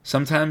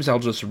 Sometimes I'll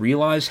just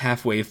realize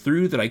halfway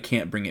through that I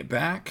can't bring it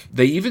back.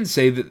 They even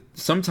say that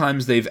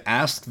sometimes they've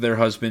asked their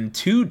husband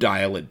to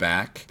dial it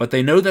back, but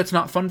they know that's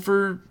not fun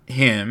for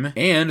him,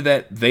 and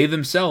that they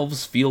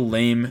themselves feel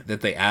lame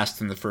that they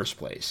asked in the first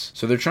place.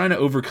 So they're trying to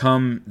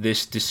overcome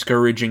this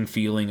discouraging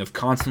feeling of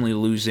constantly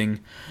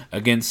losing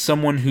against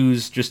someone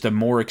who's just a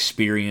more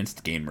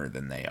experienced gamer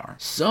than they are.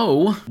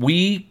 So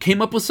we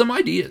came up with some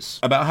ideas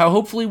about how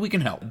hopefully we can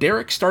help.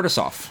 Derek, start us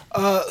off.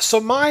 So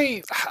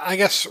my, I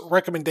guess,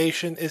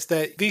 recommendation is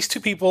that these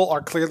two people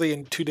are clearly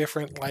in two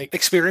different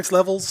experience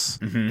levels.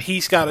 Mm-hmm.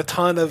 He's got a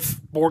ton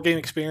of board game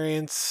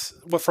experience,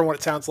 from what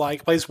it sounds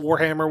like. Plays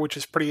Warhammer, which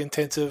is pretty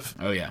intensive.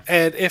 Oh yeah.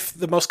 And if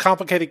the most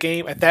complicated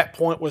game at that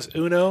point was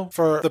Uno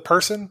for the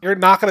person, you're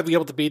not going to be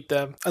able to beat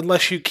them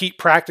unless you keep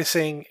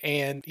practicing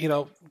and,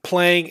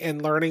 playing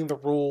and learning the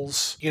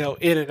rules,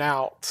 in and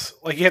out.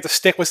 Like, you have to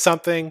stick with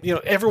something.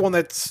 Everyone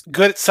that's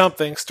good at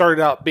something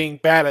started out being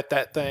bad at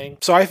that thing.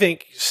 So I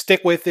think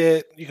stick with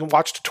it. You can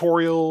watch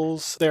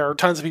tutorials. There are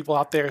tons of people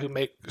out there who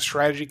make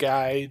strategy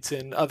guides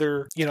and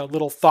other,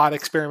 little thought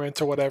experiments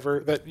or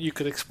whatever that you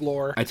could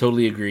explore. I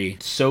totally agree.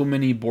 So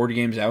many board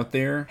games out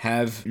there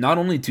have not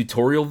only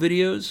tutorial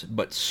videos,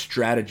 but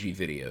strategy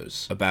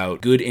videos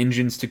about good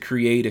engines to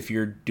create if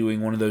you're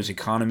doing one of those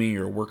economy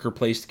or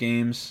worker-placed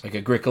games, like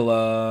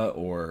Agricola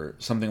or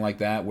something like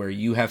that, where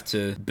you have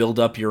to build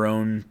up your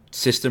own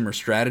system or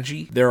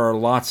strategy. There are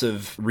lots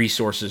of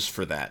resources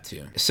for that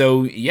too.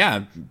 So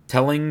yeah,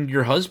 telling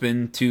your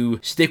husband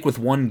to stick with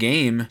one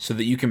game so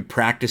that you can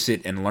practice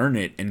it and learn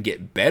it and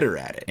get better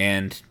at it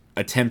and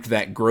attempt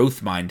that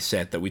growth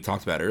mindset that we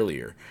talked about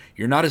earlier.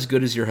 You're not as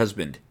good as your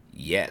husband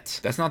yet.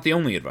 That's not the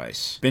only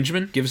advice.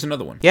 Benjamin, give us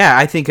another one. Yeah,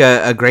 I think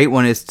a great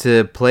one is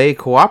to play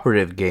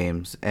cooperative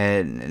games.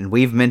 And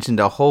we've mentioned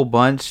a whole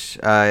bunch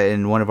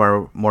in one of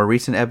our more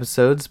recent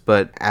episodes,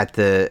 but at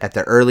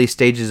the early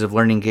stages of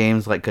learning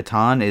games like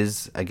Catan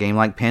is a game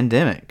like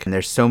Pandemic. And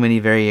there's so many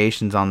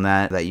variations on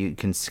that you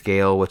can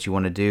scale what you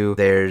want to do.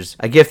 There's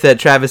a gift that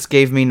Travis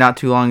gave me not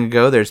too long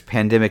ago. There's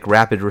Pandemic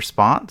Rapid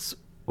Response,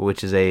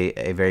 which is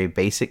a very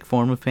basic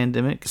form of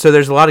Pandemic. So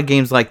there's a lot of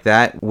games like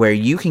that where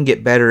you can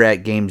get better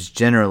at games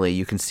generally.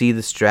 You can see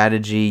the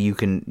strategy. You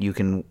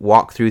can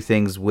walk through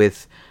things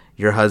with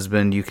your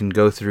husband. You can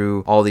go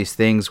through all these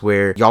things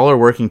where y'all are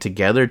working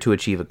together to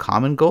achieve a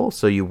common goal,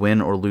 so you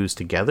win or lose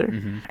together.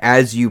 Mm-hmm.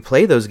 As you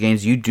play those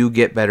games, you do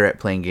get better at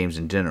playing games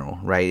in general,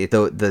 right?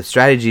 The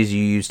strategies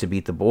you use to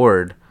beat the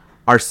board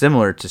are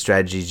similar to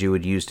strategies you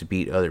would use to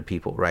beat other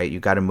people, right? You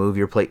got to move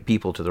your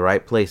people to the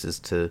right places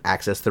to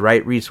access the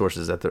right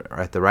resources at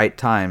the right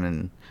time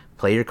and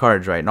play your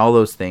cards right and all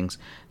those things.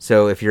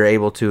 So if you're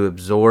able to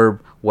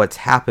absorb what's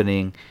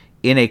happening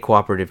in a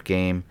cooperative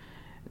game,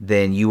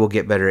 then you will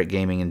get better at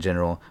gaming in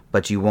general,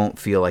 but you won't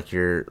feel like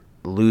you're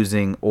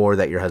losing or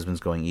that your husband's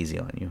going easy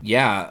on you.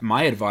 Yeah,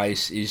 my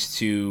advice is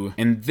to,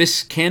 and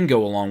this can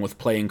go along with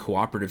playing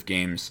cooperative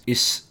games,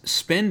 is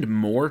spend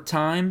more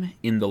time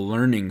in the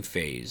learning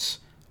phase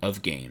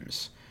of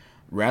games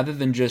rather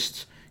than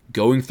just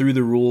going through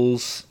the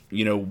rules,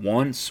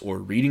 once or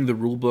reading the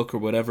rule book or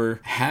whatever.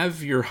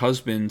 Have your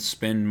husband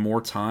spend more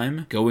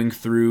time going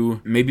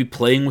through, maybe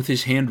playing with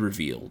his hand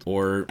revealed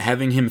or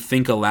having him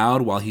think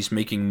aloud while he's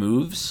making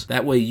moves.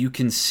 That way you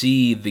can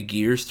see the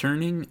gears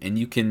turning and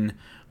you can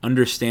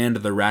understand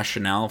the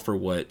rationale for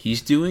what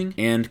he's doing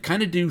and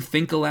kind of do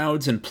think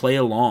alouds and play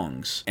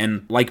alongs.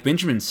 And like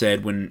Benjamin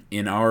said when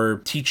in our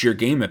Teach Your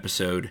Game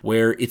episode,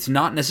 where it's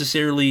not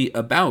necessarily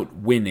about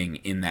winning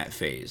in that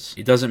phase.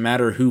 It doesn't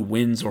matter who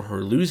wins or who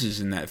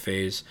loses in that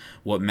phase.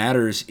 What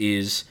matters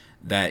is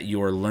that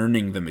you're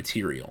learning the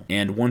material.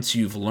 And once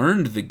you've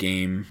learned the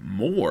game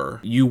more,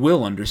 you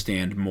will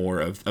understand more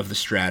of the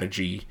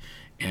strategy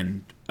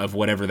and of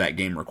whatever that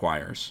game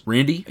requires.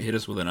 Randy, hit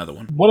us with another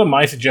one. One of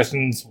my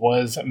suggestions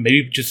was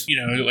maybe just,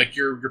 like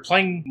you're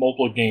playing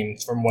multiple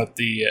games from what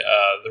the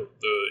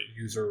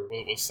user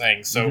was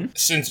saying. So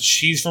since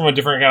she's from a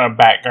different kind of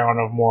background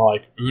of more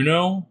like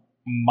Uno,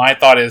 my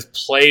thought is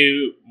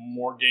play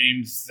more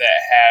games that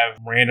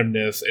have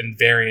randomness and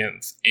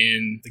variance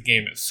in the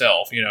game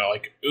itself.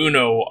 Like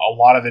Uno, a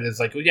lot of it is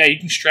like, well, yeah, you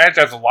can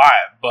strategize a lot,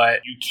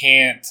 but you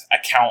can't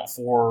account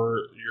for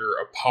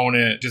your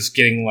opponent just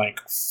getting like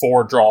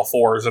 4 draw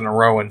 4s in a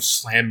row and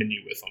slamming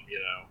you with them,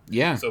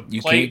 Yeah, so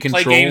you play can't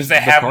control games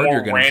that the have card more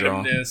you're going to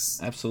draw.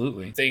 randomness.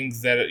 Absolutely.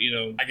 Things that,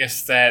 I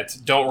guess that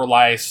don't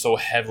rely so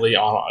heavily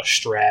on a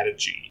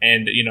strategy.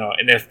 And,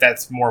 and if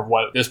that's more of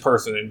what this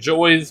person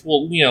enjoys,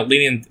 well,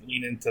 lean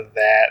into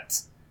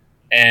that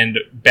and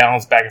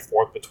balance back and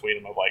forth between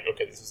them of like,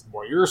 okay, this is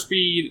more your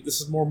speed,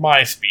 this is more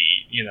my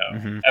speed,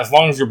 As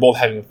long as you're both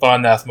having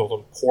fun, that's the most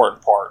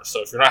important part.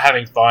 So if you're not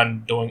having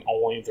fun doing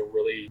only the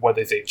really, what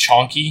they say,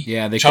 chunky?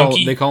 Yeah, they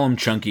call them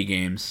chunky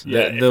games.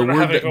 Yeah, the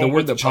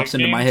word that pops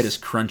into my head is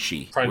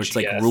crunchy where it's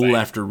like rule same.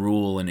 after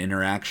rule and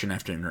interaction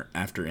after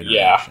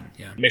interaction.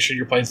 Yeah. Make sure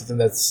you're playing something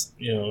that's,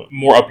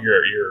 more up your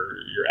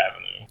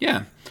avenue.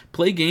 Yeah.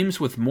 Play games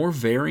with more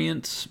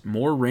variance,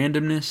 more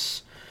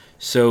randomness.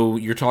 So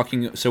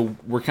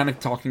we're kind of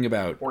talking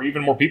about... Or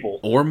even more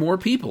people. Or more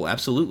people,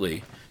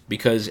 absolutely.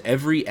 Because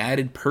every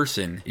added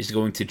person is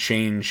going to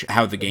change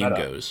how the game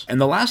goes.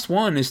 And the last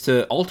one is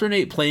to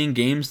alternate playing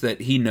games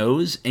that he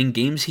knows and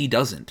games he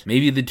doesn't.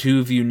 Maybe the two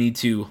of you need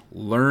to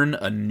learn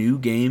a new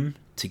game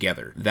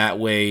together. That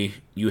way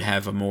you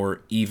have a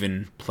more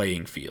even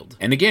playing field.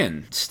 And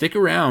again, stick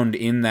around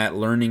in that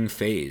learning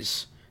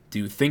phase.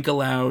 Do think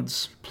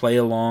alouds, play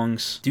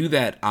alongs, do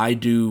that I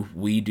do,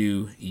 we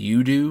do,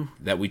 you do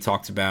that we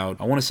talked about.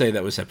 I want to say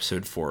that was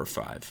episode 4 or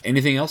 5.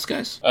 Anything else,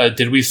 guys?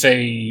 Did we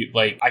say,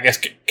 like, I guess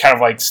kind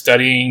of like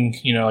studying,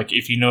 like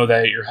if you know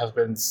that your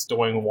husband's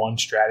doing one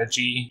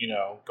strategy,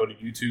 go to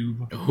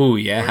YouTube. Oh,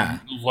 yeah.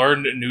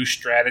 Learn new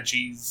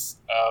strategies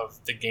of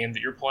the game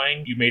that you're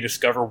playing. You may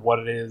discover what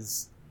it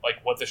is,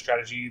 like what the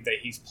strategy that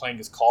he's playing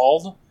is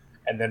called.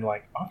 And then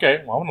like,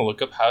 okay, well, I'm going to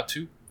look up how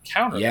to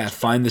counter. Yeah,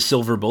 find the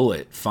silver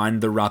bullet.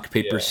 Find the rock,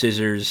 paper,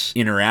 scissors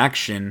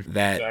interaction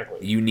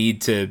that you need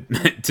to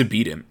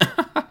beat him.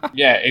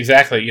 Yeah,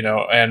 exactly.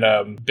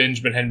 And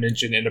Benjamin had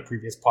mentioned in a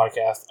previous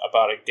podcast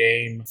about a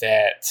game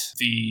that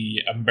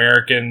the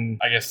American,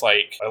 I guess,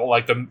 like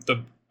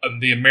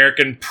the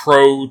American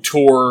Pro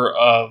Tour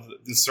of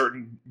the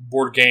certain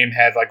board game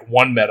had like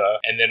one meta,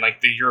 and then like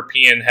the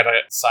European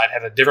side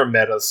had a different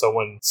meta. So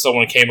when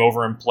someone came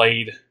over and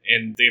played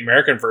in the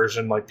American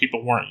version, like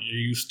people weren't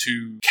used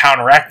to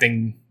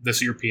counteracting this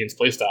European's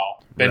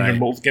playstyle. Benjamin,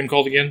 what was the game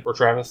called again? Or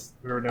Travis,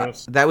 whoever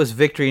knows? That was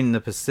Victory in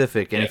the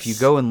Pacific, and if you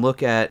go and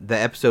look at the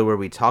episode where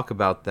we talk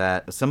about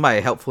that,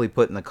 somebody helpfully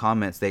put in the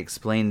comments, they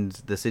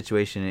explained the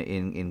situation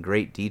in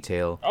great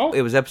detail. Oh.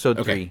 It was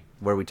episode 3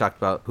 where we talked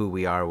about who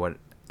we are, what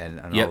and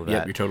all of that.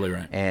 Yep, you're totally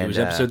right. And, it was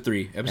episode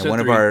 3.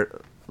 Of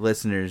our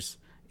listeners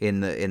in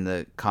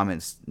the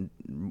comments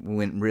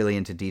went really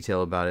into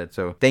detail about it.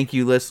 So thank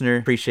you, listener.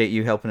 Appreciate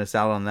you helping us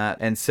out on that.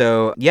 And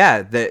so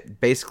yeah,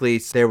 that basically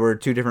there were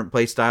 2 different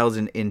play styles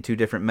in 2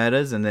 different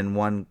metas, and then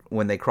one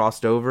when they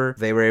crossed over,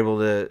 they were able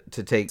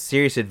to take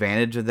serious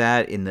advantage of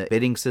that in the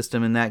bidding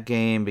system in that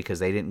game, because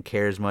they didn't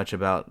care as much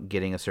about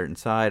getting a certain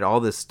side, all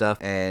this stuff.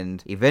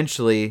 And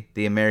eventually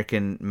the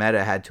American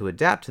meta had to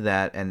adapt to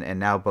that, and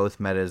now both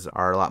metas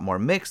are a lot more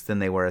mixed than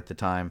they were at the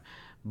time.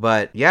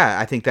 But yeah,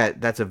 I think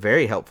that's a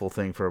very helpful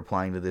thing for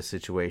applying to this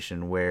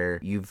situation,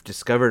 where you've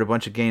discovered a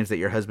bunch of games that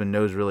your husband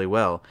knows really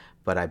well,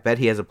 but I bet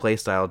he has a play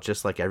style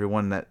just like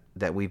everyone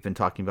that we've been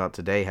talking about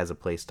today has a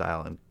play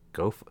style. And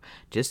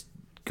just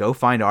go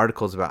find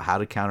articles about how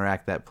to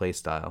counteract that play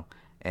style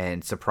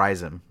and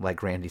surprise him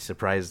like Randy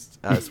surprised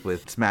us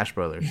with Smash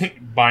Brothers.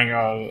 Buying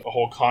a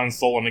whole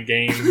console and a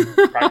game,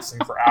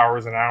 practicing for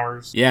hours and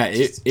hours. Yeah,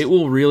 it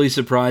will really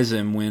surprise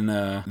him when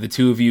the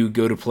 2 of you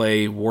go to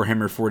play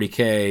Warhammer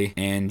 40K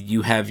and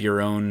you have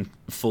your own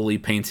fully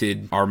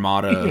painted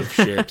armada of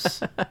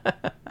ships,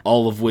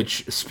 all of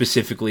which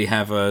specifically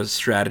have a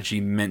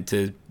strategy meant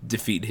to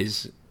defeat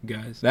his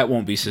guys. That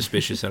won't be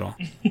suspicious at all.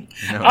 No.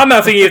 I'm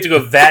not saying you have to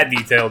go that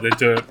detailed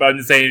into it, but I'm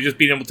just saying just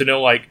being able to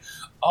know, like,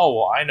 oh,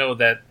 well, I know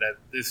that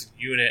this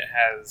unit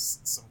has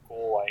some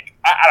cool, like,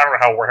 I don't know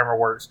how Warhammer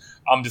works.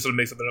 I'm just going to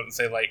make something up and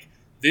say, like,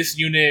 this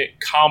unit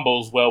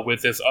combos well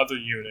with this other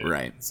unit.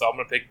 Right. So I'm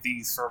going to pick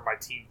these for my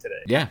team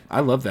today. Yeah,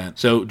 I love that.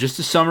 So just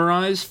to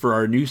summarize, for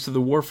our News to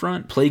the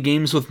Warfront, play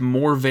games with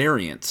more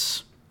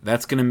variants.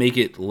 That's going to make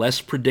it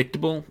less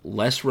predictable,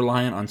 less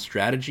reliant on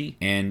strategy,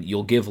 and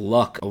you'll give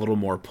luck a little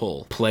more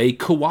pull. Play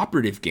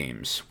cooperative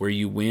games, where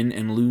you win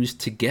and lose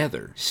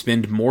together.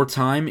 Spend more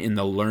time in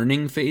the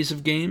learning phase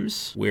of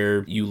games,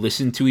 where you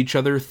listen to each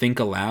other think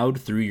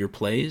aloud through your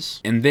plays.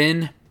 And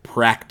then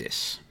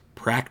practice.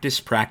 Practice,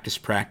 practice,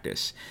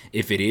 practice.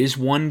 If it is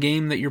one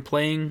game that you're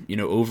playing,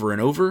 over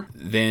and over,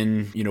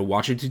 then,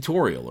 watch a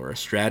tutorial or a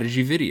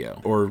strategy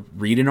video or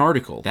read an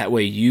article. That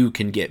way you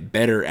can get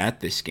better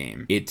at this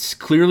game. It's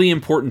clearly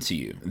important to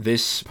you.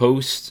 This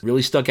post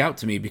really stuck out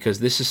to me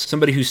because this is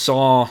somebody who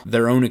saw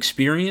their own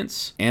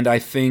experience and I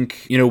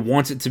think,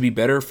 wants it to be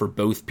better for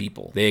both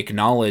people. They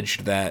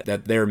acknowledged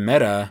that their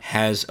meta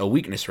has a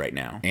weakness right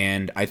now.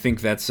 And I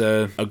think that's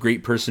a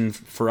great person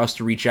for us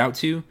to reach out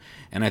to.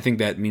 And I think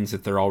that means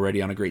that they're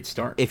already on a great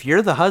start. If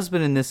you're the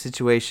husband in this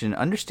situation,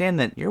 understand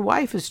that your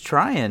wife is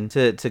trying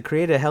to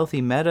create a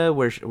healthy meta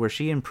where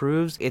she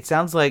improves. It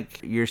sounds like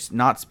you're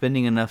not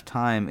spending enough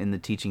time in the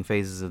teaching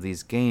phases of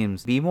these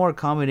games. Be more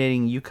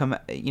accommodating.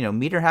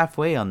 Meet her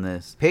halfway on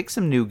this. Pick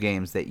some new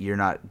games that you're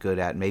not good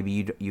at.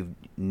 Maybe you've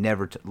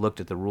never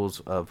looked at the rules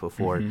of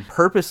before. Mm-hmm.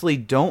 Purposely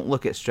don't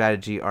look at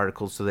strategy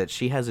articles so that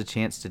she has a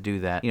chance to do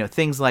that.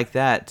 Things like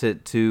that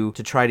to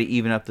try to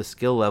even up the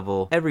skill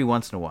level every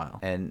once in a while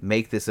and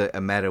make this a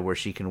meta where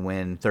she can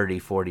win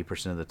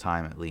 30-40% of the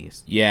time at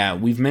least. Yeah,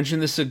 we've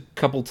mentioned this a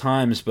couple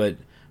times, but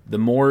the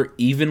more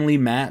evenly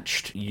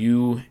matched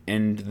you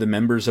and the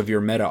members of your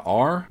meta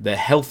are, the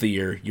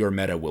healthier your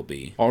meta will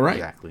be. All right.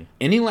 Exactly.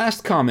 Any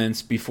last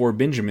comments before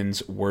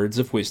Benjamin's words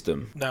of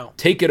wisdom? No.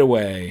 Take it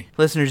away.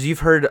 Listeners, you've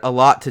heard a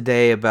lot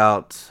today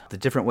about the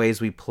different ways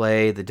we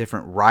play, the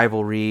different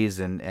rivalries,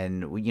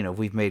 and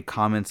we've made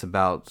comments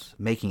about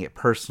making it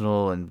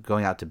personal and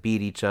going out to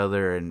beat each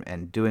other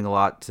and doing a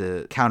lot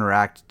to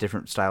counteract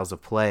different styles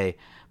of play.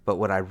 But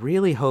what I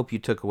really hope you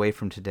took away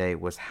from today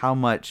was how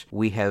much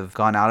we have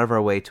gone out of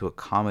our way to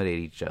accommodate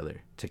each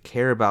other, to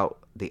care about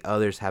the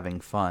others having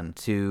fun,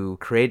 to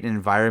create an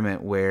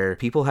environment where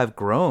people have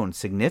grown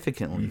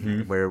significantly,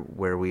 mm-hmm.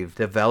 where we've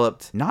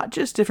developed not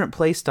just different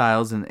play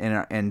styles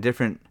and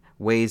different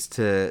ways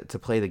to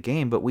play the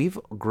game, but we've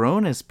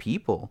grown as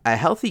people. A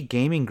healthy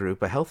gaming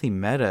group, a healthy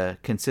meta,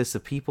 consists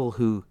of people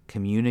who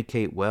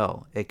communicate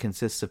well. It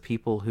consists of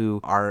people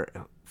who are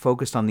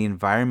focused on the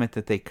environment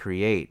that they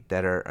create,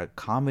 that are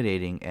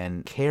accommodating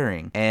and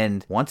caring.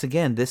 And once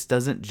again, this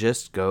doesn't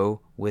just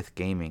go with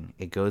gaming.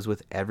 It goes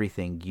with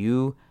everything.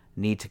 You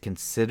need to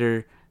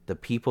consider the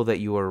people that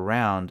you are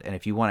around, and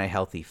if you want a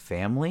healthy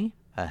family,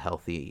 a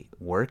healthy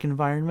work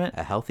environment,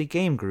 a healthy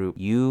game group,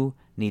 you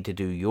need to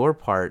do your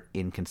part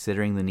in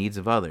considering the needs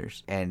of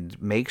others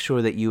and make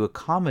sure that you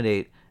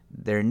accommodate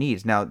their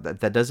needs. Now,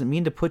 that doesn't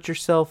mean to put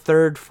yourself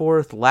third,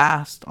 fourth,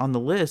 last on the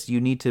list. You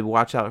need to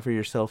watch out for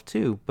yourself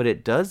too. But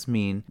it does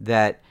mean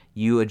that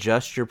you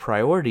adjust your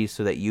priorities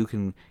so that you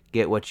can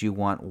get what you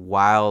want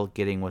while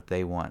getting what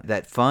they want.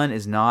 That fun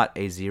is not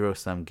a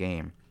zero-sum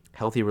game.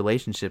 Healthy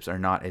relationships are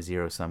not a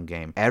zero-sum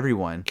game.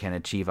 Everyone can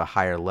achieve a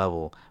higher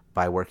level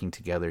by working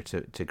together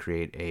to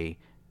create a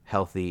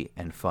healthy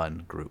and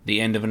fun group. The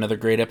end of another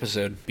great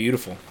episode.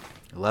 Beautiful.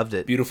 Loved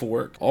it. Beautiful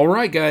work. All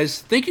right,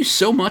 guys. Thank you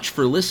so much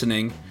for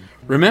listening.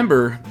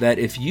 Remember that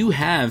if you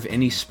have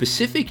any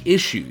specific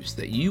issues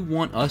that you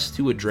want us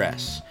to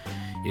address,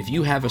 if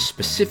you have a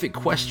specific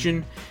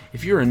question,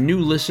 if you're a new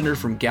listener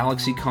from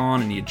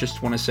GalaxyCon and you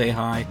just want to say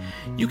hi,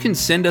 you can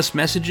send us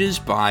messages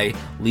by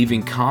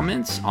leaving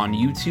comments on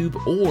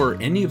YouTube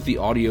or any of the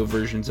audio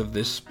versions of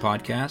this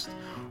podcast,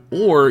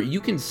 or you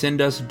can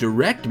send us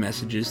direct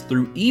messages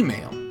through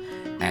email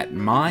at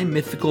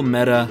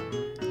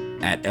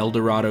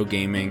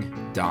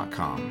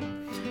mymythicalmeta@eldoradogaming.com.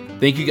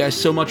 Thank you guys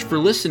so much for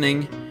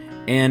listening,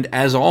 and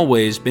as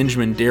always,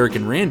 Benjamin, Derek,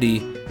 and Randy,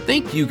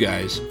 thank you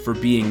guys for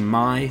being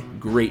my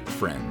great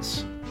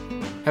friends.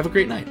 Have a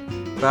great night.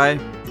 Bye.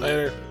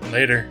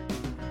 Later.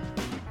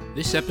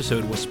 This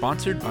episode was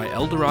sponsored by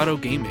Eldorado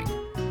Gaming.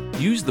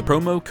 Use the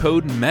promo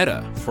code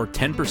META for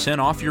 10%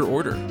 off your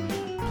order.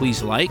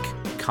 Please like,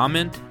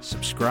 comment,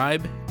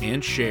 subscribe,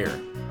 and share.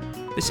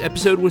 This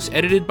episode was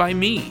edited by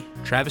me,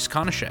 Travis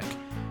Konishek,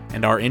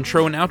 and our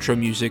intro and outro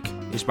music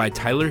is by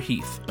Tyler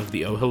Heath of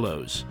the Oh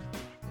Hellos.